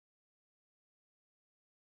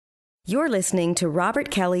You're listening to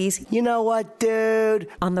Robert Kelly's You Know What, Dude?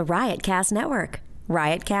 on the Riotcast Network,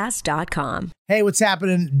 riotcast.com. Hey, what's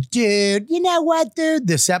happening, dude? You know what, dude?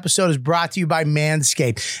 This episode is brought to you by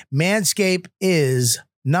Manscaped. Manscaped is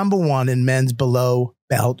 #1 in men's below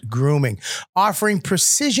belt grooming, offering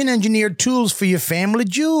precision-engineered tools for your family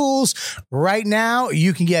jewels. Right now,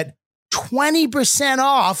 you can get 20%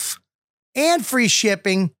 off and free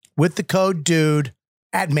shipping with the code DUDE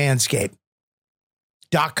at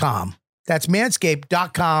manscaped.com. That's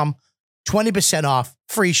manscaped.com, 20% off,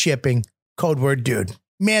 free shipping, code word DUDE.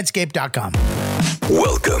 Manscaped.com.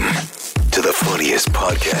 Welcome to the funniest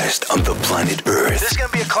podcast on the planet Earth. This is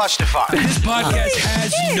going to be a clusterfuck. This podcast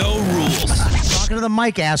has no rules. Talking to the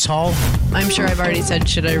mic, asshole. I'm sure I've already said,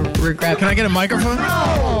 should I regret? Can I get a microphone?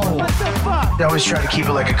 What the fuck? I always try to keep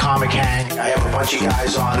it like a comic hang. I have a bunch of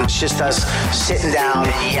guys on. It's just us sitting down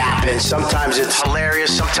and yapping. Sometimes it's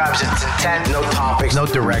hilarious. Sometimes it's intent. No topics. No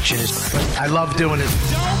direction. I love doing it.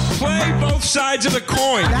 Don't play both sides of the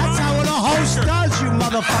coin. That's how a host does, you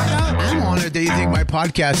motherfucker. I'm honored that you think my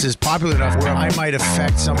podcast is popular enough where I might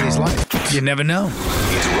affect somebody's life. You never know.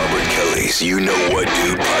 It's Robert Kelly's You Know What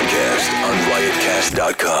Dude podcast on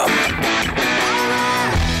riotcast.com.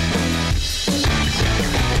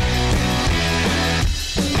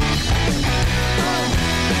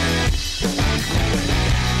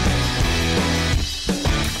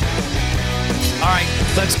 All right,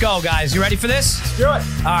 let's go, guys. You ready for this? Let's do it.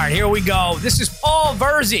 All right, here we go. This is Paul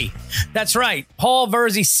Verzi. That's right. Paul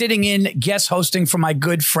Verzi sitting in guest hosting for my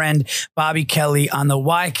good friend Bobby Kelly on the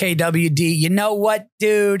YKWD You Know What,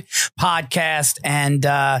 Dude podcast. And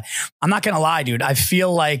I'm not going to lie, dude. I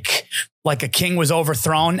feel like a king was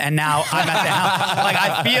overthrown and now I'm at the house. Like,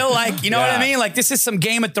 I feel like, you know what I mean? Like, this is some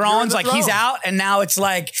Game of Thrones. Like, he's out and now it's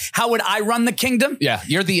like, how would I run the kingdom? Yeah,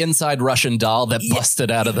 you're the inside Russian doll that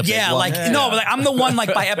busted out of the big one. Like, no, but like, I'm the one,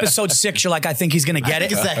 like, by episode 6, you're like, I think he's going to get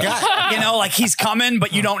it. It's that guy. You know, like, he's coming,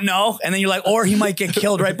 but you don't know. And then you're like, or he might get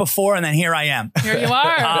killed right before. And then here I am. Here you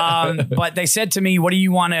are. But they said to me, what do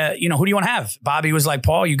you want to, who do you want to have? Bobby was like,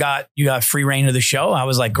 Paul, you got free reign of the show. I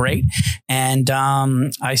was like, great. And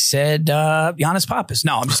I said, Giannis Pappas.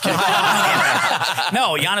 No, I'm just kidding.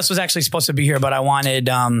 No, Giannis was actually supposed to be here, but I wanted...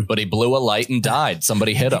 but he blew a light and died.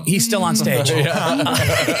 Somebody hit him. He's still on stage.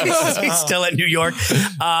 He's still at New York.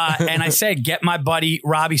 And I said, get my buddy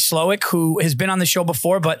Robbie Slowick, who has been on the show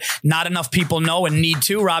before, but not enough people know and need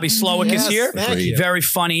to. Robbie Slowick is here. Very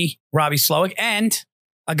funny Robbie Slowick. And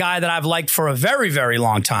a guy that I've liked for a very, very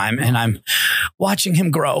long time, and I'm watching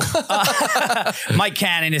him grow. Mike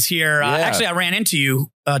Cannon is here. Actually, I ran into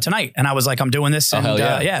you tonight, and I was like, I'm doing this. And, so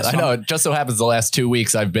I know. It just so happens the last 2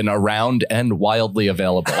 weeks I've been around and wildly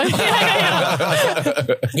available.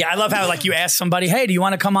 Yeah, I love how like you ask somebody, hey, do you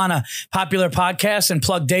want to come on a popular podcast and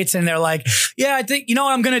plug dates? And they're like, yeah, I think,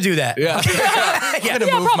 I'm going to do that. Yeah. I'm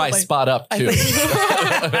going to move my spot up too.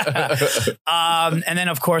 And then,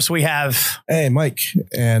 of course, we have... Hey, Mike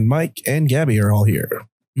and Gabby are all here.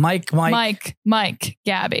 Mike,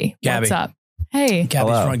 Gabby. What's up? Hey.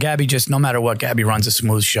 Gabby just, no matter what, Gabby runs a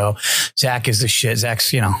smooth show. Zach is the shit.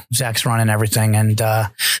 Zach's running everything. And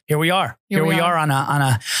here we are. Here we are on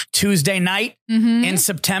a Tuesday night in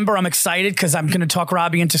September. I'm excited because I'm going to talk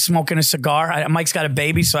Robbie into smoking a cigar. Mike's got a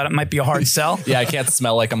baby, so that might be a hard sell. Yeah, I can't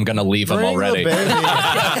smell like I'm going to leave him already.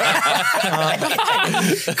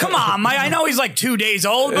 Come on, Mike. I know he's like 2 days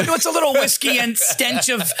old, but what's a little whiskey and stench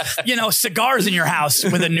of, cigars in your house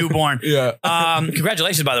with a newborn? Yeah.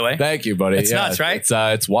 Congratulations, by the way. Thank you, buddy. It's nuts, right?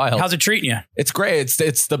 It's wild. How's it treating you? It's great.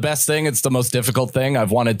 It's the best thing. It's the most difficult thing.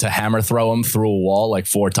 I've wanted to hammer throw him through a wall like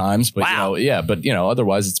 4 times, but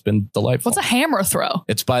otherwise it's been delightful. What's a hammer throw?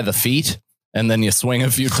 It's by the feet. And then you swing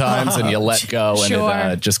a few times and you let go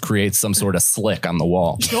and it just creates some sort of slick on the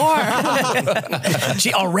wall. Sure.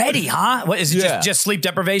 Gee, already, huh? What is it? Just sleep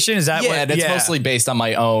deprivation? Is that what? And it's mostly based on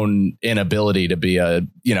my own inability to be a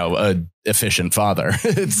efficient father.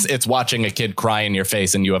 It's watching a kid cry in your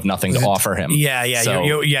face and you have nothing to offer him. Yeah.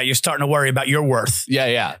 So, you're starting to worry about your worth.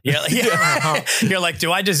 Yeah. You're like,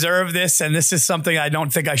 do I deserve this? And this is something I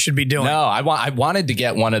don't think I should be doing. No, I wanted to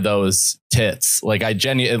get one of those tits. Like I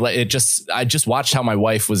just watched how my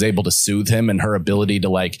wife was able to soothe him and her ability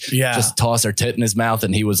to just toss her tit in his mouth.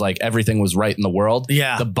 And he was like, everything was right in the world.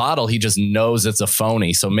 Yeah. The bottle, he just knows it's a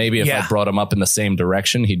phony. So maybe if I brought him up in the same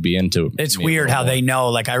direction, he'd be into it. It's weird how they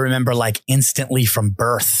know. Like I remember instantly from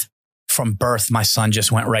birth, my son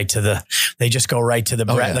just went right to they just go right to the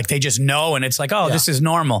breath. Yeah. Like they just know. And it's like, this is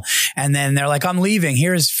normal. And then they're like, I'm leaving.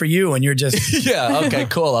 Here's for you. And you're just, okay,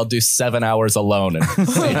 cool. I'll do 7 hours alone and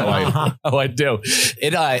see how I do.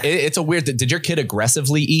 It's a weird, did your kid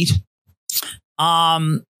aggressively eat?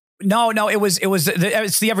 No,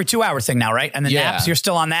 it's the every 2 hour thing now, right? And the naps, you're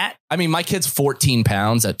still on that? I mean, my kid's 14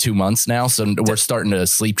 pounds at 2 months now, so we're starting to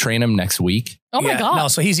sleep train him next week. Oh my God. No,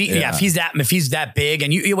 so he's eating. Yeah. if he's that big,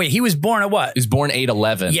 and you wait, he was born at what? He's born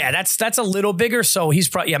 8'11". Yeah, that's a little bigger. So he's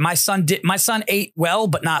probably my son ate well,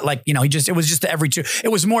 but not like, it was just every two. It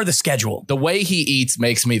was more the schedule. The way he eats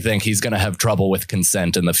makes me think he's going to have trouble with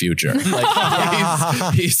consent in the future.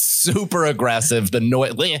 Like he's super aggressive. The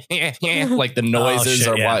noise, like the noises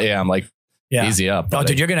are why. Yeah, I'm like, easy up.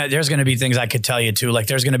 Buddy. Oh, dude, there's gonna be things I could tell you too. Like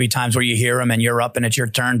there's gonna be times where you hear them and you're up and it's your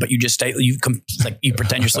turn, but you just stay. You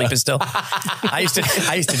pretend you're sleeping still. I used to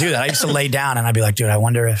do that. I used to lay down and I'd be like, dude, I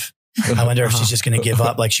wonder if she's just going to give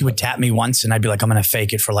up. Like she would tap me once and I'd be like, I'm going to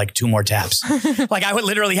fake it for like 2 more taps. Like I would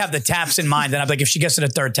literally have the taps in mind. And I'd be like, if she gets to the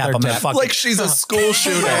third tap, I'm going to fuck like she's a school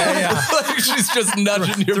shooter. Like she's just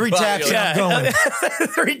nudging your 3 taps and I'm going.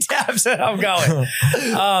 3 taps and I'm going.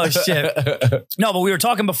 Oh shit. No, but we were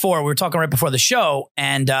talking right before the show.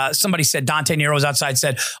 And somebody said, Dante Nero was outside,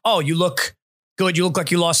 said, oh, you look good. You look like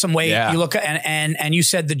you lost some weight. Yeah. You look, and you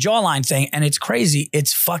said the jawline thing. And it's crazy.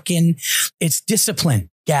 It's discipline.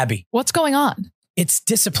 Gabby. What's going on? It's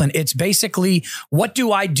discipline. It's basically, what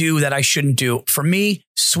do I do that I shouldn't do? For me,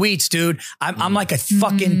 sweets, dude. I'm like a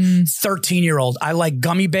fucking 13-year-old. I like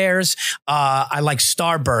gummy bears. I like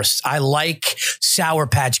Starbursts. I like Sour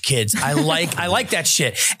Patch Kids. I like that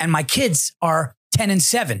shit. And my kids are 10 and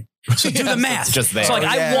 7. So do the math. Just there. So like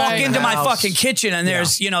I walk into my fucking kitchen and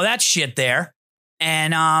there's, that shit there.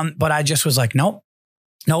 And, but I just was like, nope.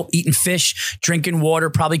 Eating fish, drinking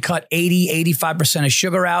water, probably cut 85% of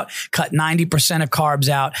sugar out, cut 90% of carbs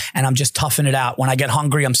out, and I'm just toughing it out. When I get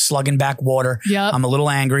hungry, I'm slugging back water. Yep. I'm a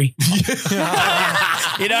little angry.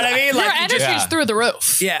 You know what I mean? Your energy is through the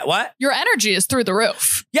roof. Yeah, what? Your energy is through the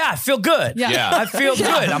roof. Yeah, I feel good. Yeah. I feel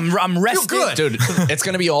good. I'm rested. Good. Dude, it's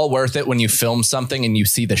going to be all worth it when you film something and you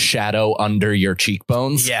see the shadow under your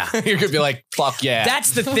cheekbones. Yeah. You're going to be like, fuck yeah.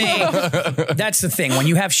 That's the thing. That's the thing. When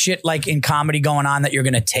you have shit like in comedy going on that you're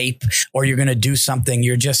going to tape or you're going to do something,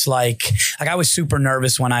 you're just like I was super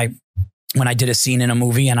nervous when I did a scene in a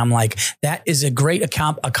movie and I'm like, that is a great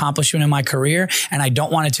accomplishment in my career. And I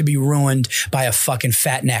don't want it to be ruined by a fucking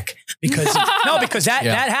fat neck because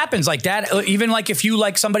that happens like that. Even like if you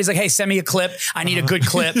like, somebody's like, hey, send me a clip. I need a good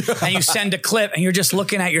clip. And you send a clip and you're just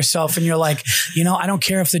looking at yourself and you're like, I don't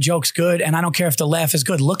care if the joke's good. And I don't care if the laugh is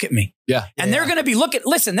good. Look at me. Yeah. And they're going to be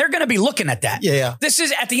they're going to be looking at that. Yeah. This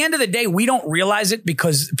is at the end of the day, we don't realize it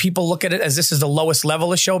because people look at it as this is the lowest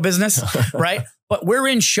level of show business, right? But we're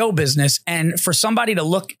in show business, and for somebody to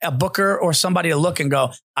look, a booker or somebody to look and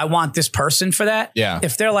go, I want this person for that. Yeah.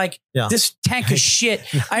 If they're like, this tank of shit,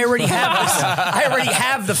 I already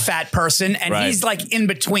have the fat person, and he's like in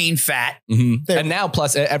between fat. Mm-hmm. And now,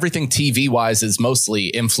 plus everything TV wise is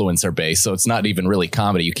mostly influencer based, so it's not even really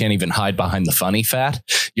comedy. You can't even hide behind the funny fat.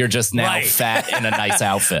 You're just now fat in a nice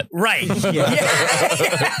outfit. Right. Well,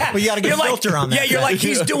 you got to get a filter on that. Yeah, you're like,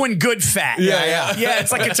 he's doing good fat. Yeah.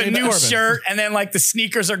 It's like it's a new shirt, and then like the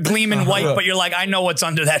sneakers are gleaming white, but you're like, I know what's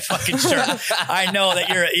under that fucking shirt. I know that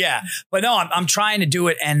you're, But no, I'm trying to do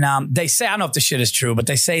it. And they say, I don't know if this shit is true, but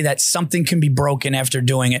they say that something can be broken after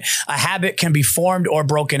doing it. A habit can be formed or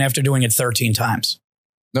broken after doing it 13 times.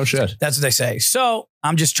 No shit. That's what they say. So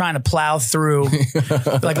I'm just trying to plow through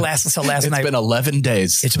like last night. It's been 11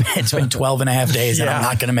 days. It's been 12 and a half days and I'm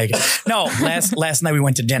not going to make it. No, last night we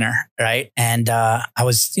went to dinner. Right. And I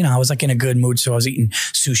was like in a good mood. So I was eating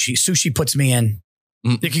sushi. Sushi puts me in.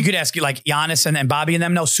 Like you could ask you like Giannis and Bobby and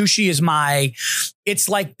them. No, sushi is it's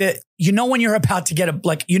like when you're about to get a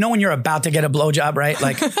blowjob, right?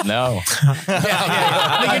 Like, no.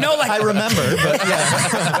 I remember,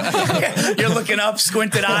 but you're looking up,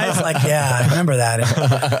 squinted eyes. Like, I remember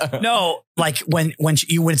that. No, like when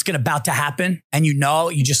it's about to happen and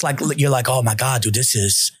you're like, oh my God, dude,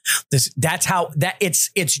 that's how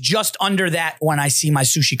it's just under that when I see my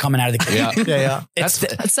sushi coming out of the kitchen. Yeah. It's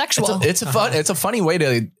sexual. It's a funny way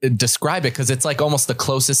to describe it because it's like almost the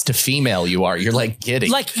closest to female you are. You're like giddy.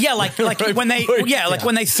 Like when they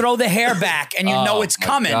when they throw the hair back and it's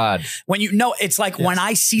coming. God. When it's like when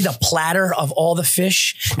I see the platter of all the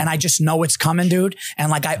fish and I just know it's coming, dude. And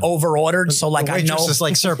like I over ordered, so like I know. It's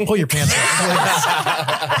like, sir, pull your pants up.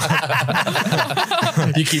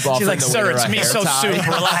 You keep off. She's like, sir, it's miso soup.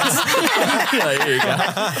 Relax. Here you go.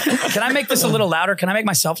 Can I make this a little louder? Can I make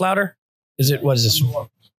myself louder? What is this?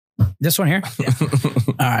 This one here? Yeah.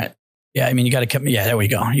 All right. Yeah, I mean, you got to cut me. Yeah, there we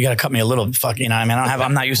go. You got to cut me a little. Fucking, I mean,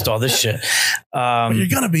 I'm not used to all this shit. You're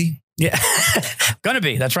gonna be. Yeah, gonna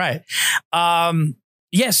be. That's right.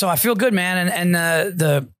 So I feel good, man. And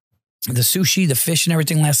the sushi, the fish, and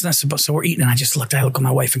everything last night. So we're eating, and I look at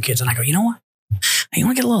my wife and kids, and I go, you know what? hey, you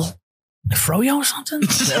want to get a little froyo or something?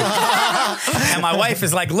 And my wife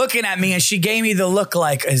is like looking at me and she gave me the look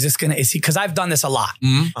like, is he? Because I've done this a lot.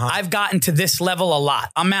 I've gotten to this level a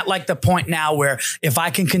lot. I'm at like the point now where if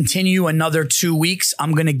I can continue another 2 weeks,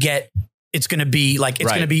 it's going to be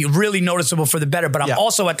going to be really noticeable for the better. But I'm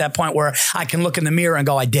also at that point where I can look in the mirror and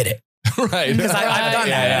go, I did it. Right. Because I've done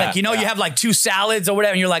that. Yeah. Like, you have like 2 salads or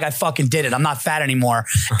whatever, and you're like, I fucking did it. I'm not fat anymore.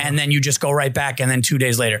 And then you just go right back. And then 2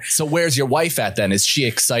 days later. So where's your wife at then? Is she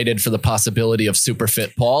excited for the possibility of super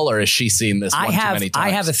fit Paul, or has she seen this too many times? I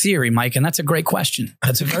have a theory, Mike, and that's a great question.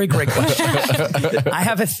 That's a very great question. I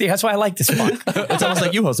have a theory. That's why I like this fuck. It's almost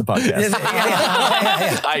like you host a podcast.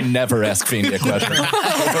 Yeah. I never ask Feeney a question.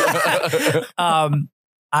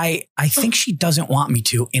 I think she doesn't want me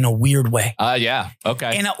to in a weird way. Yeah.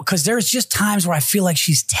 Okay. Because there's just times where I feel like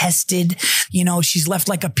she's tested. She's left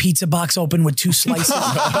like a pizza box open with 2 slices.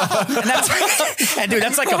 and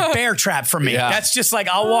that's like a bear trap for me. Yeah. That's just like,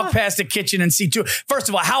 I'll walk past the kitchen and see 2. First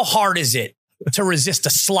of all, how hard is it to resist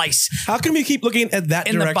a slice? How can we keep looking at that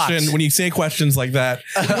in the box direction when you say questions like that?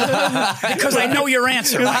 Because I know your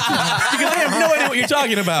answer. Because I have no idea what you're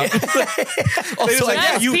talking about. Also,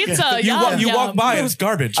 Yes, pizza. You walk by and it's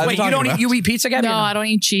garbage. Wait, you eat pizza, Gabby? No, I don't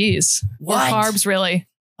eat cheese. What? Or carbs, really.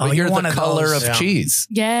 Oh, you're one the of color those. of cheese.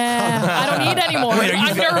 Yeah. I don't eat anymore. Wait,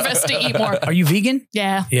 I'm nervous to eat more. Are you vegan?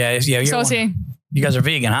 Yeah. Yeah. You're So is he. You guys are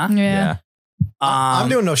vegan, huh? Yeah. I'm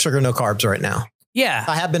doing no sugar, no carbs right now. Yeah.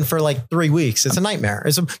 I have been for like 3 weeks. It's a nightmare.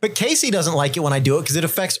 But Casey doesn't like it when I do it because it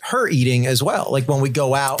affects her eating as well. Like when we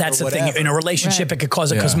go out. That's or the thing. whatever. In a relationship, it could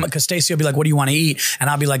cause it because Stacey will be like, what do you want to eat? And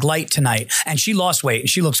I'll be like, light tonight. And she lost weight and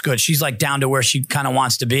she looks good. She's like down to where she kind of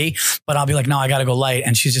wants to be. But I'll be like, no, I got to go light.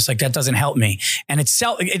 And she's just like, that doesn't help me. And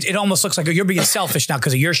it almost looks like you're being selfish now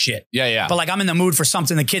because of your shit. Yeah. But like I'm in the mood for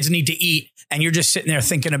something the kids need to eat. And you're just sitting there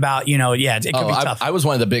thinking about, it could be tough. I was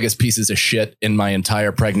one of the biggest pieces of shit in my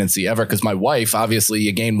entire pregnancy ever because my wife, obviously,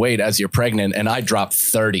 you gain weight as you're pregnant, and I dropped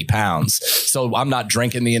 30 pounds. So I'm not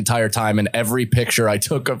drinking the entire time. And every picture I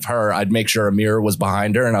took of her, I'd make sure a mirror was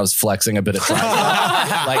behind her and I was flexing a bit of tricep.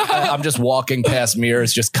 Like I'm just walking past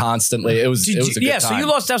mirrors just constantly. It was a good time. So you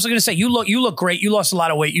lost. I was going to say you look great. You lost a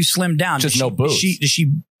lot of weight. You slimmed down. Just no booze.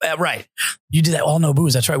 She right. You did that all no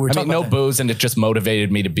booze. That's right. We were talking about no booze, and it just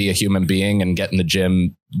motivated me to be a human being and get in the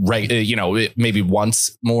gym maybe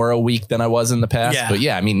once more a week than I was in the past. Yeah. But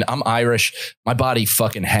yeah, I mean, I'm Irish. My body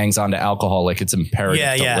fucking hangs on to alcohol like it's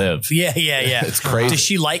imperative to live. Yeah. It's crazy.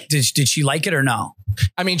 Did she like it or no?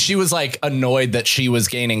 I mean, she was like annoyed that she was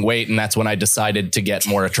gaining weight, and that's when I decided to get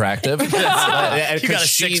more attractive. You got a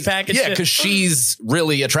six-pack and shit? Yeah, because she's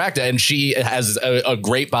really attractive, and she has a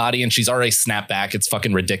great body, and she's already snapped back. It's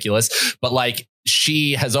fucking ridiculous. But like,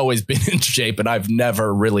 she has always been in shape, and I've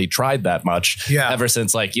never really tried that much ever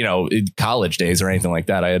since college days or anything like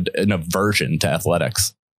that. I had an aversion to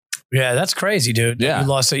athletics. Yeah, that's crazy, dude. Yeah. You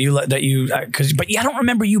lost it. But I don't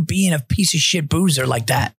remember you being a piece of shit boozer like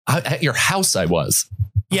that. At your house, I was.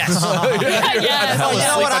 Yes. Yes. Oh, you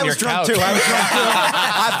know what? I was drunk too.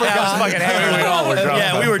 I forgot. We all were drunk.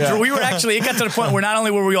 Yeah, we were actually, it got to the point where not only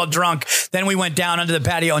were we all drunk, then we went down under the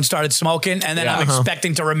patio and started smoking. And then I'm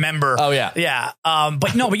expecting to remember. Oh, yeah. Yeah.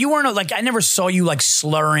 But you weren't like, I never saw you like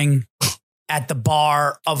slurring at the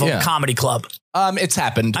bar of a comedy club. It's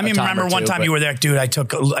happened. I mean, remember one time you were there, dude, I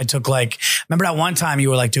took like, remember that one time you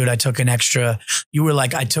were like, dude, I took an extra, you were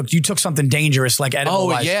like, you took something dangerous, like edible.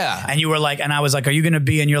 Oh, yeah. And you were like, and I was like, are you going to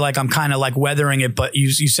be? And you're like, I'm kind of like weathering it, but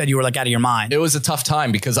you said you were like out of your mind. It was a tough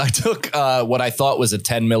time because I took what I thought was a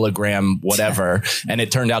 10 milligram whatever, and it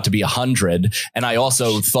turned out to be 100. And I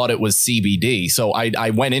also thought it was CBD. So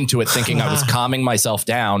I went into it thinking I was calming myself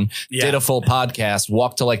down, did a full podcast,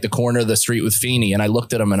 walked to like the corner of the street with Feeney, and I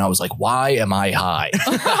looked at him and I was like, why am I high?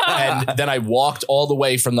 And then I walked all the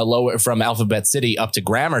way from Alphabet City up to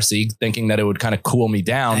Gramercy thinking that it would kind of cool me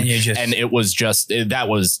down. And it was that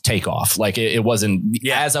was takeoff. Like it wasn't,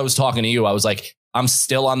 as I was talking to you, I was like, I'm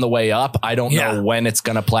still on the way up. I don't know when it's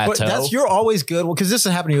going to plateau. But you're always good. Well, because this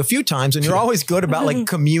has happened to you a few times, and you're always good about like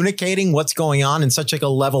communicating what's going on in such like a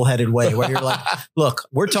level-headed way, where you're like, "Look,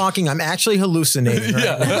 we're talking. I'm actually hallucinating.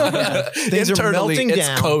 Right now. Things are melting down.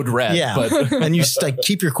 It's code red. Yeah, but and you just like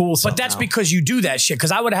keep your cool. But that's because you do that shit.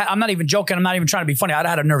 Because I'm not even joking. I'm not even trying to be funny. I'd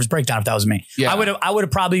have had a nervous breakdown if that was me. Yeah. I would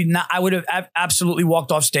have probably not. I would have absolutely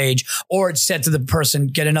walked off stage or said to the person,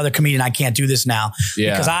 "Get another comedian. I can't do this now."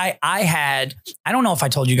 Yeah. Because I don't know if I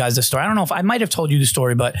told you guys this story. I don't know if I might have told you the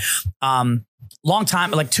story, but long time,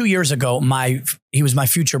 like 2 years ago, he was my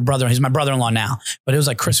future brother. He's my brother-in-law now, but it was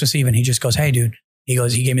like Christmas Eve, and he just goes, "Hey, dude," he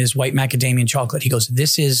gave me this white macadamia chocolate. He goes,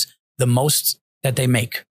 "This is the most that they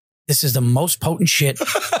make. this is the most potent shit.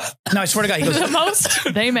 No, I swear to God. He goes, The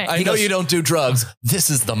most they make. I know you don't do drugs. This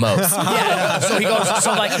is the most. yeah. So he goes,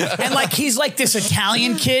 so like, and like, he's like this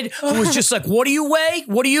Italian kid who was just like, what do you weigh?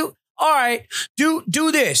 What do you? All right, do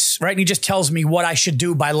this, right? And he just tells me what I should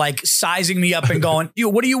do by like sizing me up and going,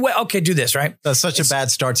 what do you weigh? Okay, do this, right? That's such a bad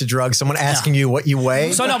start to drugs. Someone asking you what you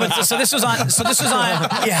weigh. So no, but so this was on.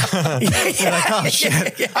 Yeah. You're like, oh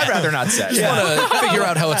shit. I'd rather not say. I just want to figure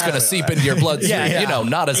out how it's going to seep into your blood. You know,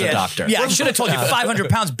 not as a doctor. Yeah, I should have told you 500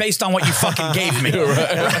 pounds based on what you fucking gave me.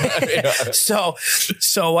 Right? So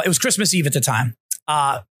it was Christmas Eve at the time.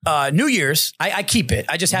 New Year's, I keep it.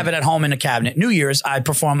 I just have it at home in a cabinet. New Year's, I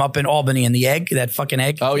perform up in Albany in the Egg, that fucking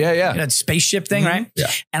Egg. Oh, yeah. That spaceship thing, right? Yeah.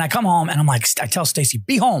 And I come home and I'm like, I tell Stacey,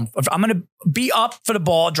 be home. I'm going to be up for the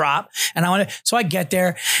ball drop. And so I get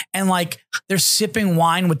there and like they're sipping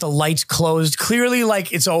wine with the lights closed, clearly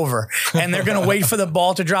like it's over. And they're going to wait for the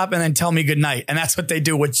ball to drop and then tell me goodnight. And that's what they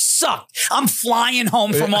do, which sucked. I'm flying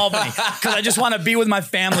home from Albany because I just want to be with my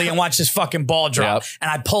family and watch this fucking ball drop. Yep. And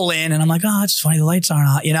I pull in and I'm like, oh, it's funny. The lights aren't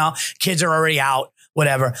on, you know, kids are already out,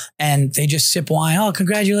 whatever. And they just sip wine. Oh,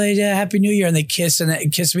 congratulations. Happy New Year. And they kiss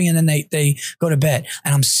me. And then they go to bed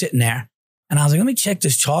and I'm sitting there and I was like, let me check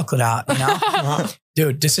this chocolate out, you know?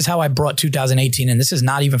 Dude, this is how I brought 2018. And this is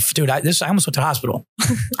not even, dude, I almost went to the hospital.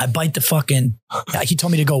 I bite the fucking, he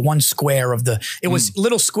told me to go one square of it was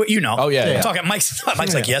little square, you know. Oh, yeah. I'm talking, Mike's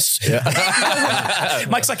like, yes. Yeah.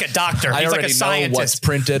 Mike's like a doctor. He's like a scientist. Know what's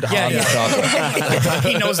printed on the chocolate.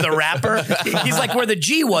 He knows the wrapper. He's like where the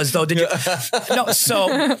G was though. Did you? No.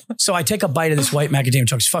 So I take a bite of this white macadamia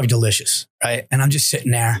chocolate. It's fucking delicious. Right. And I'm just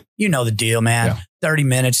sitting there. You know the deal, man. Yeah. 30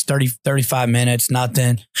 minutes, 35 minutes,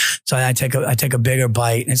 nothing. So I take a bigger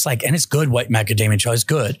bite and it's good white macadamia chocolate. It's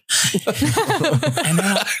good.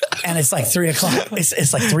 and it's like 3 o'clock.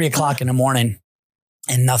 It's like 3 o'clock in the morning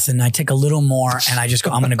and nothing. I take a little more and I just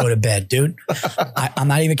go, I'm going to go to bed, dude. I'm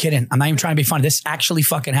not even kidding. I'm not even trying to be funny. This actually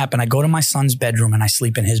fucking happened. I go to my son's bedroom and I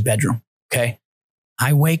sleep in his bedroom. Okay.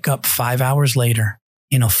 I wake up 5 hours later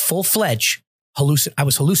in a full-fledged I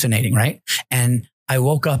was hallucinating, right? And I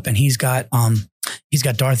woke up and he's got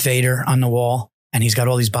Darth Vader on the wall and he's got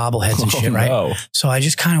all these bobbleheads and shit, right? No. So I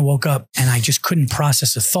just kind of woke up and I just couldn't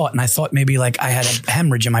process a thought. And I thought maybe like I had a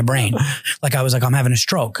hemorrhage in my brain. Like I was like, I'm having a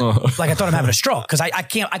stroke. Like I thought I'm having a stroke because I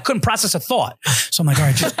couldn't process a thought. So I'm like, all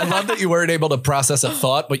right. I love that you weren't able to process a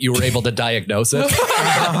thought, but you were able to diagnoose it.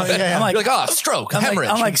 I'm like, you're like, oh, stroke, hemorrhage.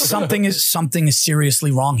 I'm like, something is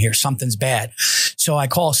seriously wrong here. Something's bad. So I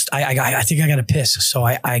call, I think I got to piss. So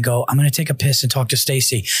I go, I'm going to take a piss and talk to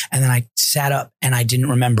Stacey. And then I sat up and I didn't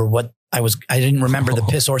remember what I didn't remember the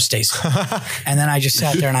piss or Stacey. And then I just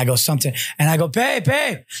sat there and I go something and I go, babe.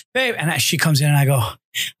 And she comes in and I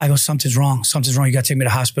go, something's wrong. You got to take me to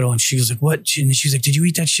the hospital. And she was like, what? And she's like, did you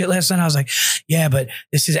eat that shit last night? I was like, yeah, but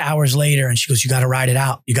this is hours later. And she goes, you got to ride it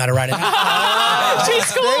out.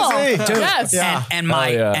 She's cool. Dude. Yes. Yeah.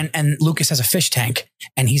 And Lucas has a fish tank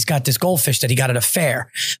and he's got this goldfish that he got at a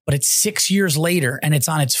fair, but it's 6 years later and it's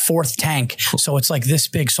on its 4th tank. So it's like this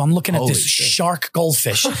big. So I'm looking at this shark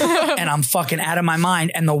goldfish and I'm fucking out of my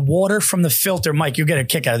mind. And the water from the filter, Mike, you'll get a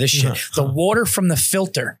kick out of this shit. The water from the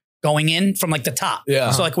filter going in from like the top.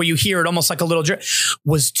 Yeah. So like where you hear it almost like a little drip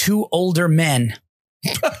was 2 older men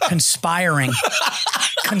conspiring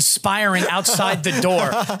outside the door,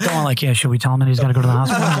 going like, yeah, should we tell him that he's got to go to the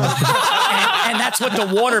hospital? and that's what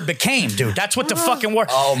the water became, dude. That's what the fucking water.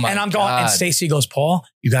 Oh my! And I'm going, God. And Stacey goes, Paul,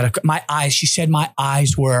 you got to. My eyes. She said my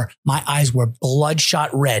eyes were bloodshot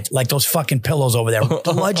red, like those fucking pillows over there,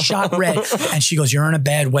 bloodshot red. And she goes, you're in a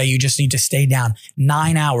bad way. You just need to stay down.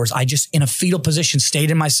 9 hours. I just in a fetal position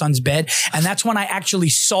stayed in my son's bed, and that's when I actually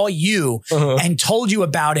saw you and told you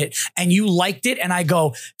about it, and you liked it, and I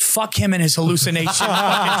go, fuck him and his hallucination.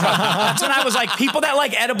 That's when I was like, people that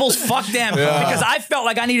like edibles, fuck them, because I felt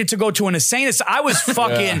like I needed to go to an insane. I was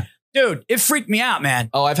fucking, dude, it freaked me out, man.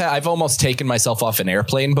 Oh, I've almost taken myself off an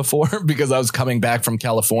airplane before because I was coming back from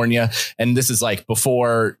California, and this is like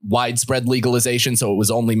before widespread legalization, so it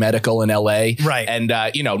was only medical in LA, right? And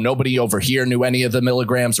nobody over here knew any of the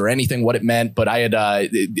milligrams or anything what it meant. But I had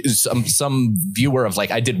some viewer of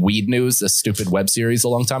like, I did Weed News, a stupid web series a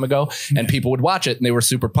long time ago, and people would watch it and they were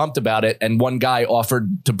super pumped about it. And one guy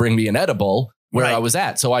offered to bring me an edible where I was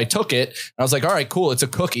at, so I took it. And I was like, all right, cool, it's a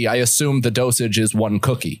cookie. I assume the dosage is 1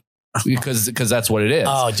 cookie. Because that's what it is.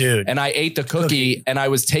 Oh, dude. And I ate the cookie and I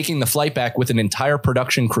was taking the flight back with an entire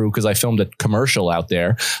production crew because I filmed a commercial out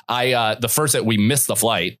there. We missed the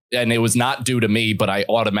flight and it was not due to me, but I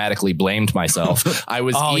automatically blamed myself. I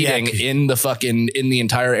was eating in the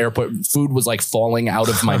entire airport. Food was like falling out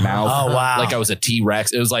of my mouth. Oh, wow. Like I was a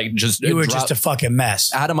T-Rex. It was like you were just a fucking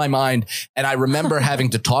mess. Out of my mind. And I remember having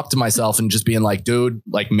to talk to myself and just being like, dude,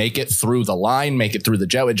 like make it through the line, make it through the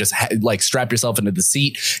jet, and just like strap yourself into the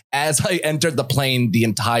seat. As I entered the plane, the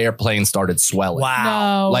entire plane started swelling.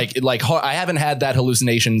 Wow. No. Like I haven't had that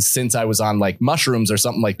hallucination since I was on like mushrooms or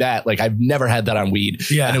something like that. Like I've never had that on weed.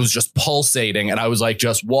 Yeah. And it was just pulsating. And I was like,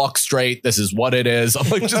 just walk straight. This is what it is. I'm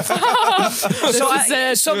like, just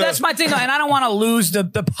so that's my thing. And I don't want to lose the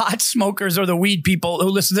pot smokers or the weed people who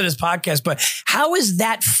listen to this podcast, but how is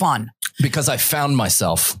that fun? Because I found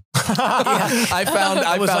myself. I found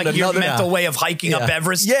like your another mental way of hiking up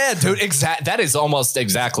Everest. Yeah, dude. That is almost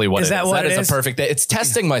exactly what Is that what it That is? a perfect. It's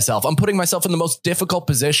testing myself. I'm putting myself in the most difficult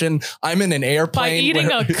position. I'm in an airplane By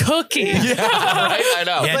eating a cookie. Yeah, right. I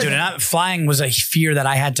know. Yeah, dude. And flying was a fear that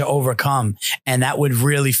I had to overcome, and that would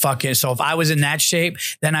really fucking. So if I was in that shape,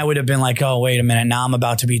 then I would have been like, oh, wait a minute. Now I'm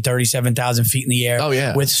about to be 37,000 feet in the air. Oh,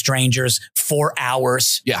 yeah. With strangers 4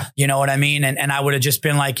 hours. Yeah. You know what I mean? And I would have just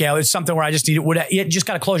been like, yeah, it's something where I just you just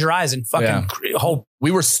got to close your eyes and fucking hope. We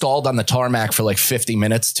were stalled on the tarmac for like 50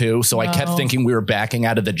 minutes too. So I kept thinking we were backing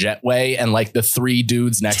out of the jetway, and like the three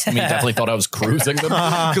dudes next to me definitely thought I was cruising them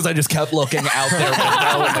because I just kept looking out their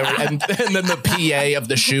window. And then the PA of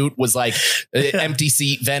the shoot was like, empty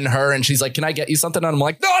seat, then her. And she's like, can I get you something? And I'm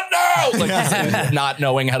like, no. Like not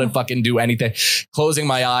knowing how to fucking do anything. Closing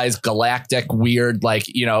my eyes, galactic, weird, like,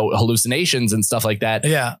 you know, hallucinations and stuff like that.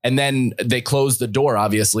 Yeah. And then they closed the door,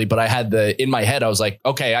 obviously. But I had in my head, I was like,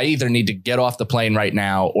 okay, I either need to get off the plane right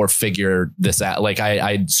now or figure this out. Like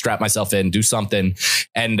I strap myself in, do something.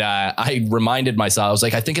 And I reminded myself, I was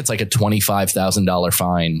like, I think it's like a $25,000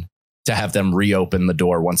 fine to have them reopen the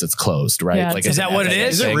door once it's closed, right? Yeah, like, is that what it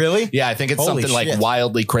is? Is it really? Yeah, I think it's Holy something like shit.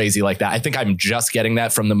 wildly crazy like that. I think I'm just getting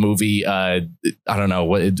that from the movie. I don't know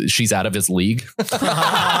what She's Out of His League.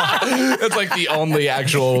 It's like the only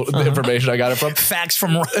actual information I got it from. Facts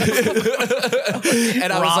from And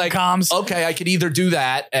I was like, rom-coms. okay, I could either do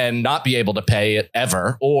that and not be able to pay it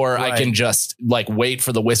ever, or I can just like wait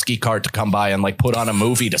for the whiskey cart to come by and like put on a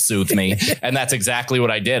movie to soothe me. And that's exactly what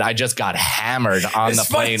I did. I just got hammered on the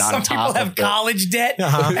plane on Some people have college debt. And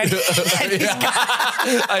I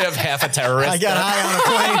have half a terrorist. I got high on a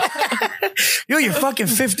plane. you're fucking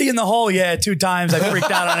 50 in the hole. Yeah, 2 times. I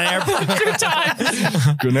freaked out on an airplane. 2 times.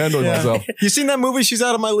 Couldn't handle myself. You seen that movie? She's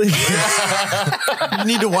Out of My League. You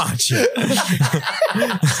need to watch it.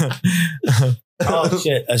 Oh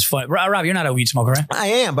shit, that's funny. Rob, you're not a weed smoker, right? I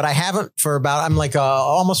am, but I haven't for I'm like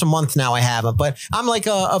almost a month now. I haven't, but I'm like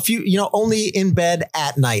a few, only in bed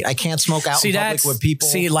at night. I can't smoke out in public with people.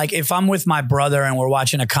 See, like if I'm with my brother and we're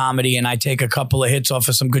watching a comedy and I take a couple of hits off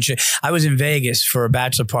of some good shit. I was in Vegas for a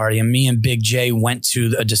bachelor party and me and Big J went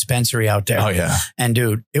to a dispensary out there. Oh yeah. And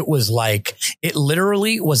dude, it was like, it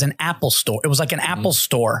literally was an Apple store. It was like an Apple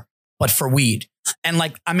store, but for weed. And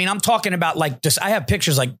like, I mean, I'm talking about like I have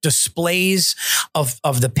pictures like displays of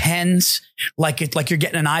the pens, like you're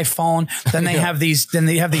getting an iPhone. Then they have these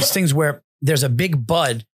things where there's a big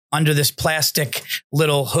bud under this plastic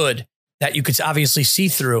little hood that you could obviously see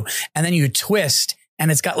through. And then you twist and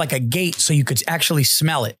it's got like a gate so you could actually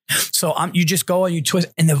smell it. So you just go and you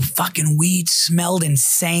twist and the fucking weed smelled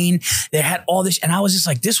insane. They had all this. And I was just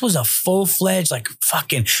like, this was a full-fledged, like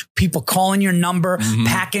fucking people calling your number,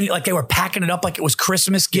 packing, like they were packing it up like it was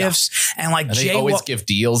Christmas gifts. And like they always give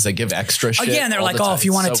deals. They give extra shit. Oh yeah. And they're like, oh, if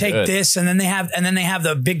you want to take this. And then they have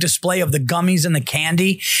the big display of the gummies and the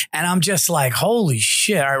candy. And I'm just like, holy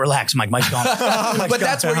shit. All right, relax, Mike. Mike's gone. But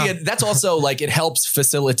that's where that's also like, it helps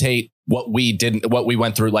facilitate what we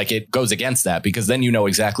went through. Like it goes against that because then you know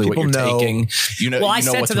exactly what you're taking. Well, I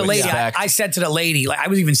said to the lady, I said to the lady, like I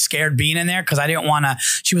was even scared being in there because I didn't want to.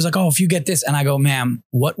 She was like, oh, if you get this. And I go, ma'am,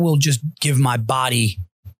 what will just give my body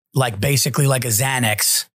like basically like a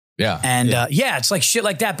Xanax? Yeah. And it's like shit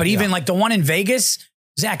like that. But even like the one in Vegas,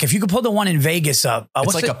 Zach, if you could pull the one in Vegas up.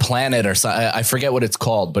 It's like a planet or something. I forget what it's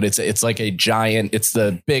called, but it's like a giant, it's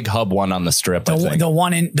the big hub one on the strip. The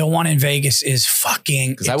one in Vegas is fucking.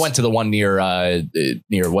 Because I went to the one near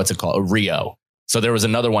what's it called? Rio. So there was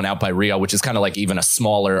another one out by Rio, which is kind of like even a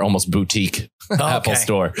smaller, almost boutique Apple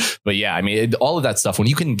store. But yeah, I mean, all of that stuff, when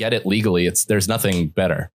you can get it legally, there's nothing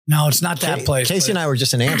better. No, it's not that place. Casey and I were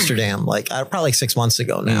just in Amsterdam, probably 6 months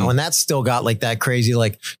ago now. And that's still got like that crazy,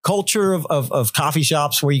 like culture of coffee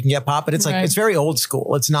shops where you can get pop. But it's like, it's very old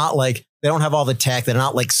school. It's not like they don't have all the tech. They're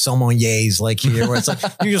not like sommeliers like here where it's like,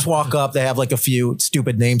 you just walk up, they have like a few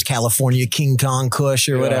stupid names, California, King Kong, Kush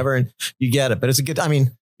or whatever. And you get it. But it's a good, I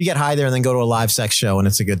mean, you get high there and then go to a live sex show and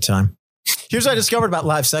it's a good time. Here's what I discovered about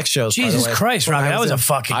live sex shows. by the Jesus way. Christ, When Robbie, I that was a in-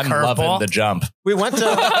 fucking I'm loving curveball. the jump. We went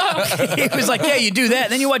to. He was like, yeah, you do that.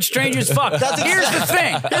 And then you watch Strangers Fuck. Here's the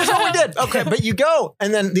thing. Here's what we did. Okay, but you go,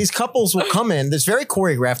 and then these couples will come in. It's very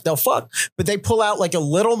choreographed. They'll fuck, but they pull out like a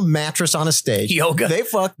little mattress on a stage. Yoga. They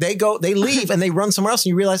fuck. They go. They leave, and they run somewhere else. And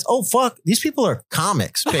you realize, oh fuck, these people are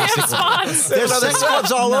comics. Basically, Spots. there's sex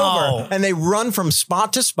clubs all No. over, and they run from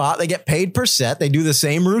spot to spot. They get paid per set. They do the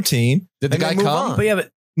same routine. Did the and they guy move come? on. But yeah, but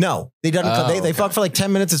No, they don't. Oh, They fuck for like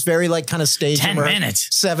 10 minutes. It's very like kind of staged. 10 where- minutes.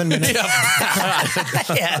 7 minutes.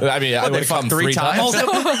 yeah. I mean, I would come 3 times.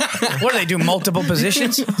 Multiple, what do they do? Multiple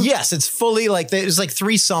positions? Yes, it's fully like there's like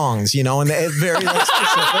 3 songs, you know, and it's very like,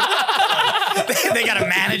 specific. They got a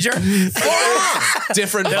manager.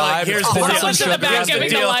 Different They're like, vibe. here's the Someone's deal. in the back Here's the giving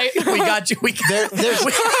the deal. light. We got you.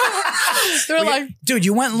 They're like, Dude,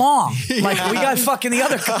 you went long. Like, we got fucking the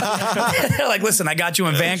other. They're like, listen, I got you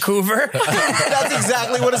in Vancouver. That's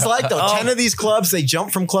exactly what it's like, though. 10 of these clubs, they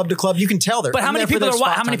jump from club to club. You can tell they're. But how in many there for people their are?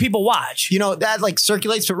 spot How many time. people watch? You know that like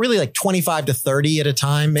circulates, but really like 25 to 30 at a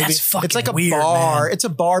time. Maybe That's fucking it's like a weird, bar. man. It's a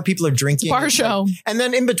bar. People are drinking. bar It's show. like- and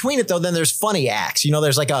then in between it, though, then there's funny acts. You know,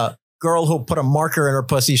 there's like a girl who'll put a marker in her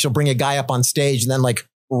pussy. She'll bring a guy up on stage and then like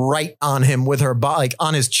write on him with her like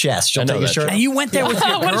on his chest. She'll I know take his that shirt. trick. And you went there with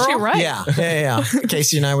your what did she girl? write? Yeah.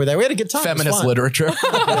 Casey and I were there. We had a good time. It was Feminist fun. literature.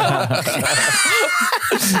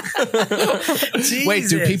 Wait, do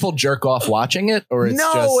Jesus. people jerk off watching it, or it's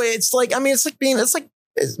No, just? it's like, I mean, it's like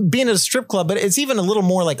being at a strip club, but it's even a little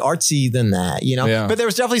more like artsy than that, you know? Yeah. But there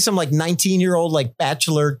was definitely some like 19-year-old like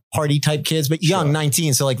bachelor party type kids, but young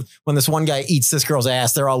 19. So like when this one guy eats this girl's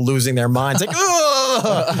ass, they're all losing their minds. Like,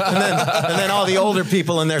 ugh! And then all the older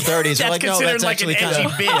people in their 30s are That's like, no, considered that's like an actually kind edgy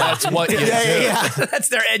of. bit. That's what you do. Yeah. That's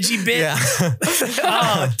their edgy bit. Yeah.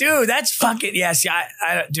 Oh, dude, that's fucking yes. Yeah,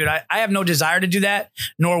 I have no desire to do that.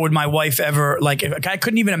 Nor would my wife ever. Like, if, I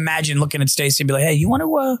couldn't even imagine looking at Stacey and be like, "Hey, you want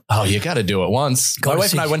to?" Oh, you got to do it once. Go My to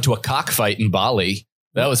wife and I see- went to a cockfight in Bali.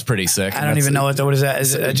 That was pretty sick. I don't even know what is that?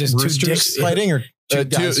 Is it just two Roosters dicks? fighting or two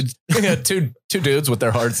guys? two dudes with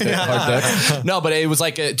their hard dicks. No, but it was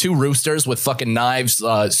like 2 roosters with fucking knives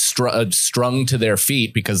strung to their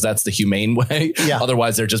feet because that's the humane way. Yeah.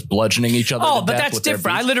 Otherwise, they're just bludgeoning each other. Oh, to but death that's with their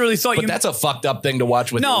different. I beaks. literally thought But you. that's a fucked up thing to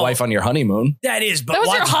watch with No. your wife on your honeymoon. That is, but That was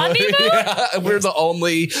watch- your honeymoon? Yeah, we're the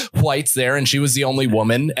only whites there, and she was the only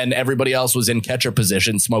woman, and everybody else was in catcher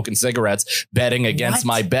position, smoking cigarettes, betting against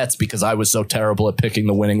What? my bets because I was so terrible at picking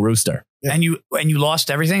the winning rooster. And you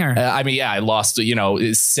lost everything, or I mean, yeah, I lost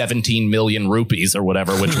 17 million rupees or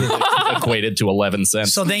whatever, which equated to 11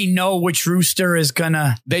 cents. so they know which rooster is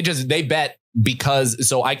gonna. They bet because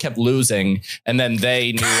so I kept losing, and then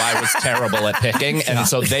they knew I was terrible at picking, and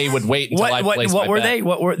so they would wait until I What placed what my were bet. they?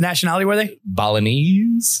 What nationality were they?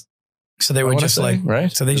 Balinese. So they were just like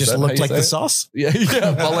right. So they Is just that looked how you like say The it? sauce?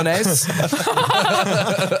 Yeah, bolognese.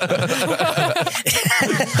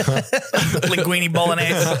 linguine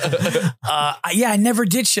bolognese. I never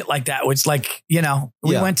did shit like that. It's like, we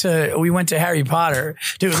Yeah. went to Harry Potter.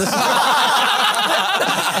 Dude, listen.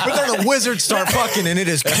 But then the wizards start fucking and it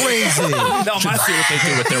is crazy. No, my See what they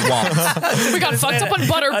do with their wands. We got fucked up on I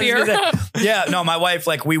butter was beer. gonna say- yeah, no, my wife,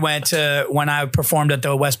 like, we went to, when I performed at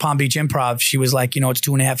the West Palm Beach Improv, she was like, it's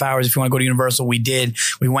 2.5 hours if you want to go to Universal. We did.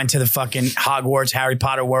 We went to the fucking Hogwarts, Harry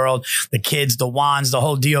Potter world, the kids, the wands, the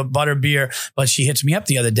whole deal, butter beer. But she hits me up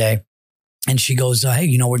the other day and she goes, hey,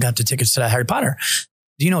 we got the tickets to that Harry Potter.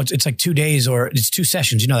 Do you know it's like 2 days or it's 2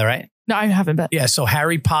 sessions? You know that, right? No, I haven't bet. Yeah. So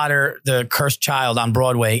Harry Potter, the Cursed Child on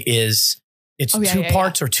Broadway it's Oh, yeah, 2 yeah,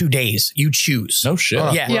 parts or 2 days. You choose. No shit.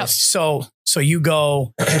 Yeah. Yep. So you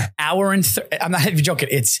go hour and I'm not even joking.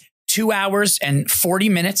 It's 2 hours and 40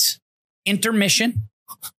 minutes intermission,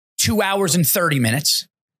 2 hours and 30 minutes,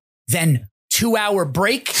 then 2 hour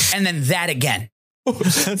break, and then that again.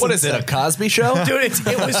 What is it? A Cosby show? Dude,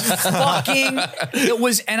 it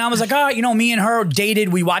was, and I was like, me and her dated.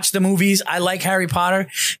 We watched the movies. I like Harry Potter,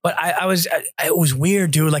 but it was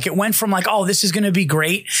weird, dude. Like it went from like, oh, this is going to be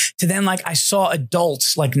great to then like, I saw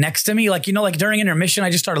adults like next to me, like, like during intermission,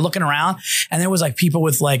 I just started looking around and there was like people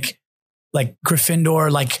with like Gryffindor,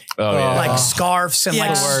 like scarves and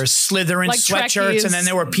like Slytherin Like sweatshirts. Trekkies. And then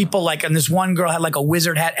there were people like, and this one girl had like a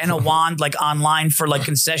wizard hat and a wand, like online for like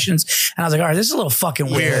concessions. And I was like, all right, this is a little fucking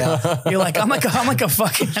weird. You're like, I'm like a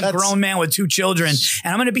fucking grown man with 2 children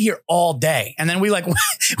and I'm going to be here all day. And then we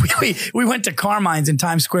went to Carmine's in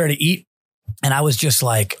Times Square to eat. And I was just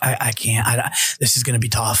like, I can't. This is going to be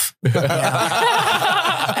tough.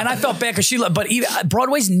 Yeah. And I felt bad because but even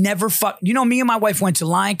Broadway's never me and my wife went to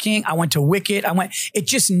Lion King. I went to Wicked. It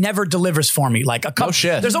just never delivers for me. Like a couple. No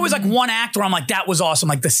shit. There's always like one act where I'm like, that was awesome.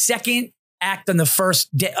 Like the second act in the first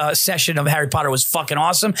session of Harry Potter was fucking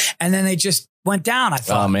awesome, and then they just went down. I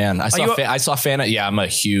thought. Oh man, I saw Fan. Yeah, I'm a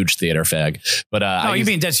huge theater fag. But are you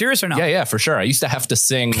being dead serious or no? Yeah, for sure. I used to have to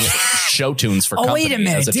sing show tunes for. Oh, wait a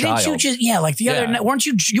minute! As a Didn't child. you just like the other night? Weren't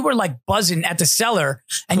you? You were like buzzing at the cellar,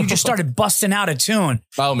 and you just started busting out a tune.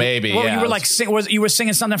 Oh, maybe. Well, yeah. you were like you were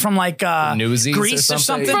singing something from like Newsies Grease or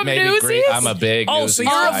something. From Maybe Newsies? I'm a big. Newsies so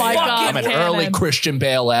you're Oh my guy. God, I'm an Cannon. early Christian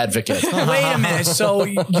Bale advocate. Wait a minute. So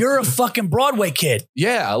you're a fucking Broadway kid.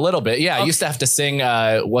 Yeah, a little bit. Yeah, I used to have to sing.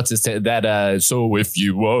 What's his that? So if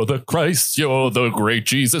you are the Christ, you're the great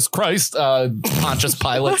Jesus Christ. Pontius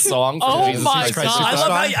Pilate song. Oh Jesus my Christ. God.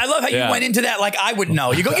 I love how you went into that like I would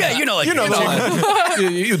know. You go, yeah, you know, like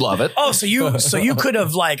You love it. Oh, so you could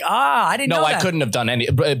have like I didn't know No, that. I couldn't have done any.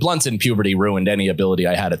 Blunts in puberty ruined any ability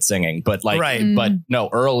I had at singing. But like, Right. but no,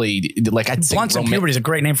 early like I'd sing. Blunts in Puberty is a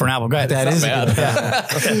great name for an album. Go ahead. That is a good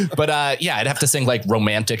bad. But I'd have to sing like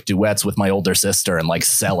romantic duets with my older sister and like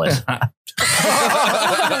sell it.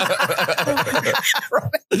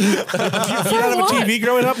 You had a TV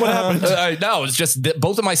growing up? What happened? No, it's just that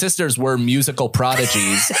both of my sisters were musical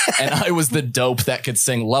prodigies, and I was the dope that could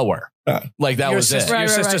sing lower. Like that was it. Your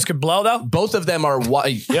sisters could blow though. Both of them are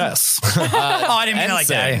white. Yes. I didn't mean it like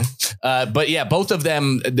that. But yeah, both of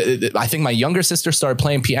them. I think my younger sister started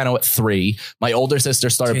playing piano at 3. My older sister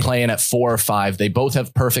started playing at 4 or 5. They both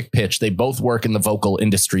have perfect pitch. They both work in the vocal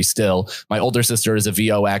industry still. My older sister is a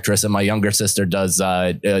VO actress, and my younger sister does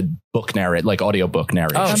book narrate, like audiobook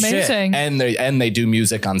narration. Oh, amazing! Shit. And they do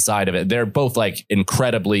music on side of it. They're both like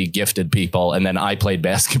incredibly gifted people. And then I played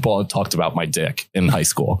basketball and talked about my dick in high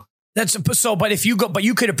school. That's so, but if you go, but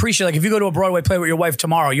you could appreciate like if you go to a Broadway play with your wife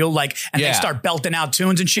tomorrow, you'll like, and they start belting out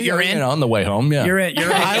tunes and shit. You're in. You know, on the way home. Yeah, you're in. You're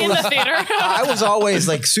in the theater. I was always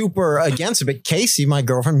like super against it, but Casey, my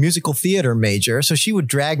girlfriend, musical theater major, so she would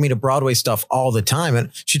drag me to Broadway stuff all the time, and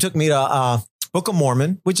she took me to Book of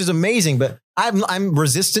Mormon, which is amazing, but I'm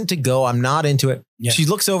resistant to go. I'm not into it. Yeah. She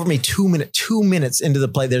looks over me 2 minutes into the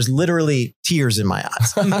play. There's literally tears in my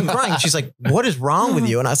eyes. I'm crying. She's like, "What is wrong with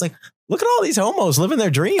you?" And I was like, "Look at all these homos living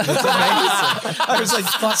their dreams. It's amazing." I was like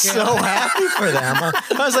so happy for them.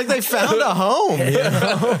 I was like, they found a home. You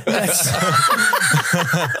know?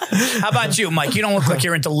 How about you, Mike? You don't look like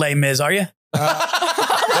you're into Les Mis, are you?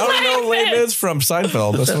 I only know Les Mis from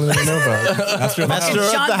Seinfeld. That's the only thing I know about. Master of the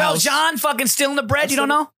House. John Valjean fucking stealing the bread. You don't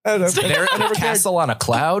know? Castle on a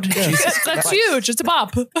Cloud. That's huge. It's a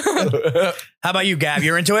pop. How about you, Gab?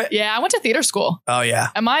 You're into it? Yeah, I went to theater school. Oh yeah.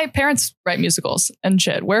 And my parents write musicals and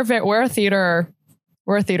shit. We're a theater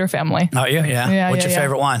family. Oh yeah. What's your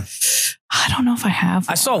favorite one? I don't know if I have.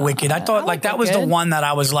 I saw Wicked. I thought like that was the one that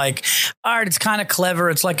I was like, all right, it's kind of clever.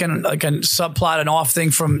 It's like a subplot, an off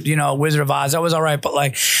thing from, Wizard of Oz. That was all right. But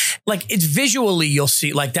like it's visually, you'll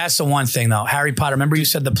see, like that's the one thing though. Harry Potter. Remember you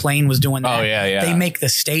said the plane was doing that? Oh yeah. They make the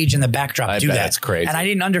stage and the backdrop do that. That's crazy. And I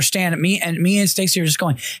didn't understand it. Me and Stacey were just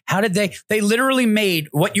going, how did they literally made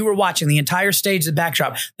what you were watching, the entire stage, the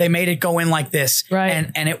backdrop, they made it go in like this. Right.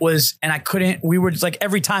 And it was, and I couldn't, we were just like,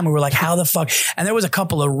 every time we were like, how the fuck? And there was a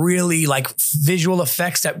couple of really like visual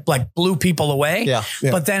effects that like blew people away. Yeah.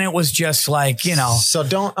 But then it was just like, So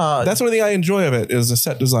don't. That's one thing I enjoy of it is the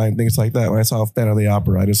set design, things like that. When I saw Phantom of the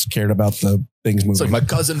Opera, I just cared about the things moving. It's like my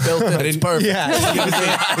cousin built it. It's perfect. Yeah.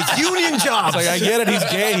 It's union jobs. It's like, I get it. He's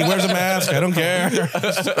gay. He wears a mask. I don't care.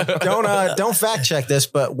 Don't fact check this,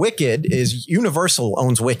 but Wicked is Universal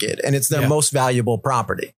owns Wicked, and it's their most valuable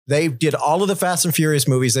property. They did all of the Fast and Furious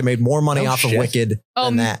movies. They made more money off of Wicked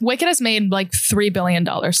than that. Wicked has made like $3 billion.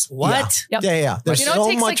 What? Yep. Yeah. There's it so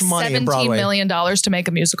takes much like money in $17 Broadway. million to make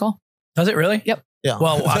a musical. Does it really? Yep. Yeah.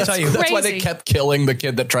 Well, I'll tell you. That's why they kept killing the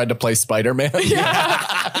kid that tried to play Spider-Man.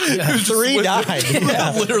 Yeah. 3 died.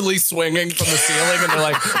 Yeah. Literally swinging from the ceiling, and they're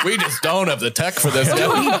like, we just don't have the tech for this.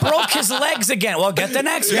 He broke his legs again. Well, get the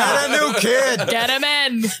next guy. Got a new kid. Get him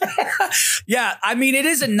in. Yeah, I mean, it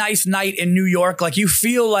is a nice night in New York. Like you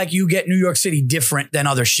feel like you get New York City different than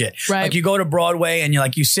other shit. Right. Like you go to Broadway and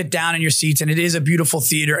you sit down in your seats, and it is a beautiful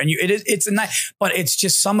theater, and it's a nice, but it's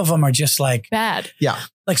just some of them are just like bad. Yeah.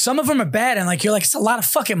 Like some of them are bad, and like you're like, it's a lot of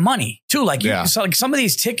fucking money too. Like so like some of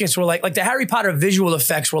these tickets were like the Harry Potter visual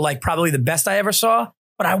effects were like probably the best I ever saw,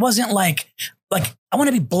 but I wasn't like I want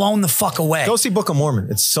to be blown the fuck away. Go see Book of Mormon.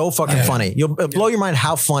 It's so fucking funny. You'll blow your mind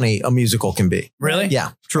how funny a musical can be. Really?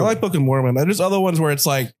 Yeah. True. I like Book of Mormon. There's other ones where it's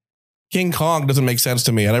like King Kong doesn't make sense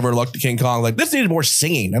to me. I never looked at King Kong like this needed more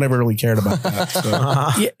singing. I never really cared about that. So.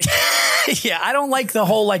 Yeah, I don't like the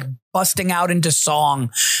whole like busting out into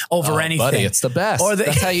song over anything. Buddy, it's the best.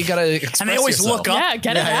 That's how you gotta express and they always yourself. look up. Yeah,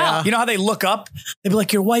 get it out. You know how they look up? They'd be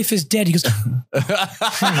like, your wife is dead. He goes, 100%.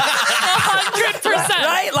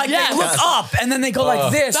 right? Like they look up and then they go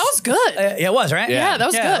like this. That was good. Yeah, it was, right? Yeah, that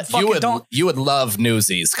was good. You would love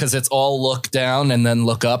Newsies because it's all look down and then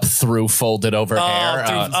look up through folded over hair.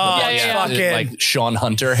 Dude, like Sean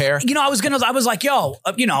Hunter hair. You know, I was like, yo,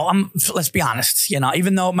 let's be honest,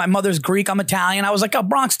 even though my mother's Greek, I'm Italian. I was like,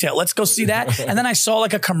 Bronx Tale, let's go see that. And then I saw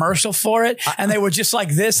like a commercial for it and they were just like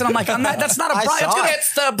this. And I'm like, that's not a Bronx.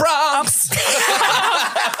 It's the Bronx.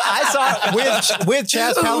 I saw it with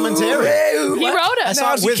Chaz Palminteri. He wrote it. I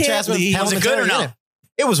saw it with Chaz Palminteri. Was it good or no?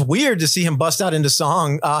 It was weird to see him bust out into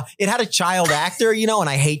song. It had a child actor, and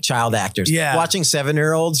I hate child actors. Yeah. Watching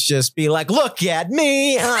 7-year-olds just be like, look at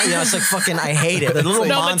me. It's like fucking, I hate it. The little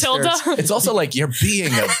monsters. Matilda. It's also like you're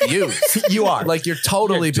being abused. You are. Like you're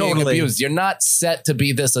totally being abused. You're not set to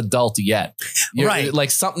be this adult yet. Right.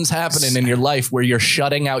 Like something's happening in your life where you're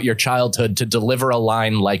shutting out your childhood to deliver a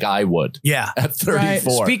line like I would. Yeah. At 34. Right.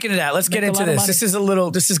 Speaking of that, let's get into this. This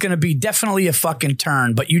is going to be definitely a fucking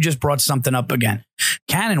turn, but you just brought something up again.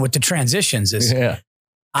 Canon with the transitions is,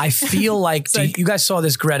 I feel like, you guys saw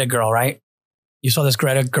this Greta girl, right? You saw this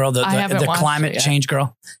Greta girl, the climate change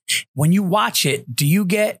girl. When you watch it, do you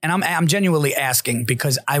get, and I'm genuinely asking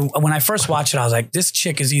because when I first watched it, I was like, this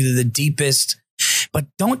chick is either the deepest, but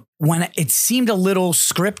when it seemed a little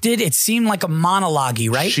scripted, it seemed like a monologue-y,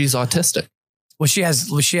 right? She's autistic. Well, she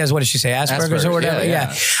has, what did she say? Asperger's or whatever.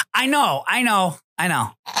 Yeah. I know.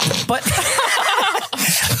 But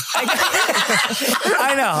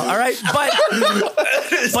I know. All right.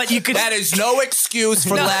 But you could. That is no excuse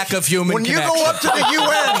for lack of human connection. When you go up to the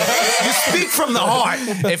UN, you speak from the heart.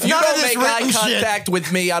 If you don't make eye contact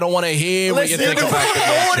with me, I don't want to hear what you think about the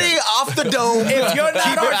 40 off the dome. If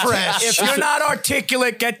you're not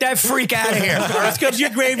articulate, get that freak out of here. Just because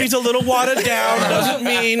your gravy's a little watered down doesn't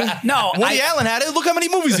mean. No. Woody Allen had it. Look how many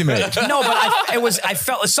movies he made. No, but I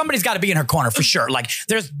felt somebody's got to be in her corner for sure. Like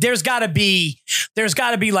there's got to be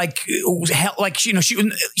like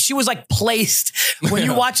she was like placed when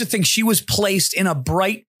you watch the thing. She was placed in a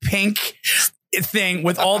bright pink thing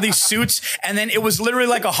with all these suits, and then it was literally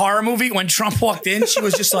like a horror movie. When Trump walked in, she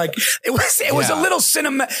was just like it was a little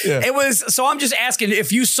cinema. Yeah. It was. So I'm just asking,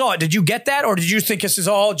 if you saw it, did you get that, or did you think this is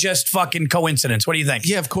all just fucking coincidence? What do you think?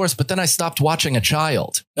 Yeah, of course. But then I stopped watching a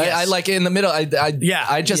child. Yes. I like in the middle.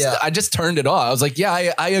 I just turned it off. I was like,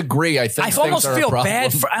 I agree. I think I almost feel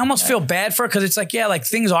bad for. I almost feel bad for her because it's like, like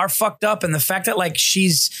things are fucked up, and the fact that like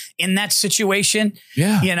she's in that situation,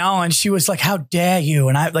 and she was like, "How dare you?"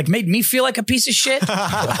 And I like made me feel like a piece of shit.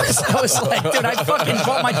 I was like, dude, I fucking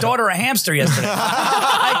bought my daughter a hamster yesterday.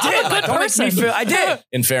 I did. Like, don't make me feel. I did.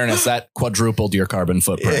 In fairness, that quadrupled your carbon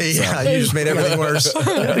footprint. Yeah, you just made everything worse.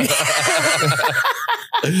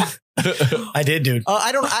 I did, dude.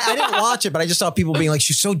 I didn't watch it, but I just saw people being like,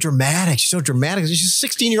 she's so dramatic. She's so dramatic. She's a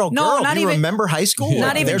 16-year-old girl. Not Do you even remember high school?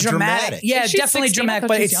 Not even dramatic. Yeah, she's definitely 16, dramatic,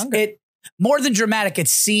 but it more than dramatic. It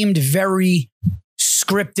seemed very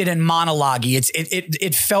scripted and monologue-y.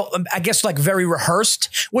 It felt, I guess, like very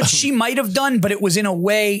rehearsed, which she might have done, but it was in a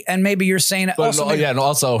way, and maybe you're saying it also. And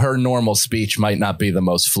also her normal speech might not be the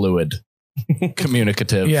most fluid.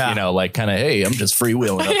 Communicative, like kind of, hey, I'm just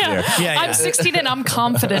freewheeling up here. I'm 16 and I'm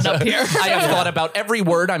confident up here. I have thought about every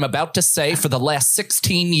word I'm about to say for the last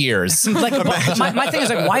 16 years. Like my thing is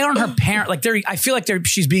like, why aren't her parents like I feel like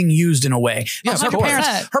she's being used in a way. Yeah,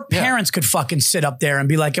 her parents could fucking sit up there and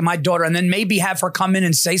be like, my daughter, and then maybe have her come in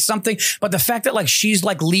and say something. But the fact that like she's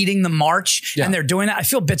like leading the march and they're doing that, I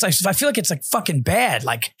feel like it's like fucking bad.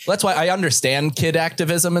 Like that's why I understand kid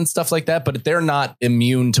activism and stuff like that, but they're not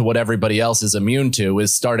immune to what everybody else is immune to,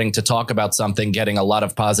 is starting to talk about something, getting a lot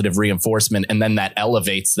of positive reinforcement, and then that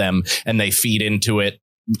elevates them and they feed into it,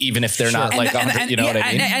 even if they're not like, what I mean?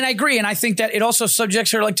 And I agree. And I think that it also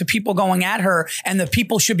subjects her like to people going at her, and the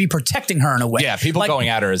people should be protecting her in a way. Yeah. People going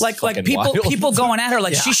at her is like people going at her.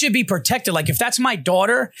 Like she should be protected. Like if that's my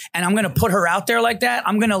daughter and I'm going to put her out there like that,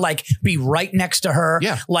 I'm going to like be right next to her.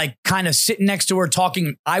 Yeah. Like kind of sitting next to her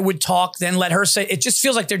talking. I would talk, then let her say, it just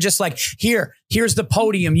feels like they're just like, here's the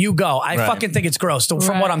podium, you go. I fucking think it's gross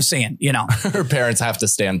from what I'm seeing, Her parents have to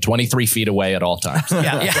stand 23 feet away at all times.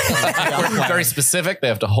 Yeah. Very specific. They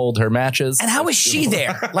have to hold her matches. And how is she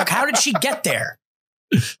there? Like, how did she get there?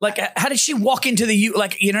 Like, how did she walk into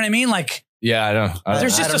like, you know what I mean? Like, yeah, I don't.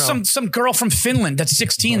 There's just some girl from Finland that's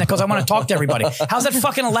 16 that goes, I want to talk to everybody. How's that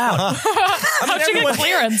fucking allowed? How'd she get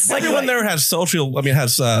clearance? Everyone there has serial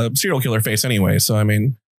killer face anyway. So, I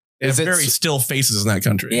mean, it's very still faces in that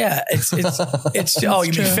country. Yeah, it's oh,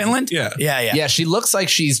 you mean Finland? Yeah. She looks like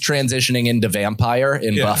she's transitioning into vampire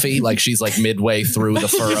in Buffy. Like she's like midway through the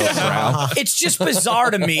furrowed brow. It's just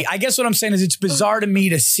bizarre to me. I guess what I'm saying is it's bizarre to me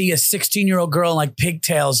to see a 16-year-old girl in like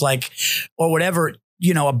pigtails, like or whatever,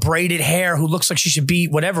 a braided hair who looks like she should be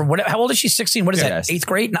whatever. How old is she? 16? What is that? 8th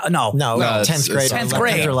grade? No, 10th grade. 10th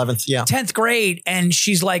grade. 10th or 11th. Yeah. 10th grade. And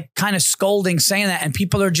she's like kind of scolding, saying that. And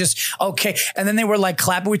people are just, okay. And then they were like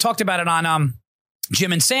clapping. We talked about it on,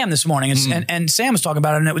 Jim and Sam this morning, and Sam was talking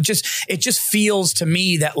about it, and it just feels to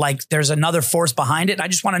me that like there's another force behind it. And I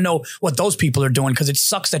just want to know what those people are doing, because it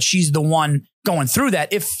sucks that she's the one going through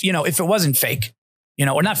that. If it wasn't fake,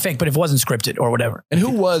 or not fake, but if it wasn't scripted or whatever. And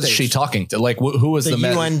who was she talking to? Like, who was the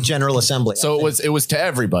UN General Assembly? So it was to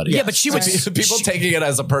everybody. Yeah, but she was people taking it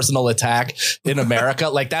as a personal attack in America.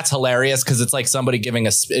 Like, that's hilarious, because it's like somebody giving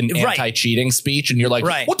an anti-cheating speech, and you're like,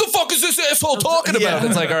 what the fuck is this asshole talking about?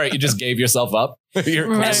 It's like, all right, you just gave yourself up.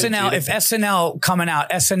 SNL, if SNL coming out,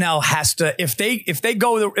 SNL has to, if they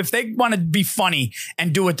want to be funny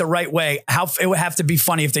and do it the right way, it would have to be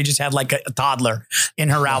funny if they just had like a toddler in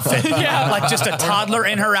her outfit. Like just a toddler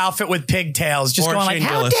in her outfit with pigtails, just going like,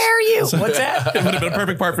 how dare you? What's that? It would have been a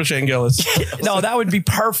perfect part for Shane Gillis. No, that would be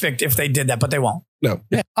perfect if they did that, but they won't. No.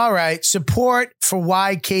 All right. Support for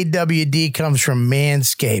YKWD comes from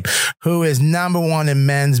Manscaped, who is #1 in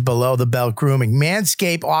men's below the belt grooming.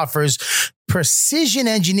 Manscaped offers precision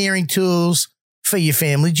engineering tools for your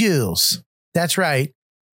family jewels. That's right.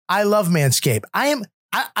 I love Manscaped. I'm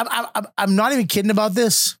not even kidding about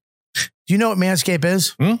this. Do you know what Manscaped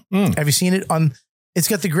is? Have you seen it on? It's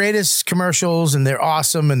got the greatest commercials, and they're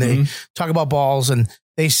awesome, and they talk about balls, and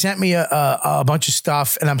they sent me a bunch of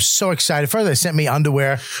stuff, and I'm so excited. First, they sent me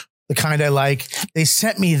underwear, the kind I like. They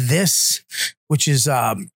sent me this, which is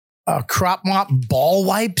crop mop ball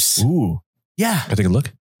wipes. Ooh. Yeah. Can I take a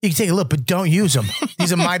look? You can take a look, but don't use them.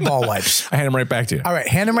 These are my ball wipes. I hand them right back to you. All right,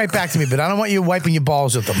 hand them right back to me, but I don't want you wiping your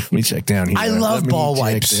balls with them. Let me check down here. I love ball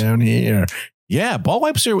wipes. Down here. Yeah, ball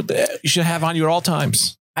wipes are you should have on you at all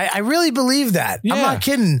times. I really believe that. Yeah. I'm not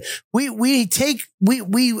kidding. We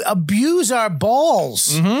abuse our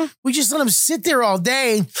balls. We just let them sit there all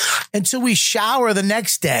day until we shower the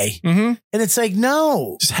next day. And it's like,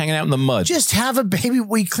 no. Just hanging out in the mud. Just have a baby.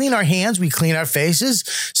 We clean our hands. We clean our faces.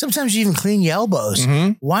 Sometimes you even clean your elbows.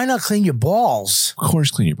 Why not clean your balls? Of course,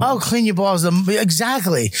 clean your balls. Oh, clean your balls.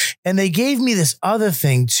 Exactly. And they gave me this other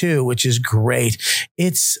thing too, which is great.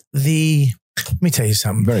 It's let me tell you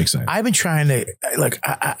something. Very excited. I've been trying to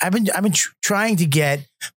I've been trying to get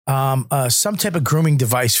some type of grooming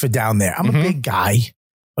device for down there. I'm a big guy.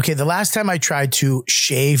 Okay, the last time I tried to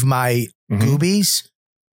shave my goobies,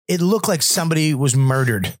 it looked like somebody was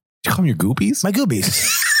murdered. You call them your goobies? My goobies.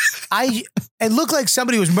 It looked like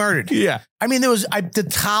somebody was murdered. Yeah. I mean, there was the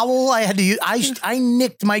towel I had to use. I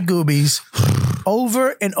nicked my goobies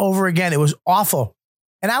over and over again. It was awful.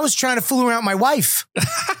 And I was trying to fool around with my wife.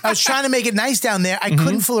 I was trying to make it nice down there. I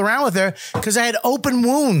couldn't fool around with her because I had open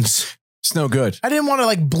wounds. It's no good. I didn't want to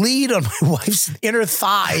like bleed on my wife's inner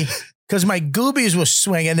thigh because my goobies were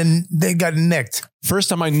swinging and they got nicked. First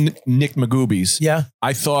time I nicked my goobies,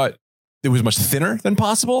 I thought it was much thinner than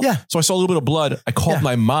possible. Yeah. So I saw a little bit of blood. I called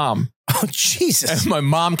my mom. Oh, Jesus. And my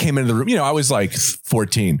mom came into the room. I was like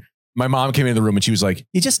 14. My mom came into the room and she was like,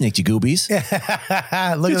 you just nicked your goobies.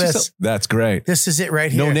 Look at this. That's great. This is it right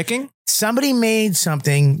here. No nicking? Somebody made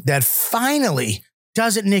something that finally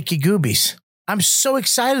doesn't nick your goobies. I'm so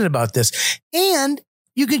excited about this. And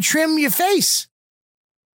you can trim your face.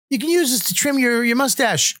 You can use this to trim your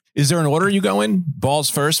mustache. Is there an order you go in? Balls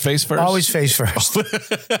first, face first? Always face first.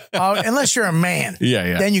 Unless you're a man.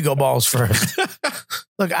 Yeah. Then you go balls first.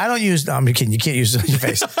 Look, I don't use, no, I'm kidding. You can't use it on your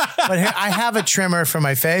face. But here, I have a trimmer for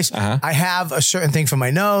my face. I have a certain thing for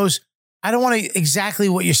my nose. I don't want to, exactly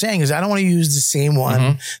what you're saying is I don't want to use the same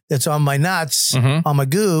one that's on my nuts, on my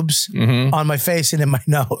goobs, on my face and in my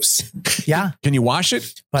nose. Yeah. Can you wash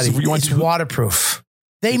it? Buddy, So it's waterproof.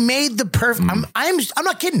 They made the perfect, I'm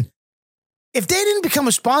not kidding. If they didn't become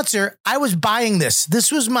a sponsor, I was buying this.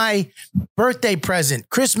 This was my birthday present,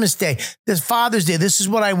 Christmas Day, this Father's Day. This is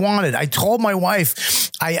what I wanted. I told my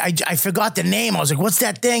wife, I forgot the name. I was like, what's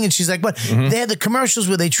that thing? And she's like, what? They have the commercials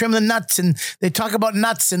where they trim the nuts and they talk about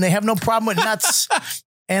nuts and they have no problem with nuts.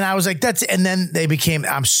 And I was like, that's it. And then they became,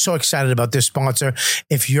 I'm so excited about this sponsor.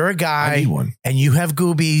 If you're a guy and you have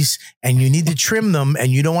goobies and you need to trim them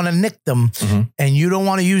and you don't want to nick them and you don't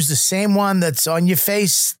want to use the same one that's on your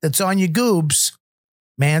face, that's on your goobs,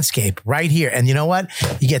 Manscaped right here. And you know what?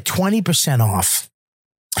 You get 20% off.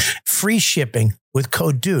 Free shipping with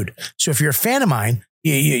code DUDE. So if you're a fan of mine,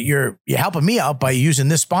 you're helping me out by using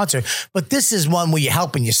this sponsor. But this is one where you're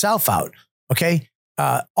helping yourself out. Okay?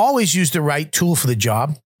 Always use the right tool for the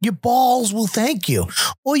job. Your balls will thank you.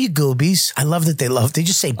 Or your goobies. I love that they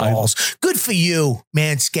just say balls. Good for you,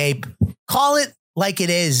 Manscaped. Call it like it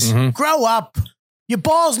is. Grow up. Your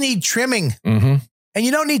balls need trimming. And you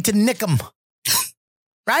don't need to nick them.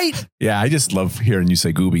 Right? Yeah, I just love hearing you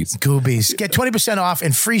say goobies. Goobies. Get 20% off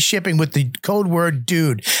and free shipping with the code word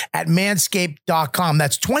dude at manscaped.com.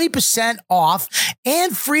 That's 20% off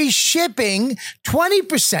and free shipping.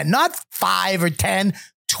 20%, not 5 or 10,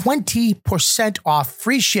 20% off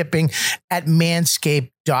free shipping at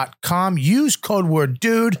manscaped.com. Use code word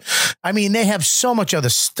dude. I mean, they have so much other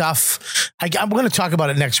stuff. I'm going to talk about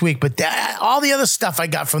it next week, but all the other stuff I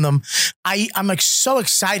got from them, I'm like so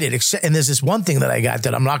excited. And there's this one thing that I got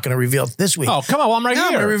that I'm not going to reveal this week. Oh, come on. Well, I'm right here.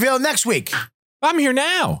 I'm going to reveal it next week. I'm here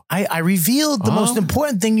now. I revealed the most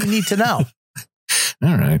important thing you need to know.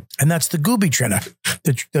 All right. And that's the Gooby Trinner.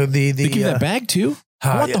 They give you that bag too?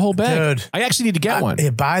 I want the whole bag. Dude, I actually need to get one.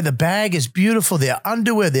 Buy the bag. It's beautiful. Their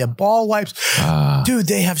underwear, their ball wipes. Dude,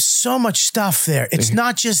 they have so much stuff there. It's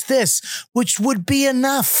not just this, which would be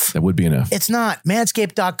enough. That would be enough. It's not.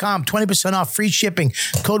 Manscaped.com, 20% off, free shipping.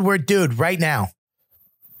 Code word dude right now.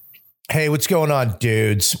 Hey, what's going on,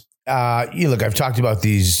 dudes? Look, I've talked about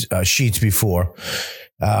these sheets before,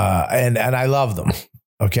 and I love them.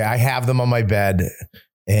 Okay, I have them on my bed,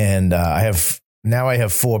 and I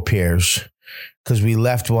have 4 pairs. Because we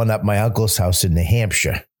left one at my uncle's house in New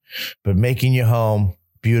Hampshire. But making your home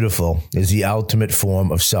beautiful is the ultimate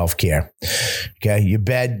form of self-care. Okay, your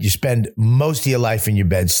bed, you spend most of your life in your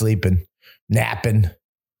bed sleeping, napping,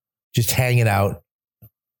 just hanging out.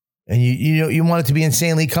 And you want it to be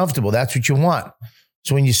insanely comfortable. That's what you want.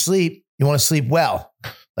 So when you sleep, you want to sleep well,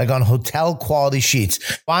 like on hotel quality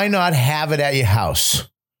sheets. Why not have it at your house?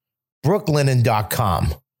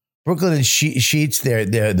 Brooklinen.com. Brooklinen Sheets, they're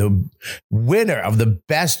the winner of the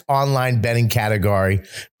best online bedding category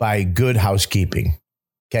by Good Housekeeping.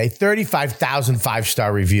 Okay, 35,000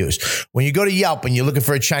 5-star reviews. When you go to Yelp and you're looking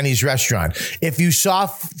for a Chinese restaurant, if you saw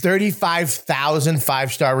 35,000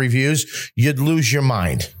 5-star reviews, you'd lose your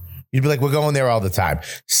mind. You'd be like, we're going there all the time.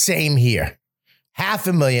 Same here.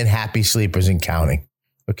 500,000 happy sleepers and counting.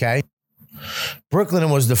 Okay?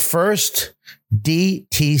 Brooklinen was the first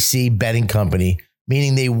DTC bedding company,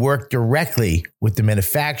 meaning they work directly with the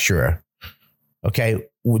manufacturer, okay,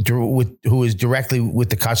 who is directly with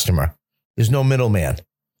the customer. There's no middleman.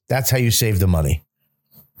 That's how you save the money,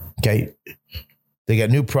 okay? They got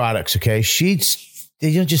new products, okay? Sheets,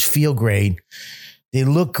 they don't just feel great. They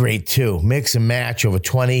look great, too. Mix and match over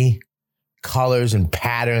 20 colors and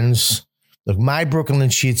patterns. Look, my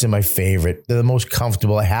Brooklinen sheets are my favorite. They're the most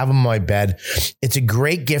comfortable. I have them on my bed. It's a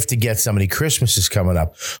great gift to get somebody. Christmas is coming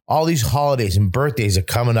up. All these holidays and birthdays are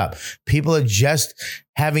coming up. People are just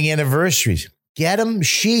having anniversaries. Get them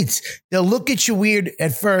sheets. They'll look at you weird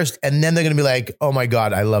at first, and then they're going to be like, oh my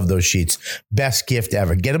God, I love those sheets. Best gift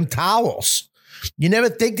ever. Get them towels. You never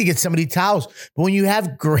think to get somebody towels, but when you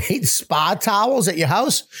have great spa towels at your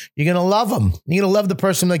house, you're going to love them. You're going to love the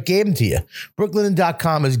person that gave them to you.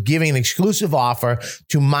 Brooklinen.com is giving an exclusive offer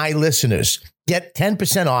to my listeners. Get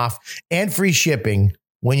 10% off and free shipping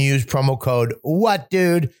when you use promo code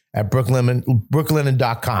WHATDUDE at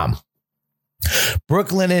Brooklinen.com.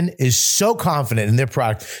 Brooklinen is so confident in their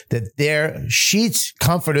product that their sheets,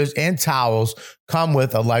 comforters, and towels come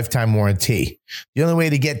with a lifetime warranty. The only way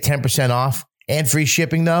to get 10% off and free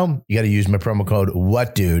shipping, though, you got to use my promo code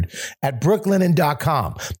WHATDUDE at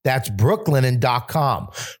Brooklinen.com. That's Brooklinen.com.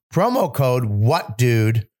 Promo code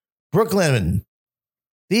WHATDUDE. Brooklinen.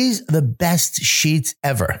 These are the best sheets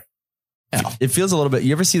ever. It feels a little bit.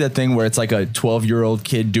 You ever see that thing where it's like a 12-year-old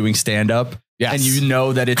kid doing stand-up? Yes. And you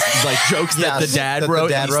know that it's like jokes that the dad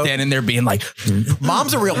wrote. And he's standing there being like,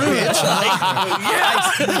 Mom's a real bitch.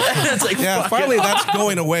 It's like, yeah, finally that's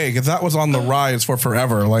going away because that was on the rise for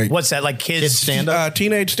forever. Like, what's that? Like kids stand-up?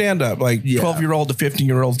 Teenage stand-up. Like 12-year-old to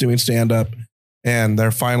 15-year-olds doing stand-up. And they're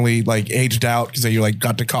finally like aged out because they like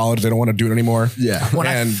got to college. They don't want to do it anymore. Yeah.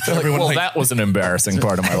 That was an embarrassing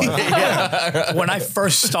part of my life. When I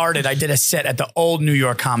first started, I did a set at the old New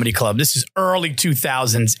York Comedy Club. This is early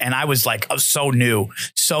 2000s. And I was like, so new.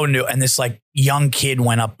 And this like young kid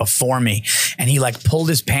went up before me and he like pulled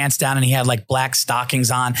his pants down and he had like black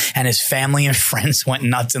stockings on and his family and friends went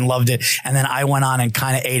nuts and loved it. And then I went on and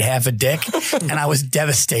kind of ate half a dick and I was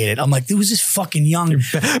devastated. I'm like, who's this fucking young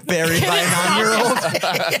buried by a 9-year-old?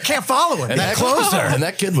 I can't follow him. And that closer. And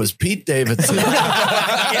that kid was Pete Davidson.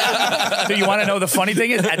 So you want to know the funny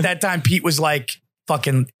thing is at that time, Pete was like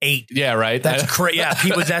fucking 8. Yeah, right. That's crazy. Yeah,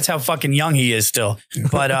 Pete was. That's how fucking young he is still.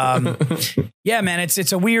 But yeah, man,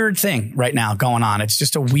 it's a weird thing right now going on. It's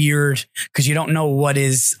just a weird because you don't know what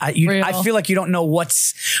is. I feel like you don't know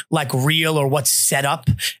what's like real or what's set up.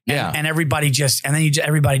 And everybody just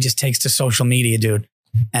everybody just takes to social media, dude,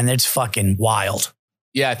 and it's fucking wild.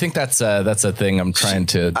 Yeah, I think that's a thing I'm trying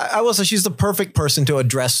to. I will say she's the perfect person to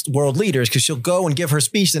address world leaders because she'll go and give her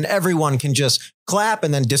speech and everyone can just clap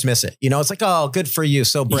and then dismiss it. It's like, oh, good for you.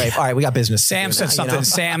 So brave. All right, we got business. Sam said something.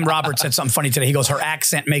 Sam Roberts said something funny today. He goes, her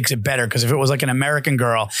accent makes it better because if it was like an American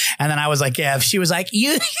girl, and then I was like, yeah, if she was like,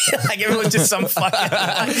 you, like if it was just some fucking,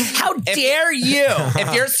 like, how dare you?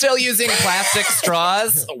 If you're still using plastic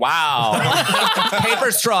straws, wow.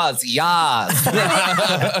 Paper straws, yas.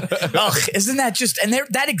 Ugh, isn't that just, and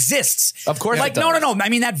that exists. Of course. Like, no. I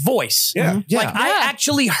mean, that voice. Yeah. Like, I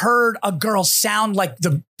actually heard a girl sound like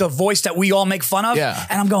the voice that we all make fun of. Yeah.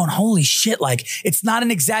 And I'm going, holy shit. Like, it's not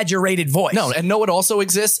an exaggerated voice. No, and know what also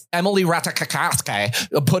exists? Emily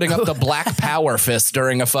Ratajkowski putting up the black power fist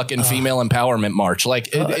during a fucking female empowerment march. Like,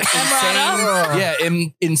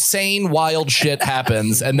 insane, wild shit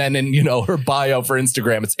happens. And then in, her bio for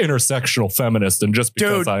Instagram, it's intersectional feminist. And just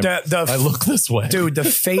because I look this way. Dude, the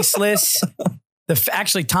faceless...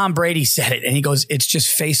 Actually, Tom Brady said it, and he goes, "It's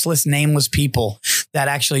just faceless, nameless people that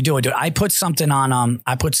actually do it." Dude, I put something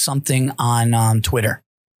on Twitter,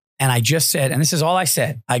 and I just said, and this is all I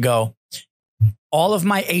said. I go, all of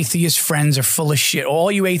my atheist friends are full of shit.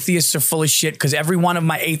 All you atheists are full of shit because every one of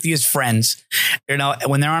my atheist friends,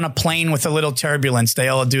 when they're on a plane with a little turbulence, they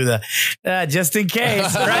all do the just in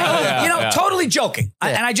case, right? Totally joking.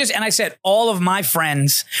 Yeah. I said, all of my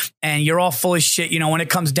friends, and you're all full of shit. When it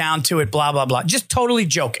comes down to it, blah blah blah. Just totally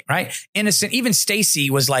joking, right? Innocent. Even Stacy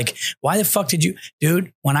was like, "Why the fuck did you,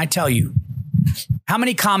 dude?" When I tell you, how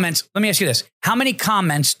many comments? Let me ask you this: how many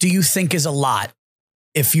comments do you think is a lot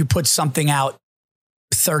if you put something out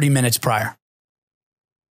 30 minutes prior?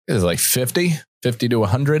 It was like 50 to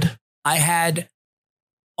 100. I had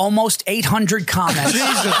almost 800 comments.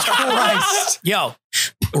 Jesus Christ. Yo,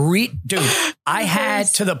 dude, I had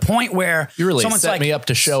to the point where you really someone's set me up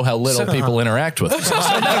to show how little people interact with me. Dude,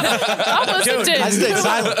 I stayed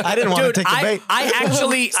silent. I didn't want to take the bait.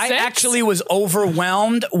 I actually was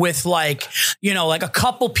overwhelmed with like a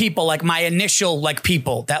couple people, like my initial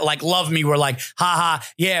people that like love me were like, haha,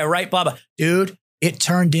 yeah, right, blah, blah. Dude, it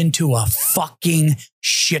turned into a fucking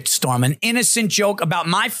shitstorm. An innocent joke about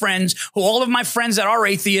my friends, who all of my friends that are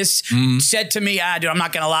atheists said to me, dude, I'm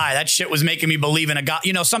not going to lie. That shit was making me believe in a God,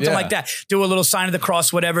 something like that. Do a little sign of the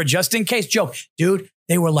cross, whatever, just in case joke. Dude,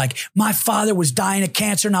 they were like, my father was dying of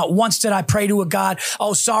cancer. Not once did I pray to a God.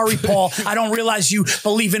 Oh, sorry, Paul. I don't realize you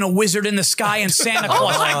believe in a wizard in the sky and Santa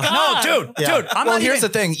Claus. No, dude. I'm not here's the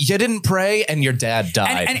thing. You didn't pray and your dad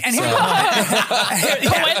died. And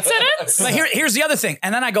coincidence? Here's the other thing.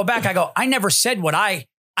 And then I go back, I never said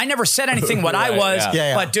anything what I was.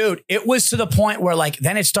 Yeah. But dude, it was to the point where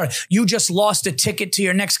then it started. You just lost a ticket to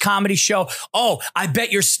your next comedy show. Oh, I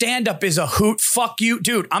bet your stand-up is a hoot. Fuck you.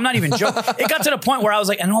 Dude, I'm not even joking. It got to the point where I was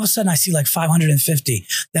like, and all of a sudden I see 550.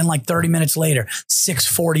 Then 30 minutes later,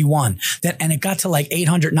 641. And it got to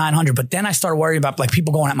 800, 900. But then I started worrying about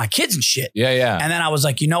people going at my kids and shit. Yeah. And then I was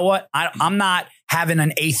like, you know what? I'm not having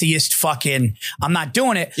an atheist I'm not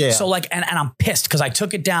doing it. Yeah. So and I'm pissed because I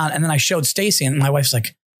took it down and then I showed Stacy and my wife's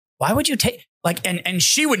like, why would you take and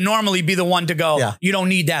she would normally be the one to go, you don't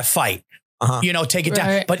need that fight. Take it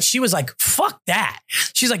down. But she was like, fuck that.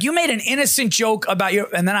 She's like, you made an innocent joke about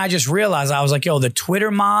and then I just realized, I was like, yo, the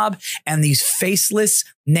Twitter mob and these faceless,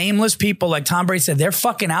 nameless people, like Tom Brady said, they're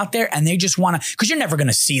fucking out there and they just want to, because you're never going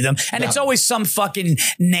to see them. And it's always some fucking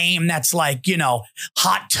name that's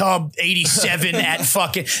Hot Tub 87 at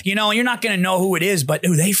fucking, and you're not going to know who it is, but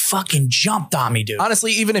dude, they fucking jumped on me, dude.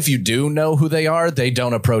 Honestly, even if you do know who they are, they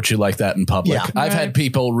don't approach you like that in public. Yeah. I've had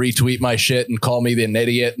people retweet my shit and call me an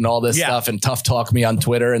idiot and all this stuff and tough talk me on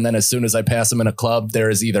Twitter. And then as soon as I pass them in a club, there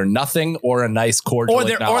is either nothing or a nice cordial or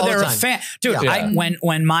they're a fan. Dude,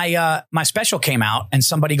 when my special came out and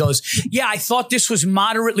somebody goes, yeah, I thought this was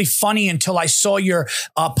moderately funny until I saw your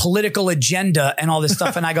political agenda and all this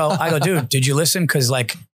stuff. And I go, dude, did you listen? Because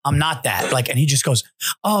I'm not that. And he just goes,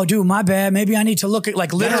 oh, dude, my bad. Maybe I need to look at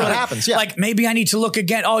literally. That's what happens. Yeah. Maybe I need to look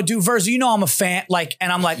again. Oh, dude, Verzi, I'm a fan.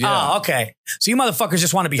 And I'm like, oh, okay. So you motherfuckers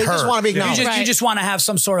just want to be heard. Just want to be acknowledged. You just want to have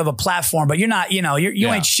some sort of a platform, but you're not, you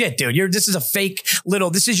ain't shit, dude. This is a fake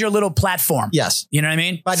this is your little platform. Yes. You know what I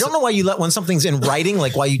mean? But I don't know why when something's in writing,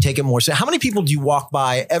 why you take it more. So how many people do you walk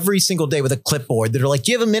by every single day with a clipboard that are like,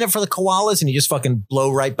 do you have a minute for the koalas? And you just fucking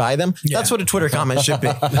blow right by them. Yeah. That's what a Twitter comment should be.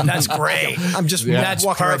 That's great. I'm just that's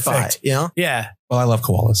walking perfect. right by, Yeah. Well, I love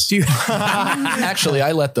koalas. Do you Actually,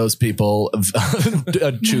 I let those people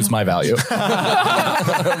choose my value. do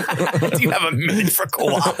you have a minute for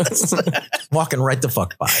koalas? Walking right the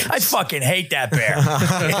fuck by. I fucking hate that bear.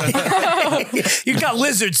 You got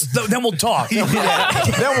lizards, then we'll talk. Then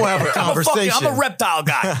we'll have a conversation. I'm a reptile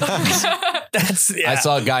guy. I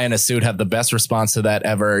saw a guy in a suit have the best response to that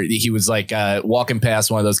ever. He was like walking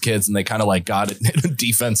past one of those kids and they kind of like got in a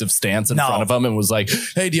defensive stance in front of him and was like,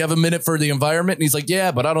 hey, do you have a minute for the environment? And he's like,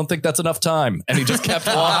 yeah, but I don't think that's enough time. And he just kept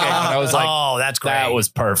walking. And I was like, oh, that's great. That was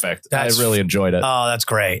perfect. I really enjoyed it. Oh, that's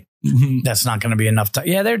great. That's not going to be enough time.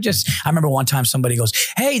 Yeah, they're just, I remember one time somebody goes,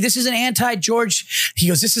 hey, this is an anti-George. He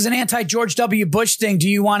goes, this is an anti-George W. Bush thing. Do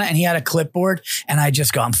you want it? And he had a clipboard. And I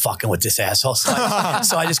just go, I'm fucking with this asshole. So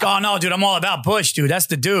I just go, oh no, dude, I'm all about Bush, dude. That's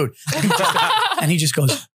the dude. And he just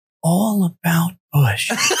goes, all about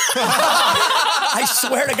Bush. I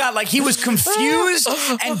swear to God, like he was confused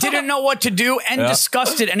and didn't know what to do and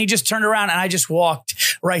disgusted. And he just turned around and I just walked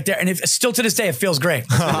right there. And still to this day, it feels great.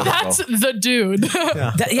 That's the dude. Dude,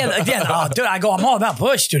 I go, I'm all about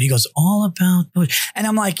Bush, dude. He goes, all about Bush. And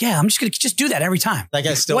I'm like, yeah, I'm just going to just do that every time. That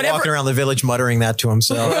guy's still walking around the village muttering that to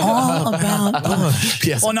himself. All about Bush.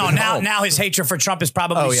 Yes, well, no, now his hatred for Trump is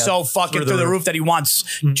probably so fucking through the roof that he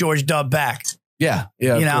wants George W. back. Yeah.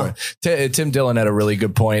 You know, Tim Dillon had a really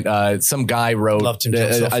good point. Some guy wrote, Love Tim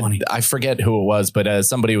Dillon, so funny. I forget who it was, but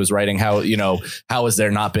somebody was writing how has there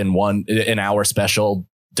not been an hour special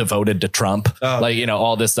devoted to Trump?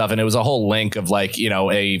 All this stuff. And it was a whole link of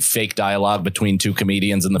a fake dialogue between two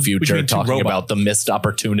comedians in the future talking about the missed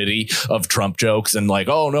opportunity of Trump jokes and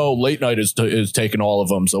oh no, late night is taking all of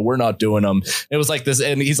them. So we're not doing them. It was like this.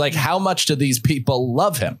 And he's like, how much do these people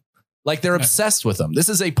love him? Like they're obsessed with him. This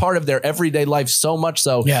is a part of their everyday life, so much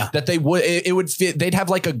so that they'd have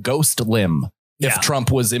like a ghost limb if Trump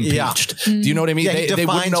was impeached. Do you know what I mean? Yeah, they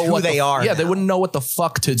wouldn't know who they are. Yeah, they wouldn't know what the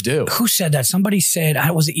fuck to do. Who said that? Somebody said,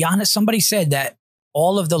 was it Giannis? Somebody said that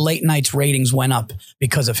all of the late nights ratings went up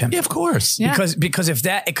because of him. Yeah, of course. Yeah. Because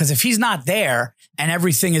if he's not there and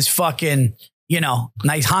everything is fucking,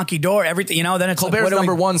 nice honky door, everything, then it's Colbert's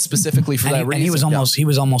number one specifically for that reason. And he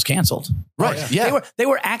was almost canceled. Right. Yeah. They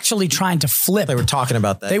were actually trying to flip. They were talking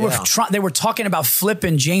about that. They were talking about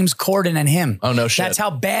flipping James Corden and him. Oh no shit. That's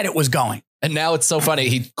how bad it was going. And now it's so funny.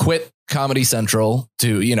 He quit Comedy Central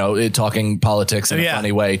to, talking politics in a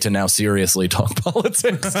funny way to now seriously talk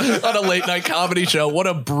politics on a late night comedy show. What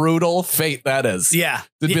a brutal fate that is. Yeah.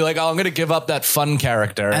 To be like, I'm going to give up that fun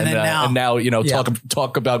character and now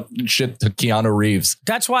talk about shit to Keanu Reeves.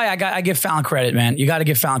 That's why I give Fallon credit, man. You got to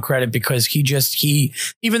give Fallon credit because he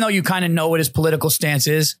even though you kind of know what his political stance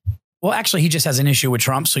is, well, actually, he just has an issue with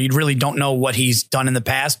Trump, so you really don't know what he's done in the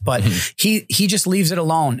past, but he just leaves it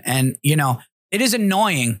alone. And, it is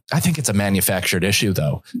annoying. I think it's a manufactured issue,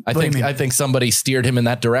 though. I think somebody steered him in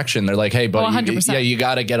that direction. They're like, hey, buddy, you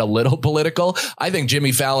got to get a little political. I think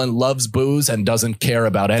Jimmy Fallon loves booze and doesn't care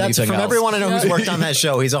about anything From else. everyone I know who's worked on that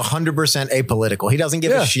show, he's 100% apolitical. He doesn't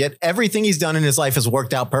give a shit. Everything he's done in his life has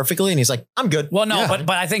worked out perfectly, and he's like, I'm good. Well, no, but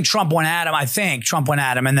I think Trump went at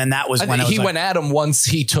him. And then that was when he went at him once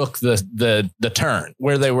he took the turn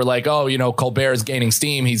where they were like, oh, Colbert is gaining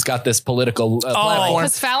steam. He's got this political platform.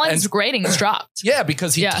 Because Fallon's ratings dropped. Yeah,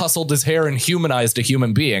 because he tousled his hair and humanized a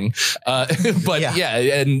human being. And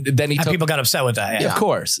then people got upset with that. Yeah, of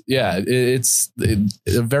course. Yeah, it's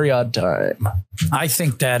a very odd time. I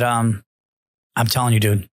think that I'm telling you,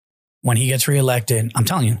 dude, when he gets reelected, I'm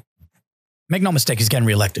telling you, make no mistake, he's getting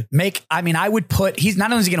reelected. I would put, he's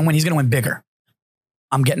not only is he going to win, he's going to win bigger.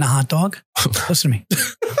 I'm getting a hot dog. Listen to me.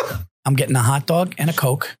 I'm getting a hot dog and a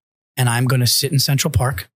Coke, and I'm going to sit in Central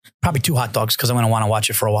Park. Probably 2 hot dogs because I'm going to want to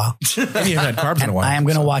watch it for a while. I am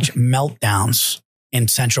going to watch meltdowns in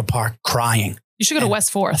Central Park crying. You should go to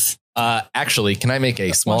West 4th. Actually, can I make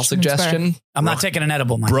a small suggestion? I'm not taking an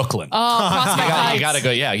edible, Mike. Brooklyn. Oh, Prospect you gotta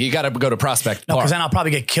go. Yeah, you gotta go to Prospect Park. Because then I'll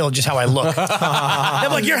probably get killed just how I look. They're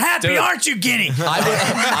like, "You're happy, aren't you, Guinea?"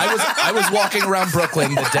 I was walking around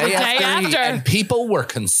Brooklyn the day after, and people were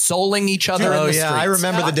consoling each other in the streets. I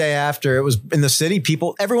remember the day after. It was in the city.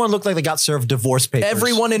 Everyone looked like they got served divorce papers.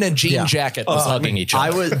 Everyone in a jean jacket was hugging each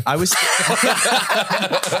other. I was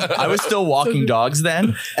still walking dogs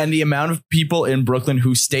then, and the amount of people in Brooklyn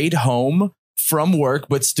who stayed home from work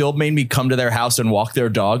but still made me come to their house and walk their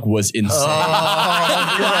dog was insane.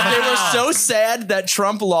 They were so sad that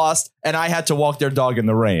Trump lost and I had to walk their dog in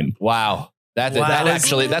the rain. Wow. That's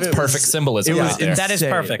perfect symbolism. That is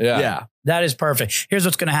perfect. Yeah. That is perfect. Here's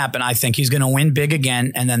what's going to happen. I think he's going to win big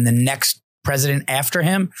again. And then the next president after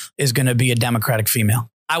him is going to be a Democratic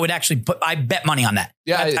female. I would actually I bet money on that.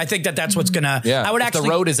 Yeah, I think that's what's gonna. Yeah, I would if actually. the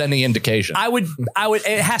road is any indication. I would.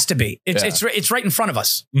 It has to be. It's right in front of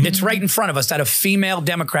us. It's right in front of us that a female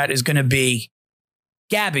Democrat is going to be.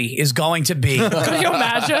 Gabby is going to be. Can you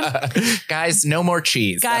imagine? Guys, no more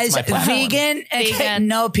cheese. Guys, That's my platform. vegan,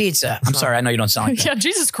 no pizza. I'm sorry, I know you don't sound like that. Yeah,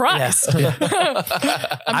 Jesus Christ. Yeah.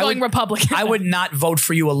 I'm going Republican. I would not vote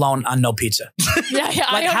for you alone on no pizza. Yeah,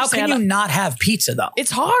 Like, how can you not have pizza though?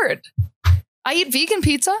 It's hard. I eat vegan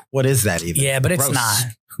pizza. What is that even? Yeah, but it's Gross. not.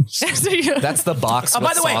 That's the box with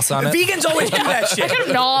By the way, sauce on it. vegans always do that shit. I could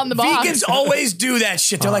have gnaw on the box. Vegans always do that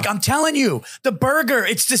shit. They're like, I'm telling you, the burger,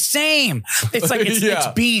 it's the same. It's like, it's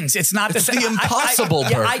beans. It's not the same. the impossible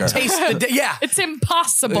burger. I burger. taste the, It's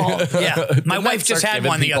impossible. Yeah. My wife just had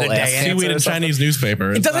one the other day. And Seaweed and Chinese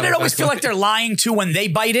newspaper. doesn't it always feel like they're lying too when they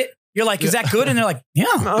bite it? You're like, is that good? And they're like, yeah.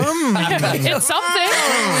 It's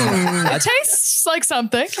something. It tastes like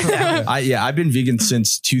something. I've been vegan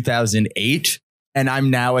since 2008. And I'm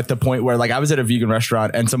now at the point where, like, I was at a vegan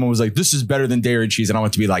restaurant and someone was like, this is better than dairy cheese. And I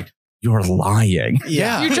want to be like, you're lying.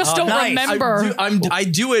 Yeah. You just don't remember. I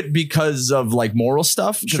do it because of like moral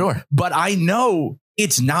stuff. Sure. But I know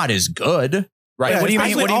it's not as good. Right. Yeah, What do you mean?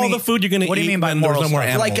 especially What do you all mean? the food you're going to eat. What do you mean by when there's moral no more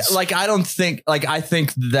stuff? animals? Like I don't think, like, I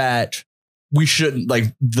think that we shouldn't,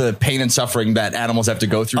 like, the pain and suffering that animals have to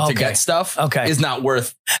go through to get stuff is not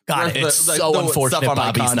worth. Got it. It's so unfortunate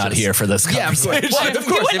Bobby's not here for this conversation. Yeah, of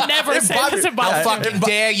course. You would never say this about How fucking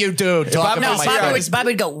dare you, dude? Talk about my Bobby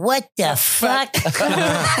would go, what the fuck?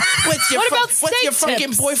 What's your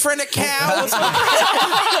fucking boyfriend a cow?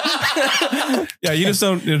 Yeah, you just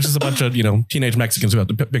don't. It's just a bunch of teenage Mexicans who have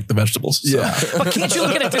to pick the vegetables. So. Yeah, but can't you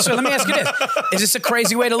look at it this way? Let me ask you this: is this a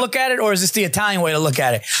crazy way to look at it, or is this the Italian way to look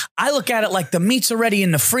at it? I look at it like the meat's already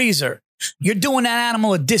in the freezer. You're doing that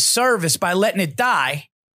animal a disservice by letting it die.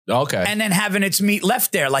 Okay. And then having its meat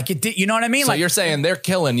left there, like it did. You know what I mean? So like you're saying they're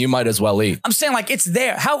killing, you might as well eat. I'm saying like it's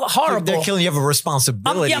there. How horrible. They're killing. You have a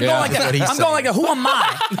responsibility. I'm going like that. I'm going like that. Who am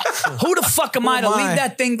I? Who the fuck am I to leave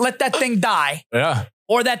that thing, let that thing die? Yeah.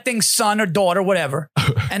 Or that thing's son or daughter, whatever.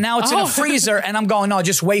 And now it's in a freezer and I'm going, no,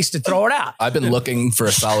 just waste it, throw it out. I've been looking for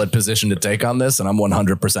a solid position to take on this and I'm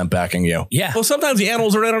 100% backing you. Yeah. Well, sometimes the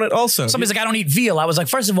animals are in on it also. Somebody's like, I don't eat veal. I was like,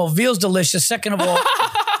 first of all, veal's delicious. Second of all,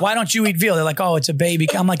 why don't you eat veal? They're like, oh, it's a baby.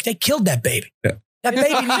 I'm like, they killed that baby. Yeah. That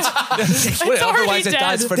baby needs. Otherwise it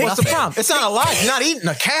dies for What's the problem? It's not alive. You're not eating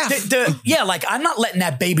a calf. Yeah, like I'm not letting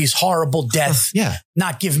that baby's horrible death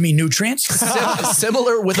not give me nutrients.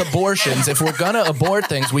 Similar with abortions. If we're going to abort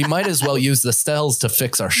things, we might as well use the cells to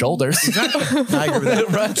fix our shoulders. I agree with that.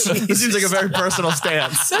 Right? It seems like a very personal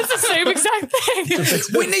stance. That's the same exact thing.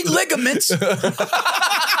 We need ligaments.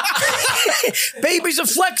 Babies are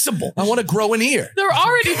flexible. I want to grow an ear. They're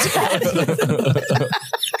already dead.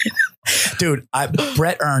 Dude,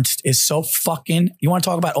 Brett Ernst is so fucking. You want to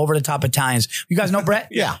talk about over the top Italians? You guys know Brett?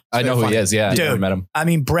 Yeah. I know who he is. Yeah. Dude, I met him. I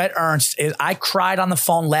mean, Brett Ernst is. I cried on the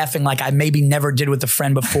phone laughing like I maybe never did with a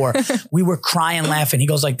friend before. We were crying laughing. He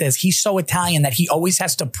goes like this. He's so Italian that he always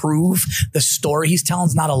has to prove the story he's telling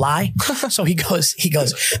is not a lie. So he goes,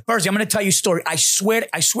 Verzi, I'm going to tell you a story. I swear.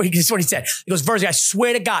 This is what he said. He goes, Verzi, I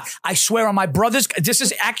swear to God, I swear on my brother's. This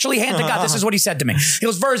is actually hand to God. This is what he said to me. He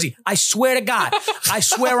goes, Verzi, I swear to God, I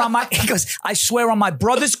swear on my. He goes, I swear on my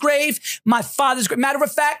brother's grave, my father's grave. Matter of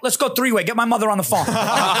fact, let's go three-way. Get my mother on the phone.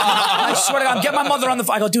 I swear to God, get my mother on the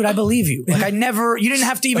phone. I go, dude, I believe you. Like you didn't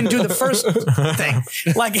have to even do the first thing.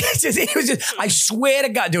 Like it was just, I swear to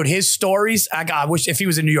God, dude, his stories, I wish if he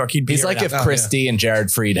was in New York, he'd be He's like if Christy and Jared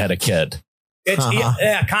Freed had a kid.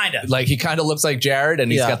 Yeah, kind of. Like he kind of looks like Jared and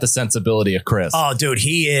he's got the sensibility of Chris. Oh, dude,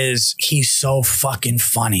 he's so fucking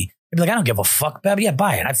funny. He'd be like, I don't give a fuck, baby. Yeah,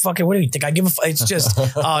 buy it. I fucking, what do you think? I give a fuck. It's just,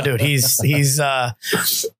 oh, dude, he's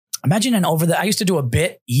imagine I used to do a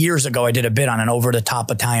bit years ago. I did a bit on an over the top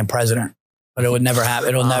Italian president, but it would never happen.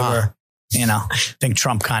 It'll never, I think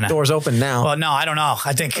Trump kind of. Doors open now. Well, no, I don't know.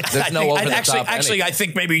 I think, actually, I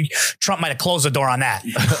think maybe Trump might have closed the door on that.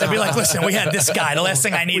 They'd be like, listen, we had this guy. The last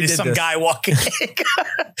thing I need is some guy walking.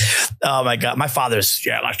 Oh my God. My father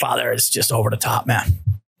is just over the top, man.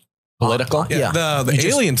 Political? Yeah. The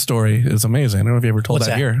alien story is amazing. I don't know if you ever told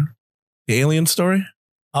that here. The alien story?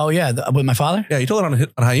 Oh, yeah. With my father? Yeah, you told it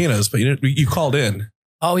on Hyenas, but you called in.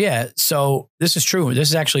 Oh, yeah. So this is true. This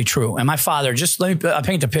is actually true. And my father, just let me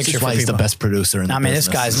paint the picture for people. He's the best producer in the business.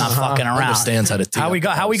 This guy's not fucking around. Understands how to tee How we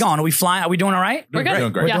going? Are we flying? Are we doing all right? We're good.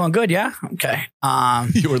 Doing great. We're doing good, yeah? Okay.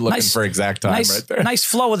 You were looking for exact time right there. Nice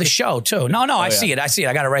flow of the show, too. No, I see it.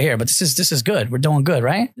 I got it right here. But this is good. We're doing good,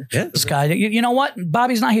 right? Yeah. This guy, you know what?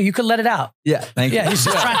 Bobby's not here. You could let it out. Yeah, thank you. Yeah, he's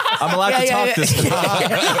just trying. I'm allowed to talk this way.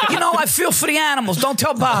 You know, I feel for the animals. Don't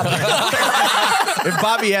tell Bobby. If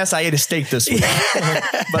Bobby asks, I ate a steak this week.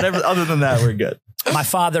 But other than that, we're good. My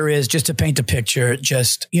father is, just to paint the picture,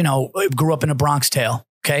 just, grew up in a Bronx tale.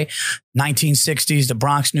 Okay. 1960s, the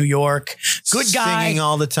Bronx, New York. Good guy. Singing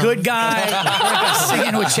all the time. Good guy.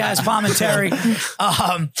 Singing with Chaz Palminteri.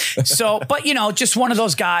 But just one of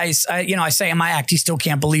those guys, I say in my act, he still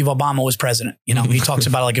can't believe Obama was president. He talks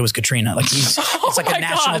about it like it was Katrina. Like it's like a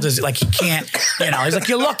national disease. Like he can't, he's like,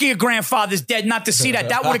 you're lucky your grandfather's dead not to see that.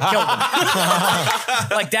 That would have killed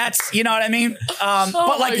him. Like that's, you know what I mean?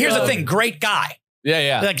 But like, here's the thing. Great guy.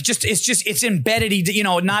 Yeah. Like it's embedded. He,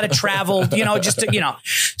 not a travel,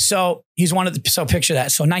 so he's one of the, so picture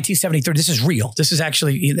that. So 1973, this is real. This is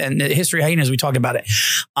actually, and the history of hyenas, we talked about it.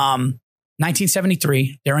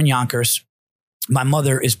 1973, they're in Yonkers. My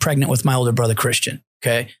mother is pregnant with my older brother, Christian.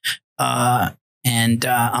 Okay. And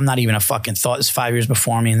I'm not even a fucking thought. It's 5 years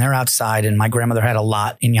before me, and they're outside. And my grandmother had a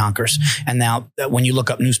lot in Yonkers. And now, when you look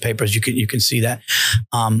up newspapers, you can see that.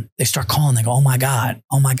 They start calling. They go, "Oh my God,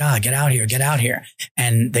 get out here, get out here!"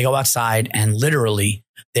 And they go outside, and literally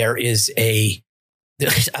there is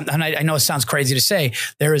and I know it sounds crazy to say,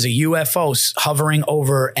 there is a UFO hovering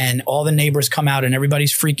over, and all the neighbors come out, and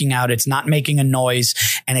everybody's freaking out. It's not making a noise,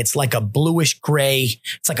 and it's like a bluish gray.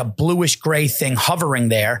 It's like a bluish gray thing hovering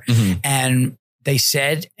there, and they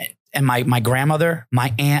said, and my grandmother,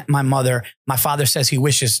 my aunt, my mother, my father says he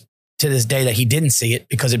wishes to this day that he didn't see it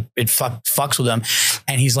because it fucks with him.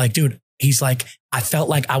 And he's like, dude, I felt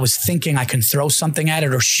like I was thinking I can throw something at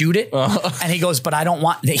it or shoot it. And he goes, but I don't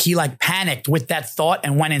want that. He like panicked with that thought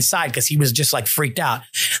and went inside because he was just like freaked out.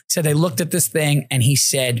 So they looked at this thing, and he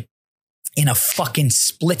said, in a fucking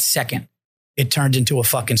split second, it turned into a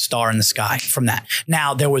fucking star in the sky from that.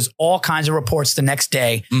 Now, there was all kinds of reports the next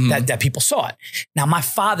day that people saw it. Now, my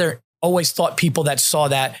father always thought people that saw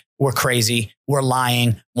that were crazy, were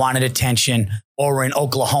lying, wanted attention, or were in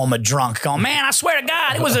Oklahoma drunk going, man, I swear to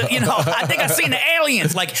God, it was I think I seen the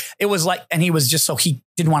aliens. Like, it was like, and he was just, so he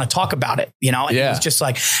didn't want to talk about it, and he was just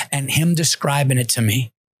like, and him describing it to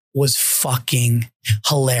me was fucking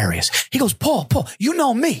hilarious. He goes, Paul, you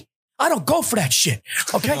know me. I don't go for that shit.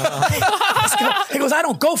 Okay. He goes, I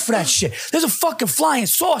don't go for that shit. There's a fucking flying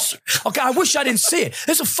saucer. Okay. I wish I didn't see it.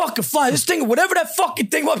 There's a fucking flying, this thing, whatever that fucking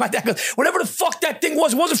thing was. My dad goes, whatever the fuck that thing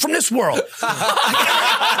was, it wasn't from this world.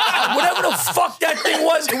 Whatever the fuck that thing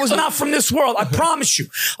was, it was not from this world. I promise you.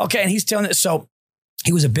 Okay. And he's telling it. So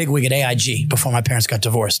he was a bigwig at AIG before my parents got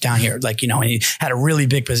divorced down here. Like, and he had a really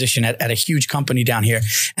big position at a huge company down here.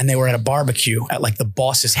 And they were at a barbecue at like the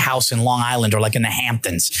boss's house in Long Island or like in the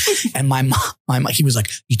Hamptons. And my mom, he was like,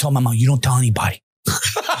 you told my mom, you don't tell anybody. You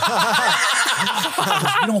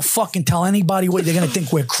don't fucking tell anybody what they're going to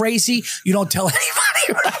think we're crazy. You don't tell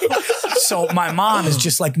anybody, right? So my mom is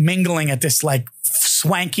just like mingling at this like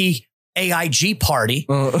swanky AIG party.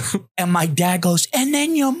 And my dad goes, and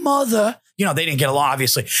then your mother, they didn't get along,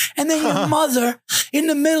 obviously. And then your mother, in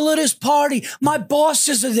the middle of this party, my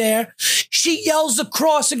bosses are there. She yells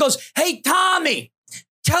across and goes, hey, Tommy,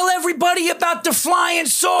 tell everybody about the flying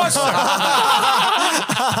saucer.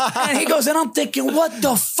 And he goes, and I'm thinking, what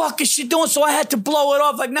the fuck is she doing? So I had to blow it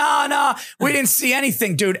off. Like, no, we didn't see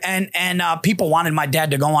anything, dude. And people wanted my dad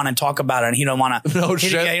to go on and talk about it. And he didn't want to. No shit.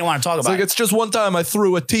 He didn't want to talk about it. It's just one time I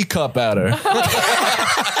threw a teacup at her.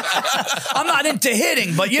 I'm not into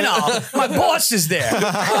hitting, but my boss is there.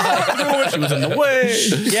 She was in the way.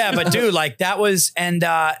 Yeah, but dude, like that was, and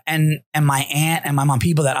my aunt and my mom,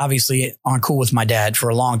 people that obviously aren't cool with my dad for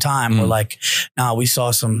a long time, were like, no, we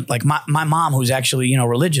saw some, like my mom, who's actually,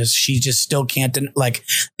 religious, she just still can't, like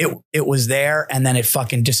it was there, and then it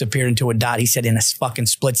fucking disappeared into a dot. He said in a fucking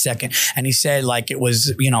split second. And he said like it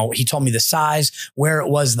was, he told me the size, where it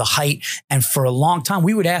was, the height. And for a long time,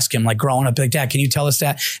 we would ask him, like growing up, like, Dad, can you tell us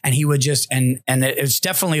that? And he would just, and it's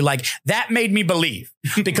definitely like, that made me believe.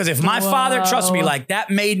 Because if my father, trust me, like that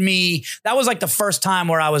was like the first time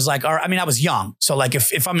where I was like, I was young. So like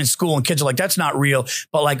if I'm in school and kids are like, that's not real.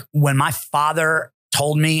 But like when my father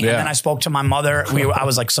told me, and then I spoke to my mother, I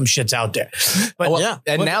was like, some shit's out there. But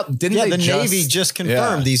now didn't the Navy just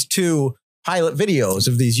confirmed these two pilot videos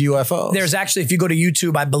of these UFOs. There's actually, if you go to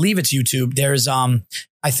YouTube, I believe it's YouTube, there's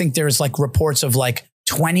I think there's like reports of like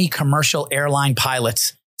 20 commercial airline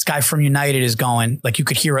pilots. This guy from United is going, like you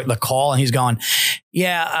could hear it, the call, and he's going,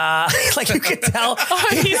 like you could tell.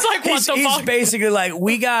 He's like, what the fuck? He's basically like,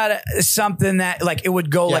 we got something that like it would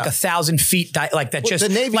go like 1,000 feet, like that, just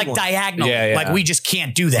like diagonal. Like we just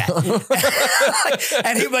can't do that.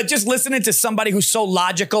 And he was just listening to somebody who's so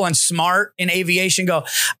logical and smart in aviation go,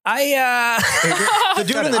 the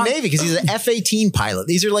dude in the Navy, because he's an F-18 pilot.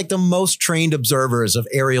 These are like the most trained observers of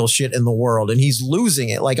aerial shit in the world. And he's losing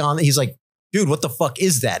it. He's like, dude, what the fuck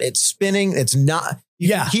is that? It's spinning. It's not,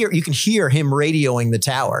 You can hear him radioing the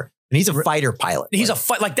tower. And he's a fighter pilot. He's a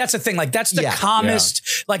fight. Like, that's the thing. Like, that's the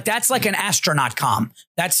calmest. Like, that's like an astronaut calm.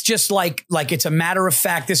 That's just like it's a matter of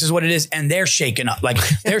fact. This is what it is. And they're shaking up. Like,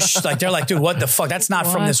 they're like, dude, what the fuck? That's not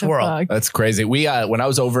from this world. That's crazy. We, when I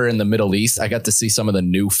was over in the Middle East, I got to see some of the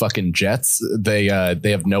new fucking jets. They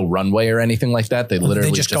have no runway or anything like that. They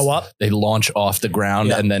literally just go up. They launch off the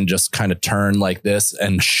ground and then just kind of turn like this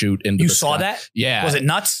and shoot into the sky. You saw that? Yeah. Was it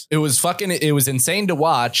nuts? It was insane to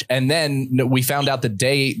watch. And then we found out the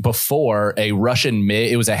day before a Russian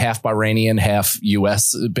MiG, it was a half Bahrainian, half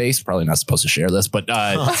US base. Probably not supposed to share this, but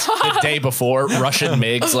the day before, Russian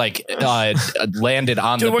MiGs landed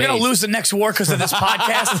on the base. Dude, we're going to lose the next war because of this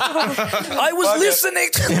podcast. I was listening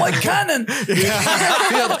to Mike Cannon.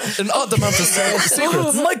 An odd amount of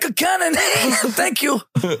secrets. Mike Cannon. Thank you.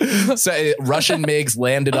 So Russian MiGs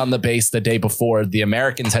landed on the base the day before. The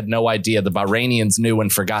Americans had no idea. The Bahrainians knew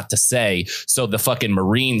and forgot to say. So the fucking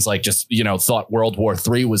Marines thought World War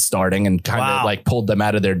III was starting and kind of like pulled them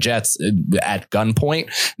out of their jets at gunpoint.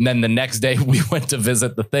 And then the next day we went to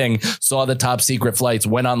visit the thing, saw the top secret flights,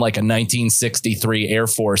 went on like a 1963 Air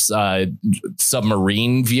Force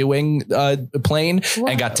submarine viewing plane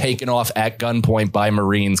and got taken off at gunpoint by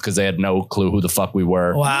Marines because they had no clue who the fuck we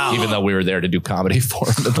were. Wow. Even though we were there to do comedy for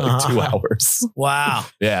them in like 2 hours. Wow.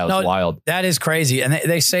 Yeah, it was wild. That is crazy. And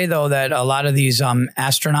they say, though, that a lot of these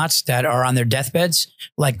astronauts that are on their deathbeds,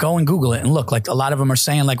 like, go and Google it and look. Like, a lot of them are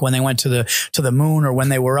saying, like, when they went to the moon or when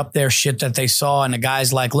they were up there, shit that they saw, and the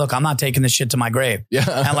guy's like, look, I'm not taking this shit to my grave. Yeah.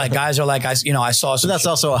 And like, guys are like, I saw some. So that's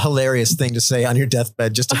also a hilarious thing to say on your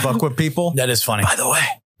deathbed, just to fuck with people. That is funny. By the way,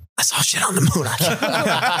 I saw shit on the moon. By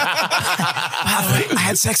the way, I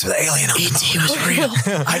had sex with an alien. E.T. was real.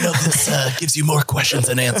 I know this gives you more questions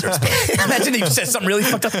than answers. But imagine if you said something really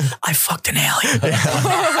fucked up. I fucked an alien.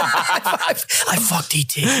 I fucked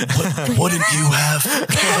E.T. Wouldn't you have?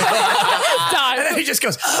 And then he just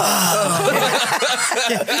goes,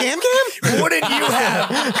 Cam? Wouldn't you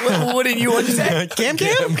have? Wouldn't you? What'd you say? Cam?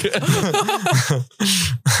 Gam.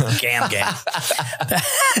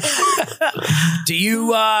 Do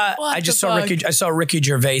you, I saw Ricky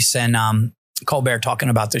Gervais and Colbert talking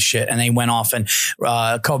about this shit, and they went off, and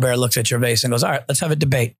Colbert looks at Gervais and goes, all right, let's have a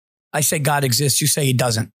debate. I say God exists, you say he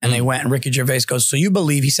doesn't. And they went, and Ricky Gervais goes, so you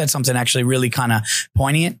believe, he said something actually really kind of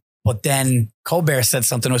poignant, but then Colbert said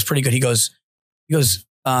something that was pretty good. He goes,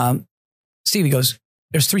 Steve, he goes,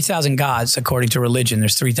 there's 3,000 gods according to religion.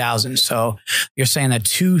 There's 3,000. So you're saying that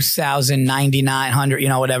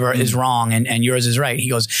 2,900, whatever is wrong and yours is right. He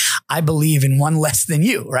goes, I believe in one less than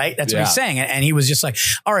you, right? That's what he's saying. And he was just like,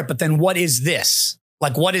 all right, but then what is this?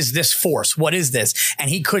 Like, what is this force? What is this? And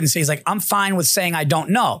he couldn't say, he's like, I'm fine with saying I don't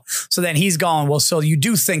know. So then he's going, well, so you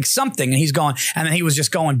do think something. And he's going, and then he was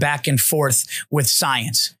just going back and forth with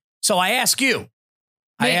science. So I ask you,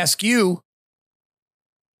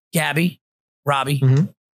 Gabby, Robbie,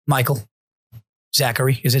 Michael,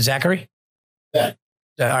 Zachary. Is it Zachary? Yeah.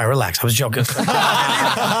 All right, relax. I was joking. He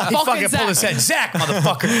fucking pulled his head. Zach,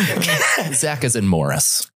 motherfucker. Zach is in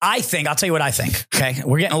Morris. I'll tell you what I think. Okay.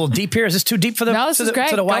 We're getting a little deep here. Is this too deep for the, to the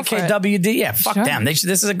YKWD? Yeah, fuck them. This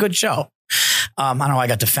is a good show. I don't know why I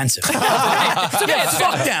got defensive. Fuck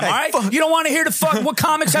them, all right? You don't want to hear what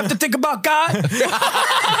comics have to think about God?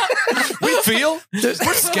 We feel.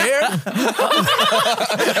 We're scared. We're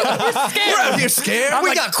out here scared.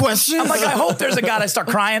 We got questions. I'm like, I hope there's a God. I start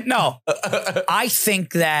crying. No. I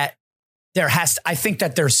think that there's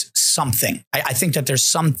something. I think that there's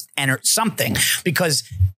something, because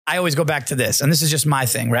I always go back to this, and this is just my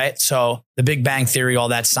thing, right? So the Big Bang Theory, all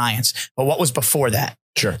that science. But what was before that?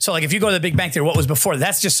 Sure. So like, if you go to the Big Bang Theory, what was before?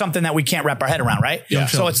 That's just something that we can't wrap our head around, right? Yeah.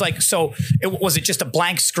 So it's like, was it just a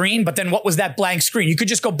blank screen? But then what was that blank screen? You could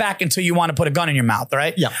just go back until you want to put a gun in your mouth,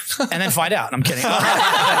 right? Yeah. And then find out. I'm kidding.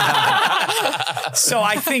 So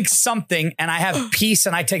I think something, and I have peace,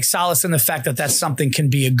 and I take solace in the fact that that something can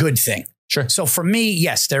be a good thing. Sure. So for me,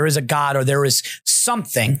 yes, there is a God, or there is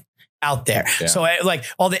something out there. Yeah. So like,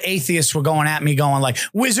 all the atheists were going at me going like,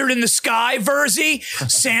 wizard in the sky, Verzi,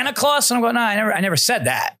 Santa Claus. And I'm going, no, I never said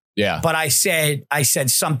that. Yeah. But I said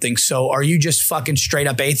something. So are you just fucking straight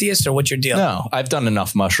up atheist, or what's your deal? No, I've done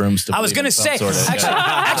enough mushrooms to. I was going to say,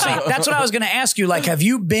 actually, that's what I was going to ask you. Like, have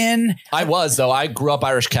you been? I was, though. I grew up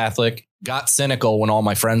Irish Catholic. got cynical when all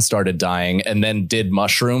my friends started dying, and then did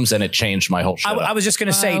mushrooms, and it changed my whole shit. I was just going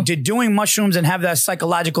to say, did doing mushrooms and have that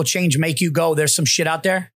psychological change make you go, there's some shit out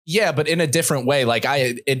there? Yeah, but in a different way. Like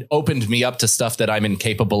it opened me up to stuff that I'm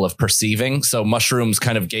incapable of perceiving. So mushrooms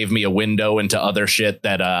kind of gave me a window into other shit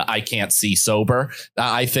that I can't see sober.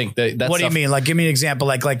 I think that's what do you mean? Like, give me an example.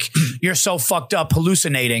 Like you're so fucked up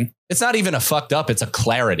hallucinating. It's not even a fucked up. It's a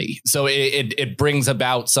clarity. So it brings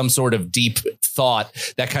about some sort of deep thought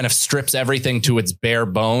that kind of strips everything to its bare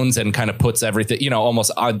bones and kind of puts everything,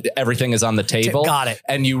 almost everything is on the table. Got it.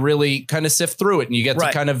 And you really kind of sift through it, and you get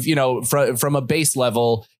to kind of, from a base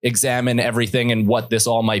level, examine everything and what this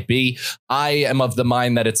all might be. I am of the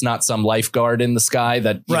mind that it's not some lifeguard in the sky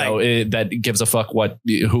that that gives a fuck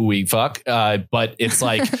who we fuck, but it's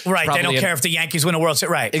like right. They don't care if the Yankees win a World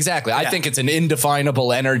Series. Right. Exactly. I think it's an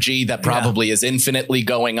indefinable energy that probably is infinitely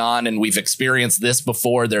going on, and we've experienced this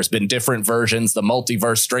before. There's been different versions, the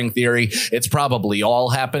multiverse string theory. It's probably all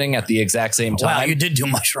happening at the exact same time. Wow, you did do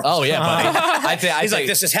mushrooms. Oh yeah, buddy. He's like,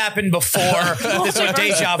 this has happened before. This is what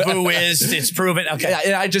deja vu is. It's proven. Okay.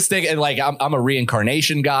 Yeah, I just think, and like, I'm a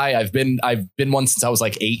reincarnation guy. I've been one since I was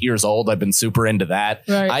like 8 years old. I've been super into that.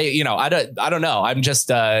 Right. I don't know. I'm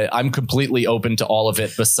just I'm completely open to all of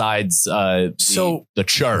it besides the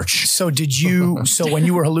church. So did you? So when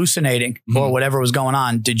you were hallucinating or whatever was going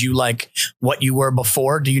on, did you like what you were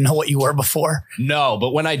before? Do you know what you were before? No,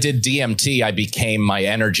 but when I did DMT, I became my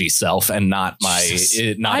energy self and not my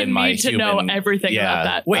I need to know everything about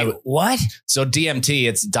that. Wait, what? So DMT,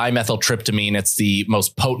 it's dimethyltryptamine. It's the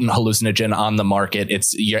most potent hallucinogen on the market.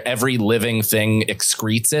 It's every living thing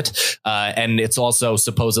excretes it. And it's also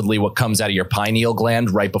supposedly what comes out of your pineal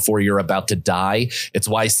gland right before you're about to die. It's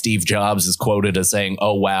why Steve Jobs is quoted as saying,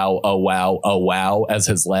 "Oh, wow, oh, wow, oh, wow," as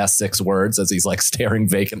his last 6 words, as he's like staring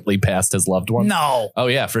vacantly past his loved one. No. Oh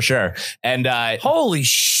yeah, for sure. And holy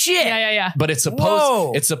shit. Yeah. But it's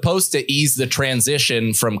supposed to ease the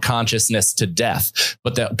transition from consciousness to death.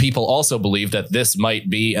 But that people also believe that this might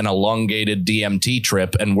be an elongated DMT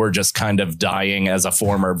trip, and we're just kind of dying as a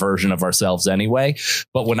former version of ourselves anyway.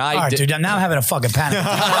 But when dude, now I'm having a fucking panic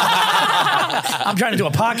attack. I'm trying to do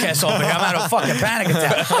a podcast over here. I'm having a fucking panic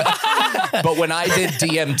attack. But when I did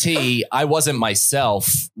DMT, I wasn't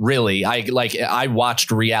myself, really. I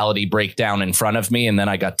watched reality break down in front of me, and then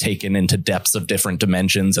I got taken into depths of different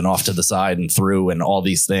dimensions and off to the side and through and all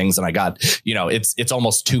these things. And I got, it's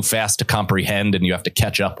almost too fast to comprehend, and you have to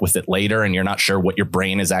catch up with it later, and you're not sure what your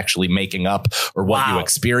brain is actually making up or what you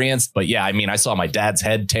experienced. But yeah, I mean, I saw my dad's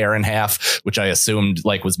head tear in half, which I assumed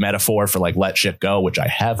like was metaphor for like let shit go, which I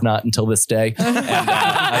have not until this day. And,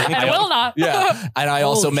 I will not. Yeah. And I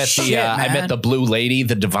also met I met the blue lady,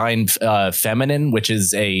 the divine feminine, which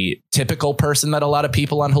is a typical person that a lot of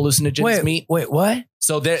people on hallucinogens meet. Wait, what?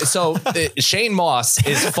 So Shane Moss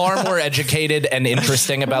is far more educated and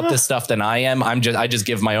interesting about this stuff than I am. I just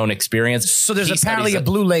give my own experience. So there's apparently a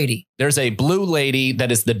blue lady. There's a blue lady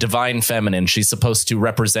that is the divine feminine. She's supposed to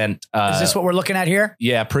represent. Is this what we're looking at here?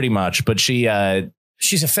 Yeah, pretty much. But she's a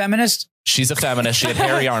feminist. She's a feminist. She had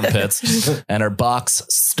hairy armpits and her box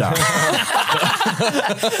stunk. You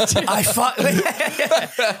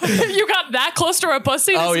got that close to her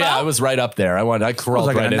pussy? Oh yeah, I was right up there. I crawled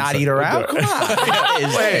like right in. Not eat her out. Come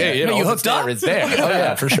on. You hooked up? It's there. Oh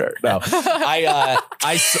yeah, for sure. No,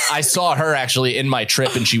 I saw her actually in my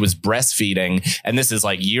trip, and she was breastfeeding, and this is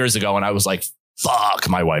like years ago, and I was like, fuck,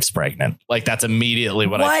 my wife's pregnant. Like that's immediately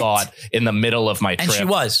what I thought in the middle of my trip. And she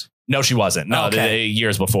was. No, she wasn't. No,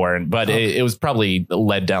 years before. But it was probably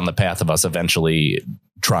led down the path of us eventually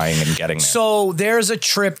trying and getting there. So there's a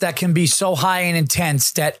trip that can be so high and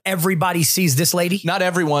intense that everybody sees this lady? Not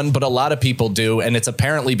everyone, but a lot of people do. And it's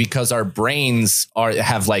apparently because our brains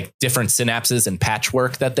have like different synapses and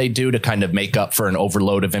patchwork that they do to kind of make up for an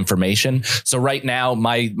overload of information. So right now,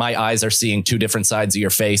 my eyes are seeing 2 different sides of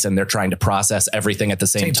your face, and they're trying to process everything at the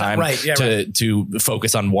same time to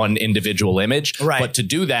focus on one individual image. Right. But to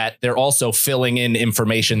do that, they're also filling in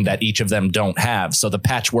information that each of them don't have. So the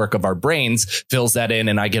patchwork of our brains fills that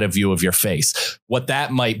in, and I get a view of your face. What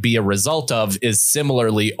that might be a result of is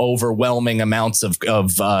similarly overwhelming amounts of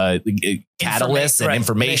catalysts and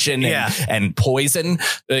information and poison,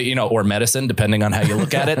 or medicine, depending on how you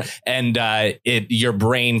look at it. And your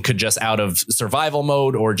brain could just out of survival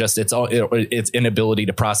mode or just its inability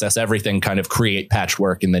to process everything kind of create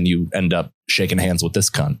patchwork. And then you end up shaking hands with this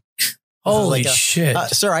cunt. Holy shit.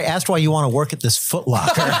 Sir, I asked why you want to work at this Foot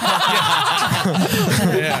Locker.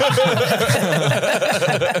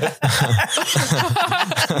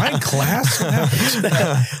 My class?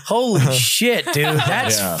 Holy shit, dude.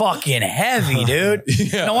 That's fucking heavy, dude.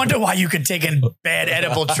 No wonder why you could take a bad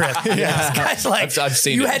edible trip. This guy's like, I've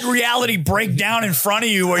seen you it. had reality break down in front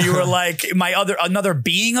of you where you were like, another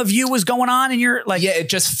being of you was going on, and you're like, Yeah, it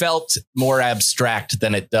just felt more abstract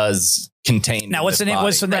than it does contained. now what's the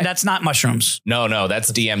name? That's not mushrooms. No,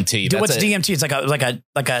 that's DMT. Dude, what's DMT? It's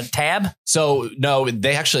like a tab. So no,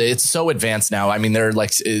 they actually, it's so advanced now. I mean, there are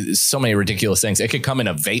like so many ridiculous things. It could come in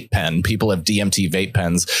a vape pen. People have DMT vape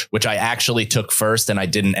pens, which I actually took first, and I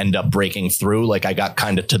didn't end up breaking through. Like I got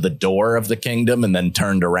kind of to the door of the kingdom and then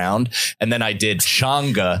turned around. And then I did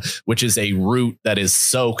Shanga, which is a root that is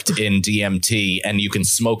soaked in DMT, and you can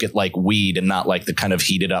smoke it like weed and not like the kind of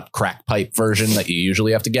heated up crack pipe version that you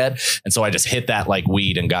usually have to get. And so I just hit that like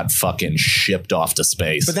weed and got fucking shipped off to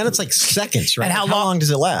space. But then it's like seconds, right? And how long does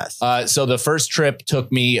it last? So the first trip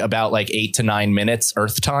took me about like 8 to 9 minutes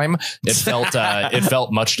Earth time. It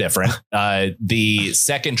felt much different. The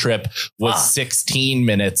second trip was 16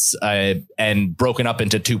 minutes and broken up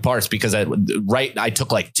into two parts because I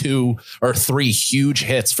took like 2 or 3 huge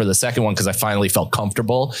hits for the second one because I finally felt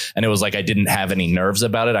comfortable, and it was like I didn't have any nerves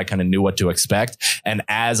about it. I kind of knew what to expect. And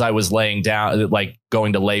as I was laying down, like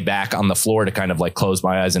going to lay back on the floor to kind of like close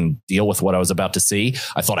my eyes and deal with what I was about to see,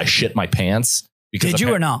 I thought I shit my pants. Did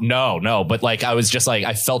you or no? No. But like, I was just like,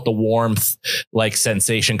 I felt the warmth, like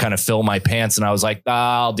sensation kind of fill my pants. And I was like,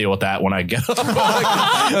 I'll deal with that when I get up.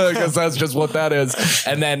 Because that's just what that is.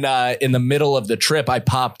 And then in the middle of the trip, I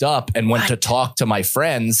popped up and went to talk to my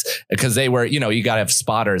friends because they were, you got to have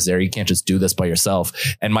spotters there. You can't just do this by yourself.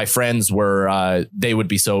 And my friends were, they would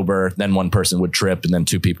be sober. Then one person would trip and then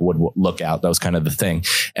 2 people would look out. That was kind of the thing.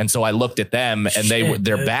 And so I looked at them and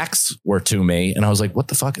their backs were to me. And I was like, what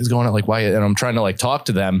the fuck is going on? Like, why? And I'm trying to like talk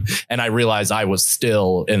to them, and I realized I was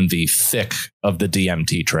still in the thick of the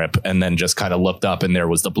DMT trip, and then just kind of looked up and there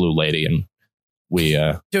was the blue lady, and we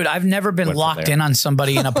dude, I've never been locked in on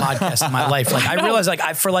somebody in a podcast in my life. Like I realized like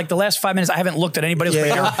for like the last 5 minutes I haven't looked at anybody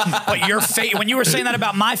else but your face. When you were saying that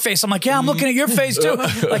about my face, I'm like, yeah, I'm looking at your face too.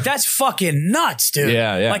 Like that's fucking nuts, dude.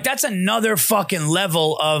 Yeah. Like that's another fucking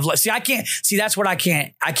level of like, that's what I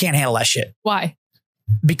can't handle that shit. Why?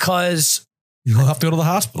 Because you'll have to go to the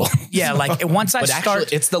hospital. Yeah, like once I start,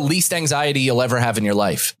 actually, it's the least anxiety you'll ever have in your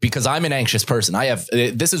life because I'm an anxious person.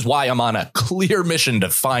 This is why I'm on a clear mission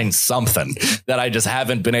to find something that I just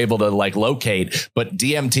haven't been able to like locate. But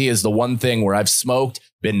DMT is the one thing where I've smoked,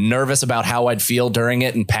 been nervous about how I'd feel during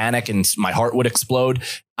it and panic and my heart would explode.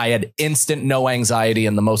 I had instant no anxiety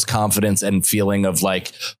and the most confidence and feeling of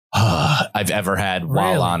like I've ever had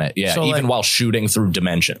while on it. Yeah, so even while shooting through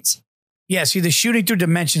dimensions. Yeah, see, the shooting through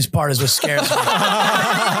dimensions part is what scares me.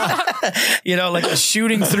 Like the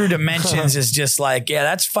shooting through dimensions is just like, yeah,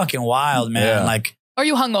 that's fucking wild, man. Yeah. Like, are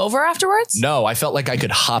you hungover afterwards? No, I felt like I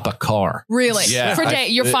could hop a car. Really? Yeah. For a day,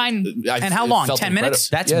 you're fine. And how long? 10 minutes?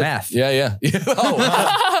 That's math. Yeah.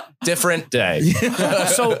 Oh, different day.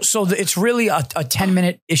 So it's really a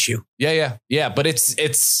 10-minute issue. Yeah. But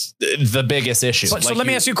it's the biggest issue. So let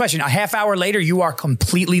me ask you a question. A half hour later, you are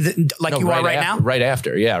completely you are right now? Right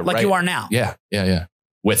after. Yeah. Like you are now. Yeah.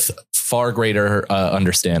 With far greater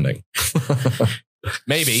understanding.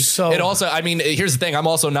 Maybe. So it also, I mean, here's the thing. I'm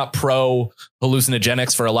also not pro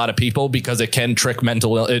hallucinogenics for a lot of people because it can trip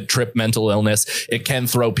mental illness. It can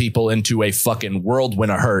throw people into a fucking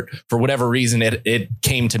whirlwind of hurt. For whatever reason, it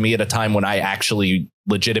came to me at a time when I actually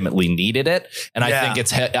legitimately needed it. And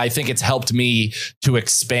I think it's helped me to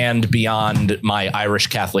expand beyond my Irish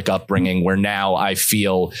Catholic upbringing, where now I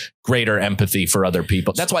feel greater empathy for other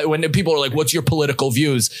people. That's why when people are like, what's your political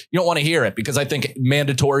views? You don't want to hear it because I think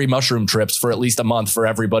mandatory mushroom trips for at least a month for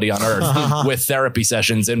everybody on earth with therapy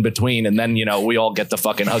sessions in between. And then, we all get to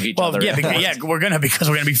fucking hug each other. Yeah, we're going to be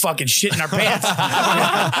fucking shitting our pants.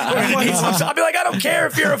 I'll be like, I don't care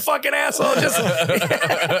if you're a fucking asshole.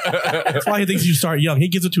 That's why he thinks you start young. He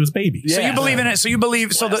gives it to his baby. Yeah. So you believe in it. So you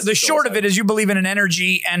believe. So the short of it is you believe in an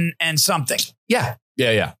energy and something. Yeah.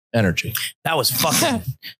 Energy. That was fucking.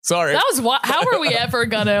 Sorry. That was how were we ever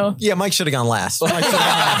gonna? Yeah, Mike should have gone last. For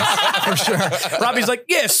sure. Robbie's like,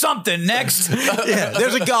 yeah, something next. Yeah,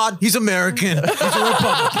 there's a God. He's American. He's a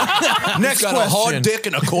Republican. Next got question. A hard dick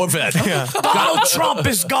and a Corvette. Donald Trump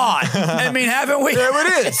is God. I mean, haven't we? There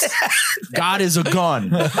it is. God is a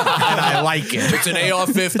gun, and I like it. It's an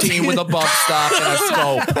AR-15 with a bump stock and a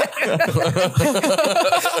scope.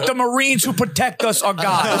 The Marines who protect us are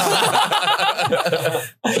God.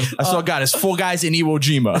 I saw a guy. There's 4 guys in Iwo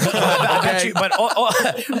Jima. I bet you, but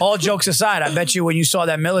all jokes aside, I bet you when you saw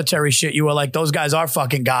that military shit, you were like, those guys are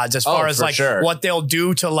fucking gods as far as like what they'll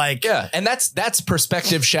do to like. Yeah. And that's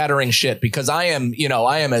perspective shattering shit because I am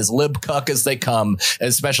as lib cuck as they come,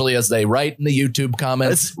 especially as they write in the YouTube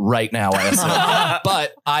comments right now.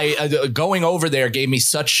 But going over there gave me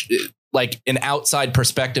such like an outside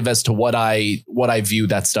perspective as to what I view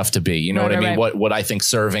that stuff to be, you know what I mean? Right. What I think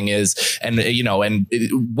serving is and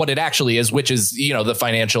what it actually is, which is, the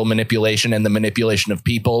financial manipulation and the manipulation of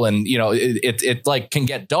people. And, it like can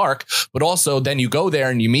get dark, but also then you go there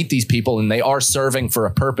and you meet these people and they are serving for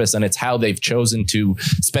a purpose and it's how they've chosen to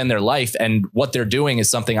spend their life. And what they're doing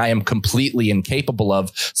is something I am completely incapable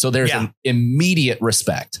of. So there's an immediate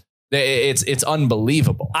respect. It's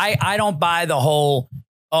unbelievable. I don't buy the whole,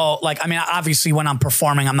 obviously when I'm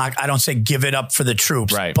performing, I don't say give it up for the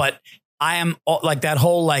troops, right? But I am like that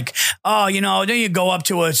whole like, then you go up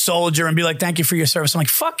to a soldier and be like, thank you for your service. I'm like,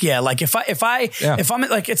 fuck yeah. Like if I'm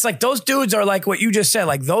like, it's like those dudes are like what you just said,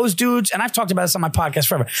 like those dudes. And I've talked about this on my podcast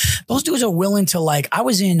forever. Those dudes are willing to like, I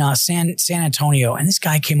was in San Antonio and this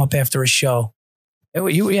guy came up after a show. At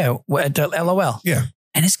the LOL. Yeah.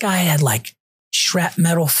 And this guy had like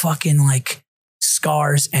shrapnel fucking like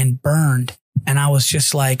scars and burned. And I was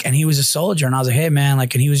just like, and he was a soldier. And I was like, hey, man,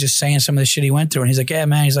 like, and he was just saying some of the shit he went through. And he's like, yeah,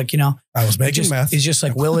 man. He's like, I was making meth. He's just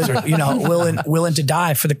like willing to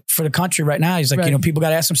die for the country right now. He's like, people got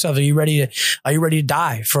to ask themselves, are you ready to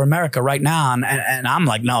die for America right now? And I'm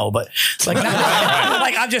like, no, but like,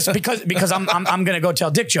 like I'm just because I'm going to go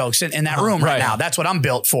tell dick jokes in that room right now. That's what I'm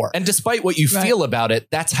built for. And despite what you feel about it,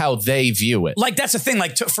 that's how they view it. Like, that's the thing.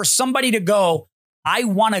 Like for somebody to go, I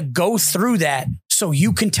want to go through that so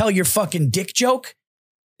you can tell your fucking dick joke.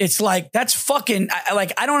 It's like, that's fucking,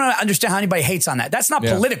 I don't understand how anybody hates on that. That's not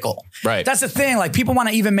political. Right. That's the thing. Like people want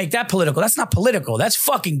to even make that political. That's not political. That's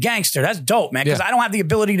fucking gangster. That's dope, man. Because I don't have the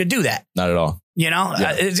ability to do that. Not at all.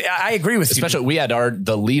 I agree with you. Especially we had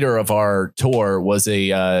the leader of our tour was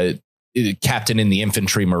a captain in the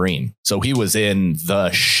infantry marine. So he was in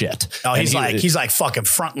the shit. Oh, he's like fucking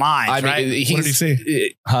front lines. I mean, right? What did he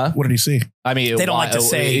see? Huh? What did he see? I mean, they don't like to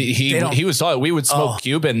say he was. We would smoke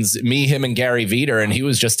Cubans, him and Gary Veeder, and he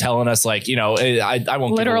was just telling us like, I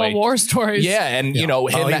won't literal give away war stories. Yeah, and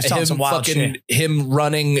him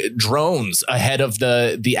running drones ahead of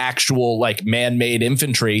the actual like man-made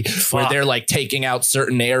infantry, where they're like taking out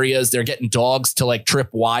certain areas. They're getting dogs to like trip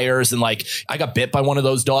wires, and like I got bit by one of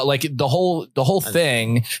those dogs. Like the whole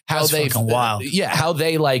thing, how they wild. Yeah,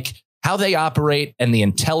 how they operate and the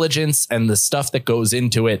intelligence and the stuff that goes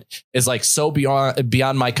into it is like so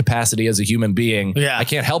beyond my capacity as a human being. Yeah. I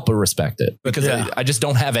can't help but respect it because I just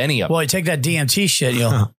don't have any of it. Well, you take that DMT shit,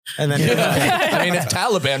 and then I mean, if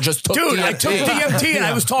Taliban just took DMT. I took DMT and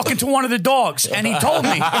I was talking to one of the dogs and he told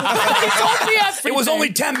me. It was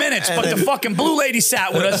only 10 minutes, but the fucking blue lady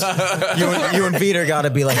sat with us. You and Veeder got to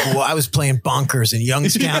be like, well, I was playing bonkers in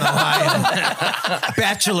Youngstown, Ohio.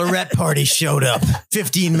 Bachelorette party showed up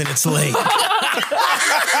 15 minutes late.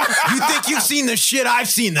 You think you've seen the shit? I've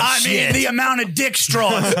seen the shit. I mean, the amount of dick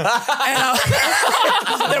straws. And,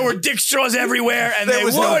 there were dick straws everywhere, and they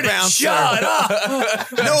wouldn't shut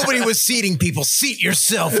up. Nobody was seating people. Seat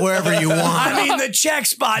yourself wherever you want. I mean, the check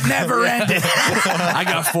spot never ended. I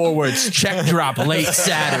got 4 words. Check drop late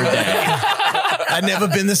Saturday. I've never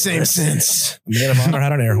been the same since. Man of Honor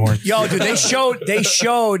had an air horn. Yo, dude, they showed,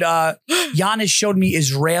 Giannis showed me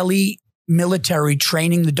Israeli military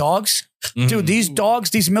training the dogs. Dude,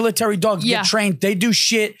 these military dogs get trained. They do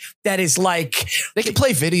shit that is like they can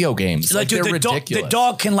play video games. Like dude, they're ridiculous. The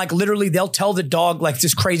dog can like literally, they'll tell the dog like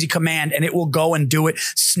this crazy command and it will go and do it,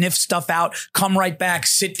 sniff stuff out, come right back,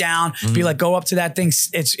 sit down, be like, go up to that thing.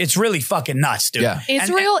 It's really fucking nuts, dude. Yeah.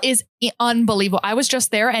 Israel is unbelievable. I was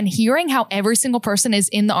just there and hearing how every single person is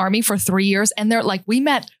in the army for 3 years and they're like, we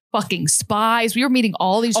met fucking spies. We were meeting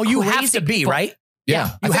all these. Oh, you have to be, right?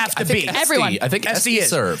 Yeah, you have to be. Everyone. I think SC is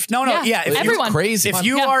served. No, yeah. If everyone. Crazy. If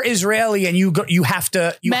you are Israeli and you have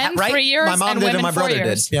to, men right? 3 years. My mom and did, women and my 4 brother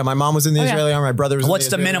years. did. Yeah, my mom was in the Israeli army. My brother was. What's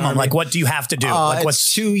in the Israeli minimum? army. Like, what do you have to do? Like,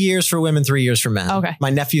 it's 2 years for women, 3 years for men. Okay.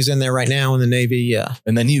 My nephew's in there right now in the Navy. Yeah.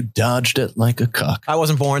 And then you dodged it like a cuck. I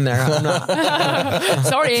wasn't born there. I'm not.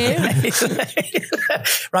 Sorry.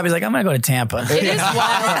 Robbie's like, I'm gonna go to Tampa. It is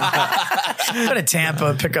wild. Go to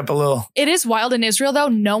Tampa, pick up a little. It is wild in Israel though.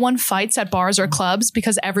 No one fights at bars or clubs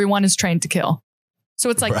because everyone is trained to kill. So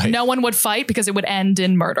it's like no one would fight because it would end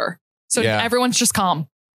in murder. So everyone's just calm.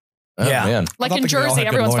 Oh, Yeah. man. Like in Jersey,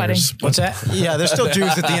 everyone's fighting. What's that? Yeah, there's still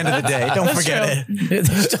Jews at the end of the day. Don't That's forget true. it.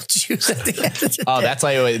 There's still Jews at the end of the Oh,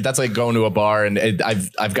 day. that's like going to a bar and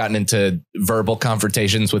I've gotten into verbal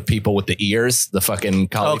confrontations with people with the ears, the fucking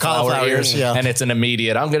cauliflower ears, yeah. and it's an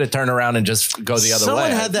immediate. I'm going to turn around and just go the other way.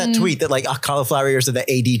 Someone had that tweet that like cauliflower ears are the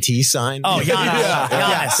ADT sign. Oh, Giannis. Yeah,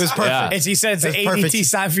 Giannis. it was perfect. Yeah. He said it's an It's perfect. ADT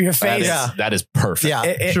sign for your face. That is perfect.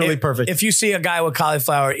 Yeah, truly perfect. If you see a guy with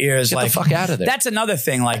cauliflower ears, Get like the fuck out of there. That's another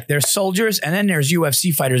thing. Like there's soldiers and then there's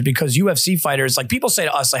UFC fighters, because UFC fighters, like people say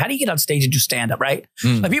to us, like, how do you get on stage and do stand up? Right.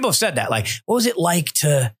 Like people have said that, like, what was it like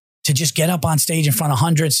to just get up on stage in front of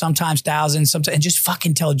hundreds, sometimes thousands, sometimes, and just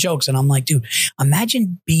fucking tell jokes. And I'm like, dude,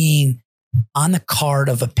 imagine being on the card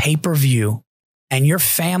of a pay-per-view and your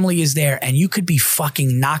family is there and you could be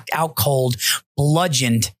fucking knocked out cold,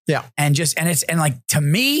 bludgeoned. Yeah. And like, to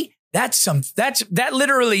me, that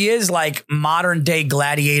literally is like modern day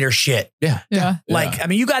gladiator shit. Yeah. Like, I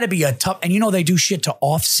mean, you got to be a tough, and you know, they do shit to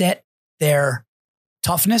offset their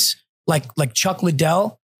toughness. Like Chuck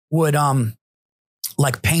Liddell would,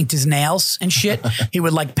 like paint his nails and shit. He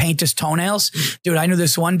would like paint his toenails. Dude, I knew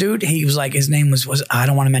this one dude. He was like, his name was I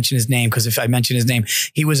don't want to mention his name, because if I mention his name,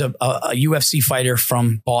 he was a UFC fighter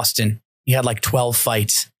from Boston. He had like 12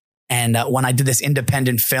 fights. And when I did this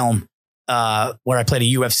independent film, where I played a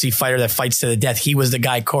UFC fighter that fights to the death, he was the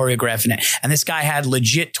guy choreographing it. And this guy had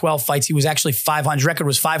legit 12 fights. He was actually 500. Record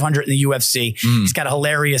was 500 in the UFC. He's got a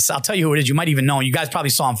hilarious, I'll tell you who it is. You might even know him. You guys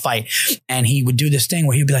probably saw him fight. And he would do this thing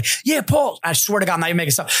where he'd be like, yeah, Paul, I swear to God, I'm not even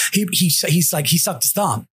making stuff. He's like, he sucked his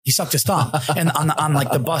thumb. He sucked his thumb and on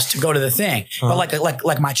like the bus to go to the thing, but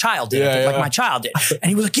like my child did, like my child did. And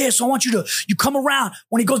he was like, yeah, so I want you come around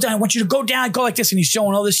when he goes down. I want you to go down and go like this. And he's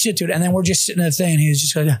showing all this shit to it. And then we're just sitting in the thing and he was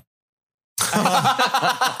just like,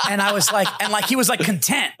 and I was like, and like he was like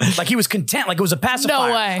content, like he was content, like it was a pacifier.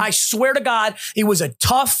 No way. I swear to God, he was a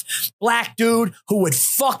tough black dude who would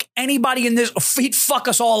fuck anybody in this. He'd fuck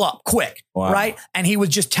us all up quick, right? And he was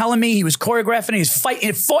just telling me he was choreographing. He was fighting.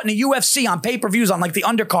 He fought in the UFC on pay-per-views on like the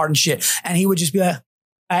undercard and shit. And he would just be like.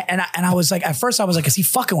 And I was like, at first I was like, is he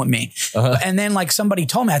fucking with me? And then like somebody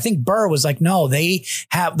told me, I think Burr was like, no,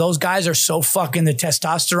 those guys are so fucking, the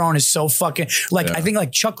testosterone is so fucking, like, I think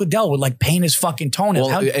like Chuck Liddell would like paint his fucking toenails.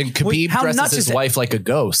 Well, and Khabib dresses his wife like a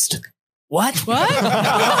ghost. What?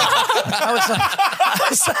 I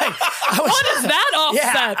was like, what is that offset?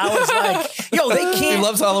 Yeah, I was like, yo, they can't. He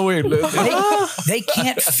loves Halloween. They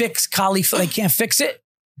can't fix cauliflower. They can't fix it.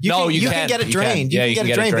 You can get it drained. You can get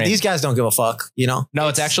it drained, but these guys don't give a fuck, you know? No,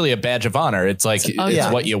 it's actually a badge of honor. It's like,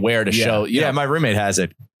 it's what you wear to show. Yeah, my roommate has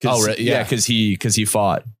it. Oh, really? Yeah, because he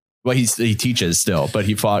fought. Well, he teaches still, but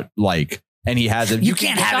he fought like, and he has it. You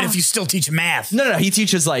can't have it if you still teach math. No, he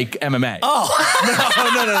teaches like MMA. Oh,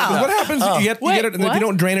 no. What happens if you get it and if you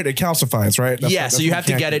don't drain it, it calcifies, right? So you have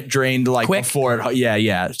to get it drained like quick before it.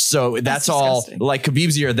 Yeah. So that's all like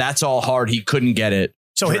Khabib's ear. That's all hard. He couldn't get it.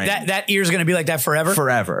 So that ear's going to be like that forever?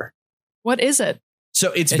 Forever. What is it?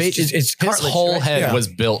 So it's his whole head was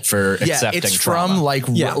built for accepting it's trauma. from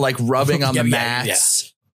like rubbing on the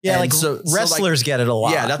mats. Yeah, like wrestlers get it a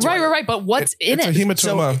lot. Yeah, that's right. But what's in it? It's a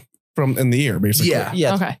hematoma from in the ear, basically.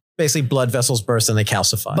 Yeah. Okay. Basically, blood vessels burst and they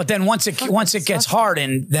calcify. But then once it gets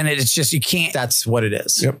hardened, then it's just, you can't. That's what it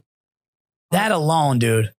is. Yep. That alone,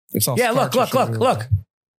 dude. It's all look.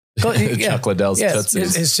 Chuck Liddell's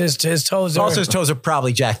tootsies. His toes are. Also, his toes are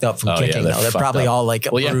probably jacked up from kicking, though. They're probably all like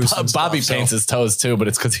bruised and Bobby stuff, paints his toes too, but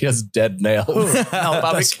it's because he has dead nails. No,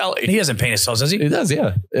 Bobby Kelly. He doesn't paint his toes, does he? He does,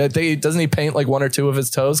 yeah. Doesn't he paint like one or two of his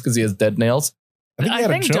toes because he has dead nails? I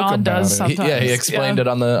think John does sometimes. He explained it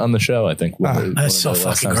on the show, I think. That's so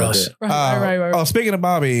fucking gross. Right. Oh, speaking of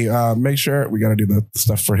Bobby, make sure we got to do the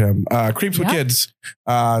stuff for him. Creeps with Kids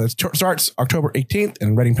starts October 18th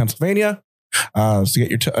in Reading, Pennsylvania. So get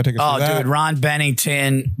your tickets for that. Dude, Ron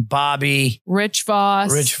Bennington, Bobby, Rich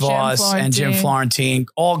Voss, and Jim Florentine.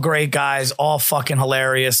 All great guys, all fucking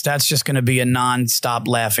hilarious. That's just going to be a non-stop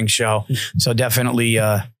laughing show. So definitely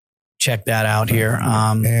check that out here.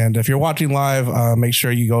 And if you're watching live, make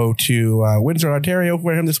sure you go to Windsor, Ontario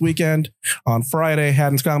for him this weekend. On Friday,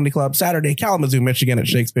 Haddon's Comedy Club. Saturday, Kalamazoo, Michigan at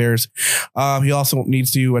Shakespeare's. He also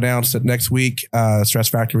needs to announce that next week, Stress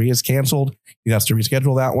Factory is canceled. He has to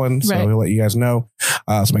reschedule that one. So he'll let you guys know.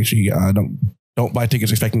 So make sure you don't buy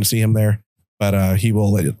tickets expecting to see him there. But he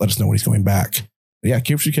will let us know when he's going back. But yeah,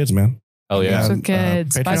 Creeps with Kids, man. Oh, yeah. Creeps with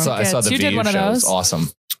Kids. I saw the you did one of those. Awesome.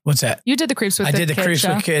 What's that? You did the Creeps with Kids. I did the Creeps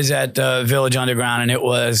with Kids at Village Underground, and it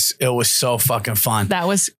was so fucking fun. That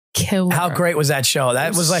was killer. How great was that show?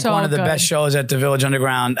 That was like so one of the good. best shows at the Village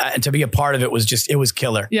Underground. And to be a part of it was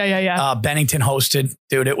killer. Yeah. Bennington hosted,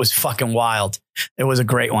 dude. It was fucking wild. It was a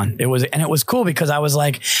great one. It was cool because I was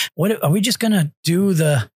like, what are we just going to do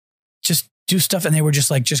do stuff? And they were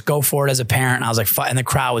just like, just go for it as a parent. And I was like, and the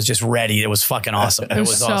crowd was just ready. It was fucking awesome. It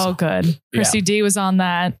was so awesome. good. Chrissy D was on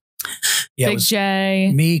that. Yeah, Big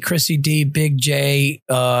J. Me, Chrissy D, Big J,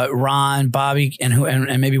 Ron, Bobby,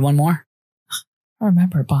 and maybe one more. I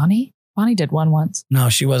remember Bonnie. Bonnie did one once. No,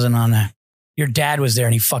 she wasn't on there. Your dad was there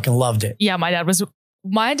and he fucking loved it. Yeah, my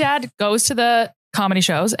dad goes to the comedy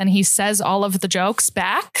shows and he says all of the jokes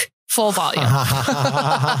back full volume. And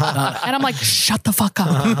I'm like, shut the fuck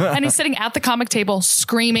up. And he's sitting at the comic table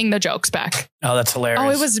screaming the jokes back. Oh, that's hilarious. Oh,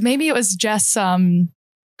 it was Jessica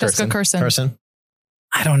Kirson.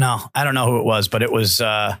 I don't know who it was, but it was,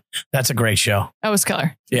 that's a great show. That was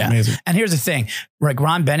killer. Yeah. Amazing. And here's the thing, like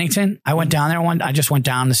Ron Bennington, I went down there I just went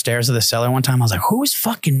down the stairs of the cellar one time. I was like, who is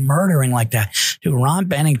fucking murdering like that? Dude, Ron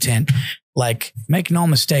Bennington, like, make no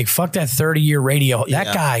mistake, fuck that 30-year radio. Yeah,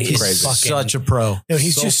 that guy is fucking, such a pro. dude,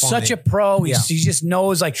 he's So just funny. such a pro. He just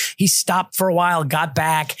knows, like, he stopped for a while, got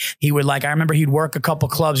back. He would, like, I remember he'd work a couple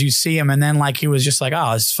clubs, you'd see him, and then, like, he was just like,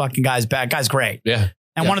 oh, this fucking guy's back. Guy's great. Yeah.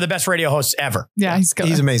 And one of the best radio hosts ever. Yeah,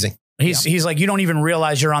 he's amazing. He's like, you don't even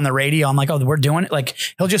realize you're on the radio. I'm like, oh, we're doing it. Like,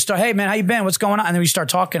 he'll just start, hey man, how you been? What's going on? And then we start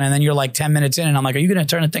talking, and then you're like 10 minutes in, and I'm like, are you going to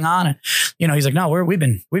turn the thing on? And he's like, no, we've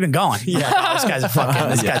been going. I'm like, oh,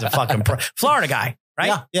 this guy's a fucking pro. Florida guy,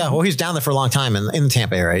 right? Yeah. Well, he's down there for a long time in the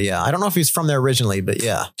Tampa area. Yeah. I don't know if he's from there originally, but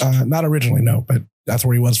yeah. Not originally, no, but that's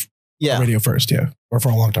where he was. Yeah. Radio first, yeah, or for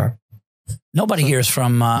a long time. Nobody here is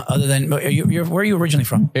from other than where are you originally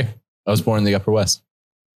from? Here. I was born in the Upper West.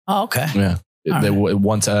 Oh, okay. Yeah.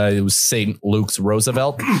 Once it was St. Luke's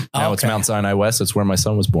Roosevelt. Now it's Mount Sinai West. That's where my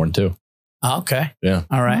son was born too. Oh, okay. Yeah.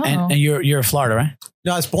 All right. Oh. And you're Florida, right?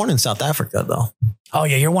 No, I was born in South Africa though. Oh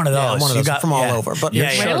yeah, you're one of those. Yeah, I'm one of those. You got from all over. But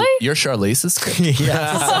Really? Your Charlize is good.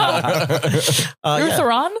 You're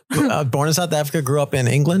Theron? Born in South Africa, grew up in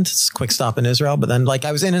England. It's a quick stop in Israel, but then like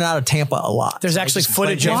I was in and out of Tampa a lot. There's So I actually just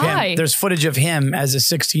footage played- of him. There's footage of him as a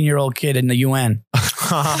 16-year-old kid in the UN.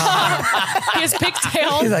 He has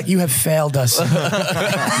pigtails. He's like, you have failed us.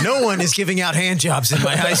 No one is giving out hand jobs in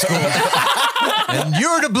my high school. And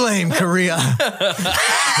you're to blame, Korea.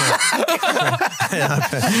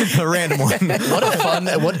 A random one.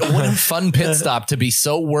 What a fun pit stop to be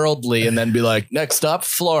so worldly and then be like, next stop,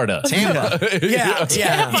 Florida. Tampa. Yeah.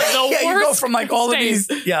 You go from like all of these.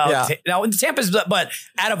 Yeah. Now Tampa's, but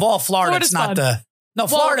out of all Florida, it's not fun.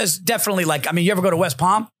 Florida's definitely like, I mean, you ever go to West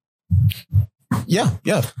Palm? Yeah.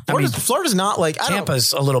 Florida's not like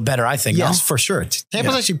Tampa's a little better, I think. Yes, no? for sure.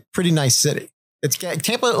 Tampa's actually a pretty nice city. It's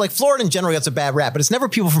Tampa, like Florida in general gets a bad rap, but it's never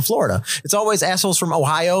people from Florida. It's always assholes from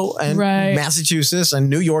Ohio and Massachusetts and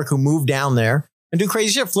New York who move down there and do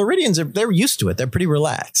crazy shit. Floridians, they're used to it. They're pretty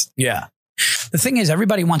relaxed. Yeah. The thing is,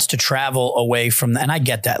 everybody wants to travel away from, and I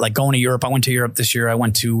get that. Like going to Europe. I went to Europe this year. I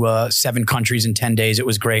went to 7 countries in 10 days. It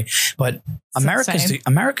was great. But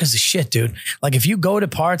America's the shit, dude. Like if you go to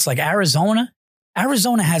parts like Arizona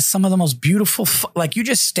has some of the most beautiful, like you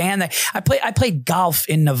just stand there. I played golf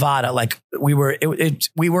in Nevada. Like we were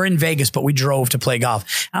in Vegas, but we drove to play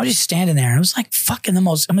golf. And I was just standing there and it was like fucking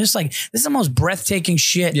I'm just like, this is the most breathtaking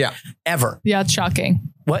shit ever. Yeah, it's shocking.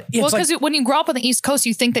 What? Well, because when you grow up on the East Coast,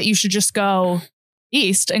 you think that you should just go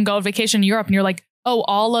east and go on vacation in Europe. And you're like, oh,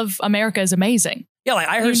 all of America is amazing. Yeah, like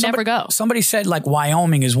I heard somebody said like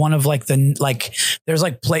Wyoming is one of like there's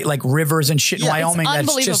like rivers and shit in Wyoming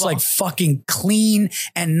that's just like fucking clean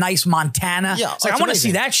and nice. Montana. Yeah, it's like I want to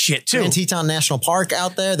see that shit too. Grand Teton National Park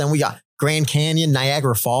out there. Then we got Grand Canyon,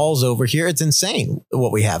 Niagara Falls over here. It's insane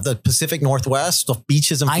what we have. The Pacific Northwest, the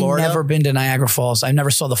beaches in Florida. I've never been to Niagara Falls. I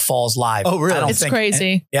never saw the falls live. Oh, really? It's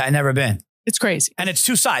crazy. Yeah, I never been. It's crazy. And it's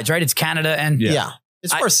 2 sides, right? It's Canada and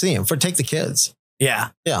It's worth seeing. Take the kids. Yeah.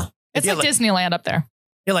 It's like Disneyland up there.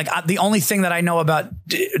 Yeah, like the only thing that I know about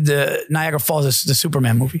the Niagara Falls is the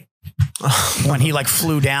Superman movie. When he like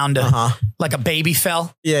flew down to like a baby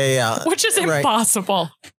fell. Yeah. Which is impossible.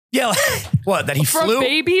 Yeah. Like, what? That he For flew? a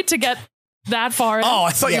baby to get that far in? Oh,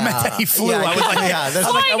 I thought you meant that he flew. I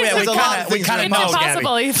was like, we kind of know.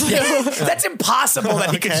 Impossible. He flew. That's impossible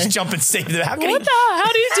that he could just jump and save them. How do you do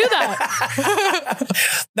that?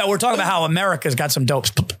 No, we're talking about how America's got some dope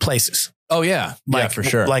places. Oh yeah, Like, for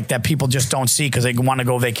sure. Like that people just don't see because they want to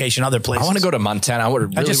go vacation other places. I want to go to Montana. I would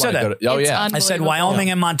really I just said want to that. go to. Oh yeah, I said Wyoming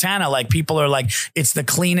and Montana. Like people are like, it's the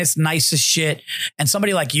cleanest, nicest shit. And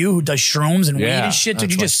somebody like you who does shrooms and weed and shit,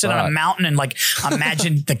 dude, you just sit on a mountain and like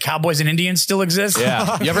imagine the Cowboys and Indians still exist.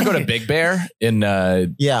 Yeah. You ever go to Big Bear in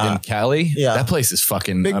Cali? Yeah. That place is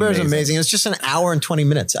fucking Big Bear's amazing. It's just an hour and 20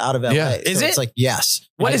 minutes out of LA. Yeah. Is it? It's like, yes.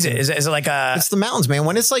 What is it? Is it like a... It's the mountains, man.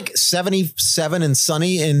 When it's like 77 and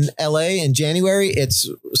sunny in LA in January, it's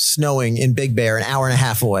snowing in Big Bear an hour and a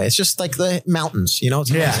half away. It's just like the mountains, you know?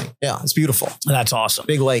 It's amazing. Yeah, it's beautiful. That's awesome.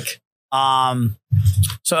 Big lake.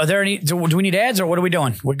 So are there any, do we need ads or what are we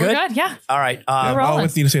doing? We're good? We're good, yeah. All right. I'll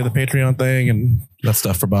with you to say the Patreon thing and that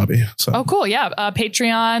stuff for Bobby. So Oh, cool. Yeah.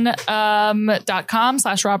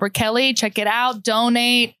 Patreon.com/Robert Kelly. Check it out.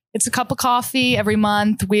 Donate. It's a cup of coffee every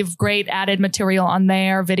month. We have great added material on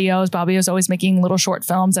there, videos. Bobby is always making little short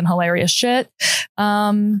films and hilarious shit. Yeah.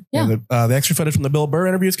 And the extra footage from the Bill Burr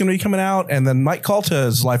interview is going to be coming out. And then Mike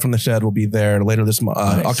Calta's Live from the Shed will be there later this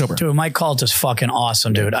October. Dude, Mike Calta's fucking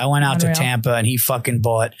awesome, dude. I went out to Tampa and he fucking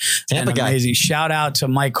bought Tampa an guy. amazing shout out to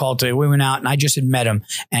Mike Calta. We went out and I just had met him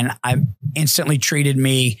and I instantly treated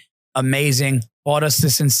me amazing. Bought us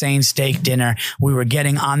this insane steak dinner. We were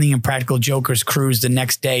getting on the Impractical Jokers cruise the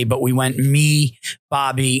next day, but we went me,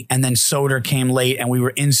 Bobby, and then Soder came late and we were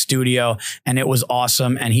in studio and it was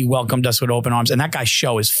awesome. And he welcomed us with open arms. And that guy's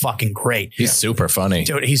show is fucking great. He's super funny.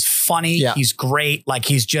 Dude, he's funny. Yeah. He's great. Like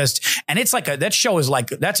he's just, and it's like that show is like,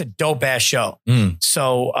 that's a dope ass show.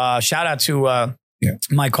 So shout out to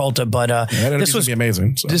Mike Calta, but this was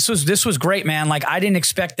amazing. So. This was great, man. Like I didn't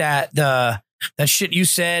expect that shit you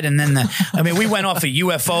said. And then we went off of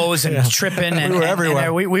UFOs and tripping and we were everywhere.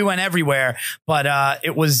 And we went everywhere, but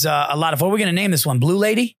it was a lot of, what are we going to name this one? Blue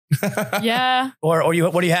Lady? Yeah. Or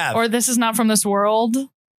what do you have? Or This Is Not From This World.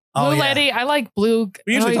 Blue Lady. I like blue.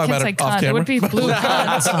 We usually talk about it off camera. It would be blue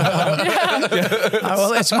cunt.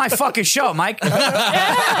 Well, it's my fucking show, Mike. Name it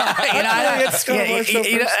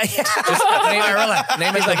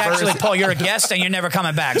like, actually, Paul, you're a guest and you're never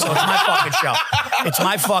coming back. So it's my fucking show. It's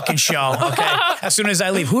my fucking show. Okay. As soon as I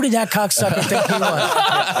leave, who did that cocksucker think he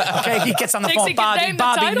was? Okay. He gets on the phone.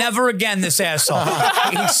 Bobby, never again, this asshole.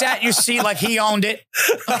 He sat in your seat like he owned it.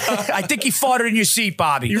 I think he farted in your seat,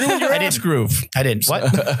 Bobby. You ruined your ass groove. I didn't.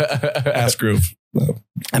 What? Ass groove.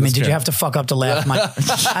 I mean, did you have to fuck up to laugh, Mike?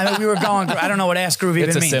 I mean, we were going. I don't know what ass groove even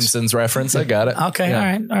It's a means. Simpsons reference. I got it. Okay,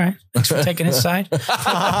 Yeah. all right. Thanks for taking his side.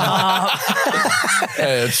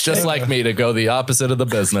 Hey, it's just like me to go the opposite of the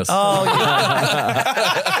business. Oh,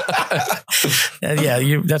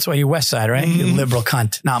 yeah. That's why you're West Side, right? You liberal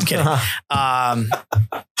cunt. No, I'm kidding.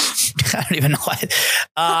 I don't even know what.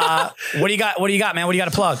 What do you got? What do you got, man? What do you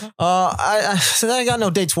got to plug? I got no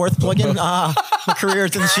dates worth plugging. My career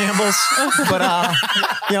is in shambles, but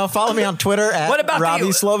follow me on Twitter at Robbie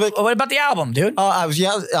Slovic. What about the album, dude?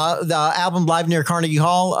 The album live near Carnegie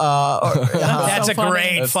Hall. That's so a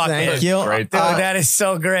great fucking. Thank you, dude. That is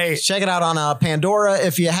so great. Check it out on Pandora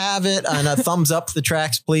if you have it, and a thumbs up the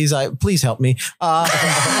tracks, please. Please help me.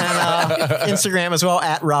 And Instagram as well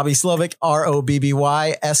at Robbie Slovic,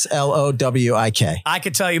 ROBBYSLOWIK. I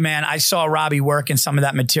could tell you, man, I saw Robbie work in some of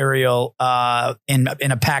that material in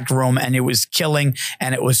a packed room, and it was killing.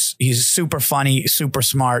 And he's super funny, super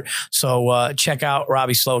smart. So check out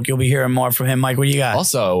Robbie Slovic. You'll be hearing more from him. Mike, what do you got?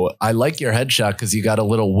 Also, I like your headshot because you got a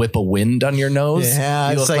little whip of wind on your nose.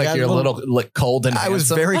 Yeah, you look like you're a little cold and handsome. I was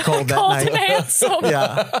very cold that Cold night. and handsome.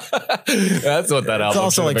 Yeah, that's what that album. it's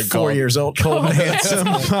also like 4 years old. Cold and handsome.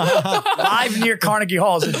 Live near Carnegie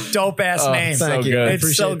Hall is a dope ass name. Thank you. good.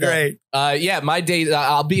 It's so great. My date,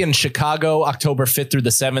 I'll be in Chicago October 5th through the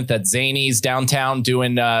 7th at Zany's downtown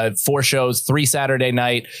doing 4 shows, 3 Saturday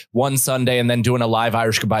night, 1 Sunday, and then doing a live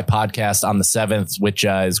Irish Goodbye podcast on the 7th, which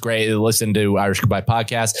is great. Listen to Irish Goodbye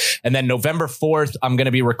podcast. And then November 4th, I'm going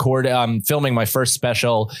to be filming my first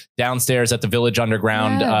special downstairs at the Village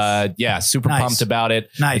Underground. Yes. Super pumped about it.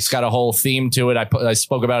 Nice. It's got a whole theme to it. I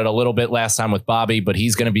spoke about it a little bit last time with Bobby, but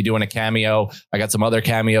he's going to be doing a cameo. I got some other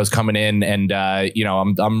cameos coming in, and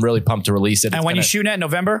I'm really pumped to release it. And when you shooting at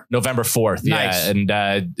November 4th, nice. And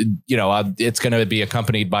it's going to be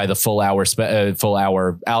accompanied by the full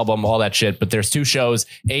hour album, all that shit. But there's 2 shows,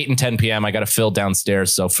 8 and 10 p.m. I got to fill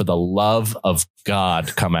downstairs, so for the love of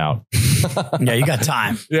God, come out. Yeah, you got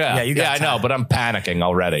time. Yeah, you got time. I know, but I'm panicking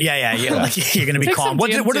already. Yeah. Like, you're gonna be Take calm. some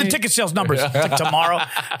What are the DMT. ticket sales numbers? It's like tomorrow.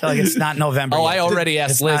 I feel like it's not November. Oh, yet. I already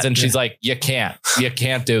asked It's Liz, not- and she's like, "You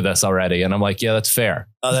can't do this already." And I'm like, "Yeah, that's fair."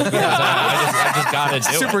 I just got to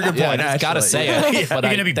do Super good point. I got to say it. You're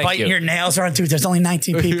going to be biting your nails around, dude. There's only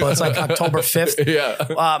 19 people. It's like October 5th.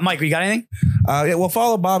 Yeah. Mike, you got anything? Well,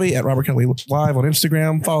 follow Bobby at Robert Kelly Live on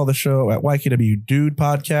Instagram. Follow the show at YKW Dude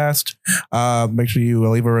Podcast. Make sure you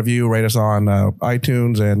leave a review, rate us on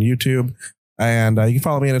iTunes and YouTube. And you can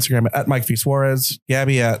follow me on Instagram at Mike V. Suarez.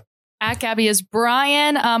 Gabby at Gabby is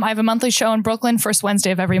Brian. I have a monthly show in Brooklyn, first Wednesday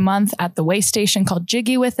of every month at the Way Station called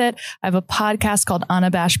Jiggy With It. I have a podcast called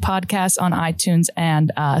Unabashed Podcast on iTunes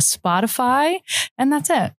and Spotify. And that's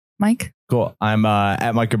it. Mike? Cool. I'm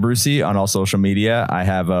at Mike Abruzzi on all social media. I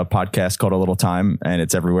have a podcast called A Little Time, and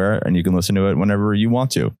it's everywhere, and you can listen to it whenever you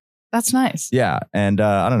want to. That's nice. Yeah. And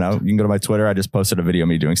I don't know. You can go to my Twitter. I just posted a video of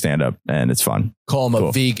me doing stand-up, and it's fun. Call him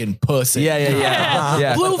a vegan pussy.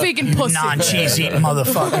 Yeah. Blue vegan pussy. Non-cheese eating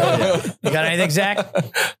motherfucker. You got anything, Zach?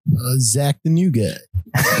 Zach the new guy.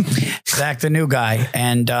 Zach the new guy.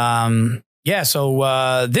 And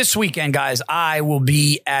so this weekend, guys, I will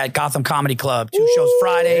be at Gotham Comedy Club. 2 shows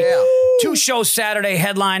Friday. Yeah. 2 shows Saturday,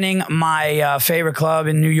 headlining my favorite club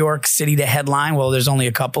in New York City to headline. Well, there's only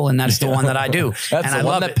a couple, and that's the one that I do. That's and the I one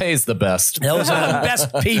love that it. pays the best. Those are the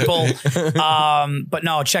best people. But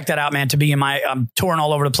no, check that out, man. To be I'm touring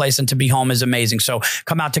all over the place, and to be home is amazing. So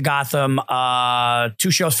come out to Gotham.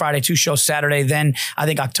 2 shows Friday, 2 shows Saturday. Then I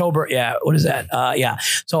think October. Yeah. What is that?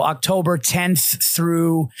 So October 10th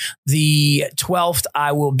through the 12th,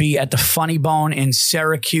 I will be at the Funny Bone in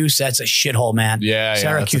Syracuse. That's a shithole, man. Yeah.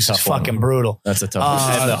 Syracuse is fucking brutal. That's a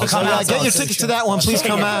tough one. Come out, get your tickets to that one. Please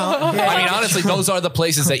come out. I mean, honestly, those are the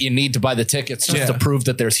places that you need to buy the tickets just to prove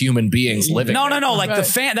that there's human beings living. No. there. Like the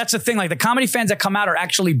fan. That's the thing. Like the comedy fans that come out are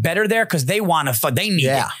actually better there because they want to. They need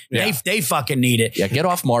it. Yeah. They fucking need it. Yeah, get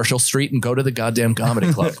off Marshall Street and go to the goddamn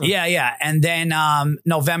comedy club. Yeah. And then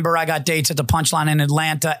November, I got dates at the Punchline in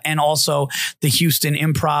Atlanta and also the Houston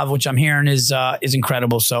Improv, which I'm hearing is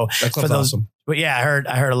incredible. So that club's awesome. But yeah, I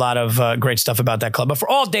heard a lot of great stuff about that club. But for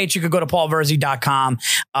all dates, you could go to paulverzi.com.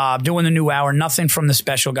 Doing the new hour, nothing from the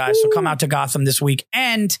special, guys. So come out to Gotham this week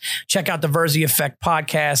and check out the Verzi Effect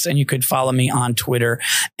podcast. And you could follow me on Twitter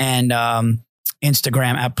and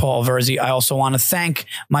Instagram at Paul Verzi. I also want to thank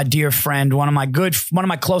my dear friend, one of my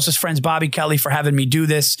closest friends, Bobby Kelly, for having me do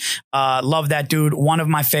this. Love that dude. One of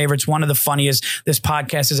my favorites, one of the funniest. This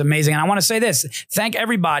podcast is amazing. And I want to say this. Thank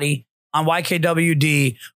everybody on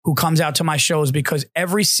YKWD who comes out to my shows, because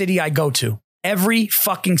every fucking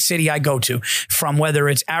city I go to, from whether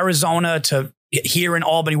it's Arizona to here in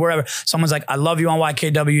Albany, wherever, someone's like, I love you on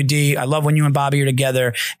YKWD. I love when you and Bobby are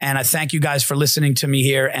together. And I thank you guys for listening to me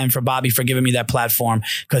here, and for Bobby for giving me that platform,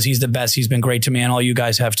 because he's the best. He's been great to me, and all you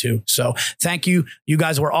guys have too. So thank you. You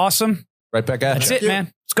guys were awesome. Right back at you. That's it,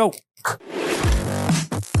 man. Let's go.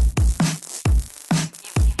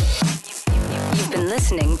 You've been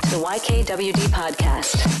listening to the YKWD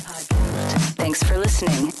podcast. Thanks for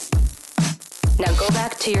listening. Now go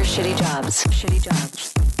back to your shitty jobs. Shitty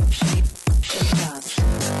jobs.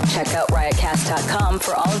 Check out riotcast.com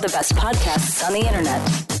for all of the best podcasts on the internet.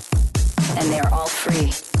 And they are all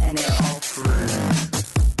free.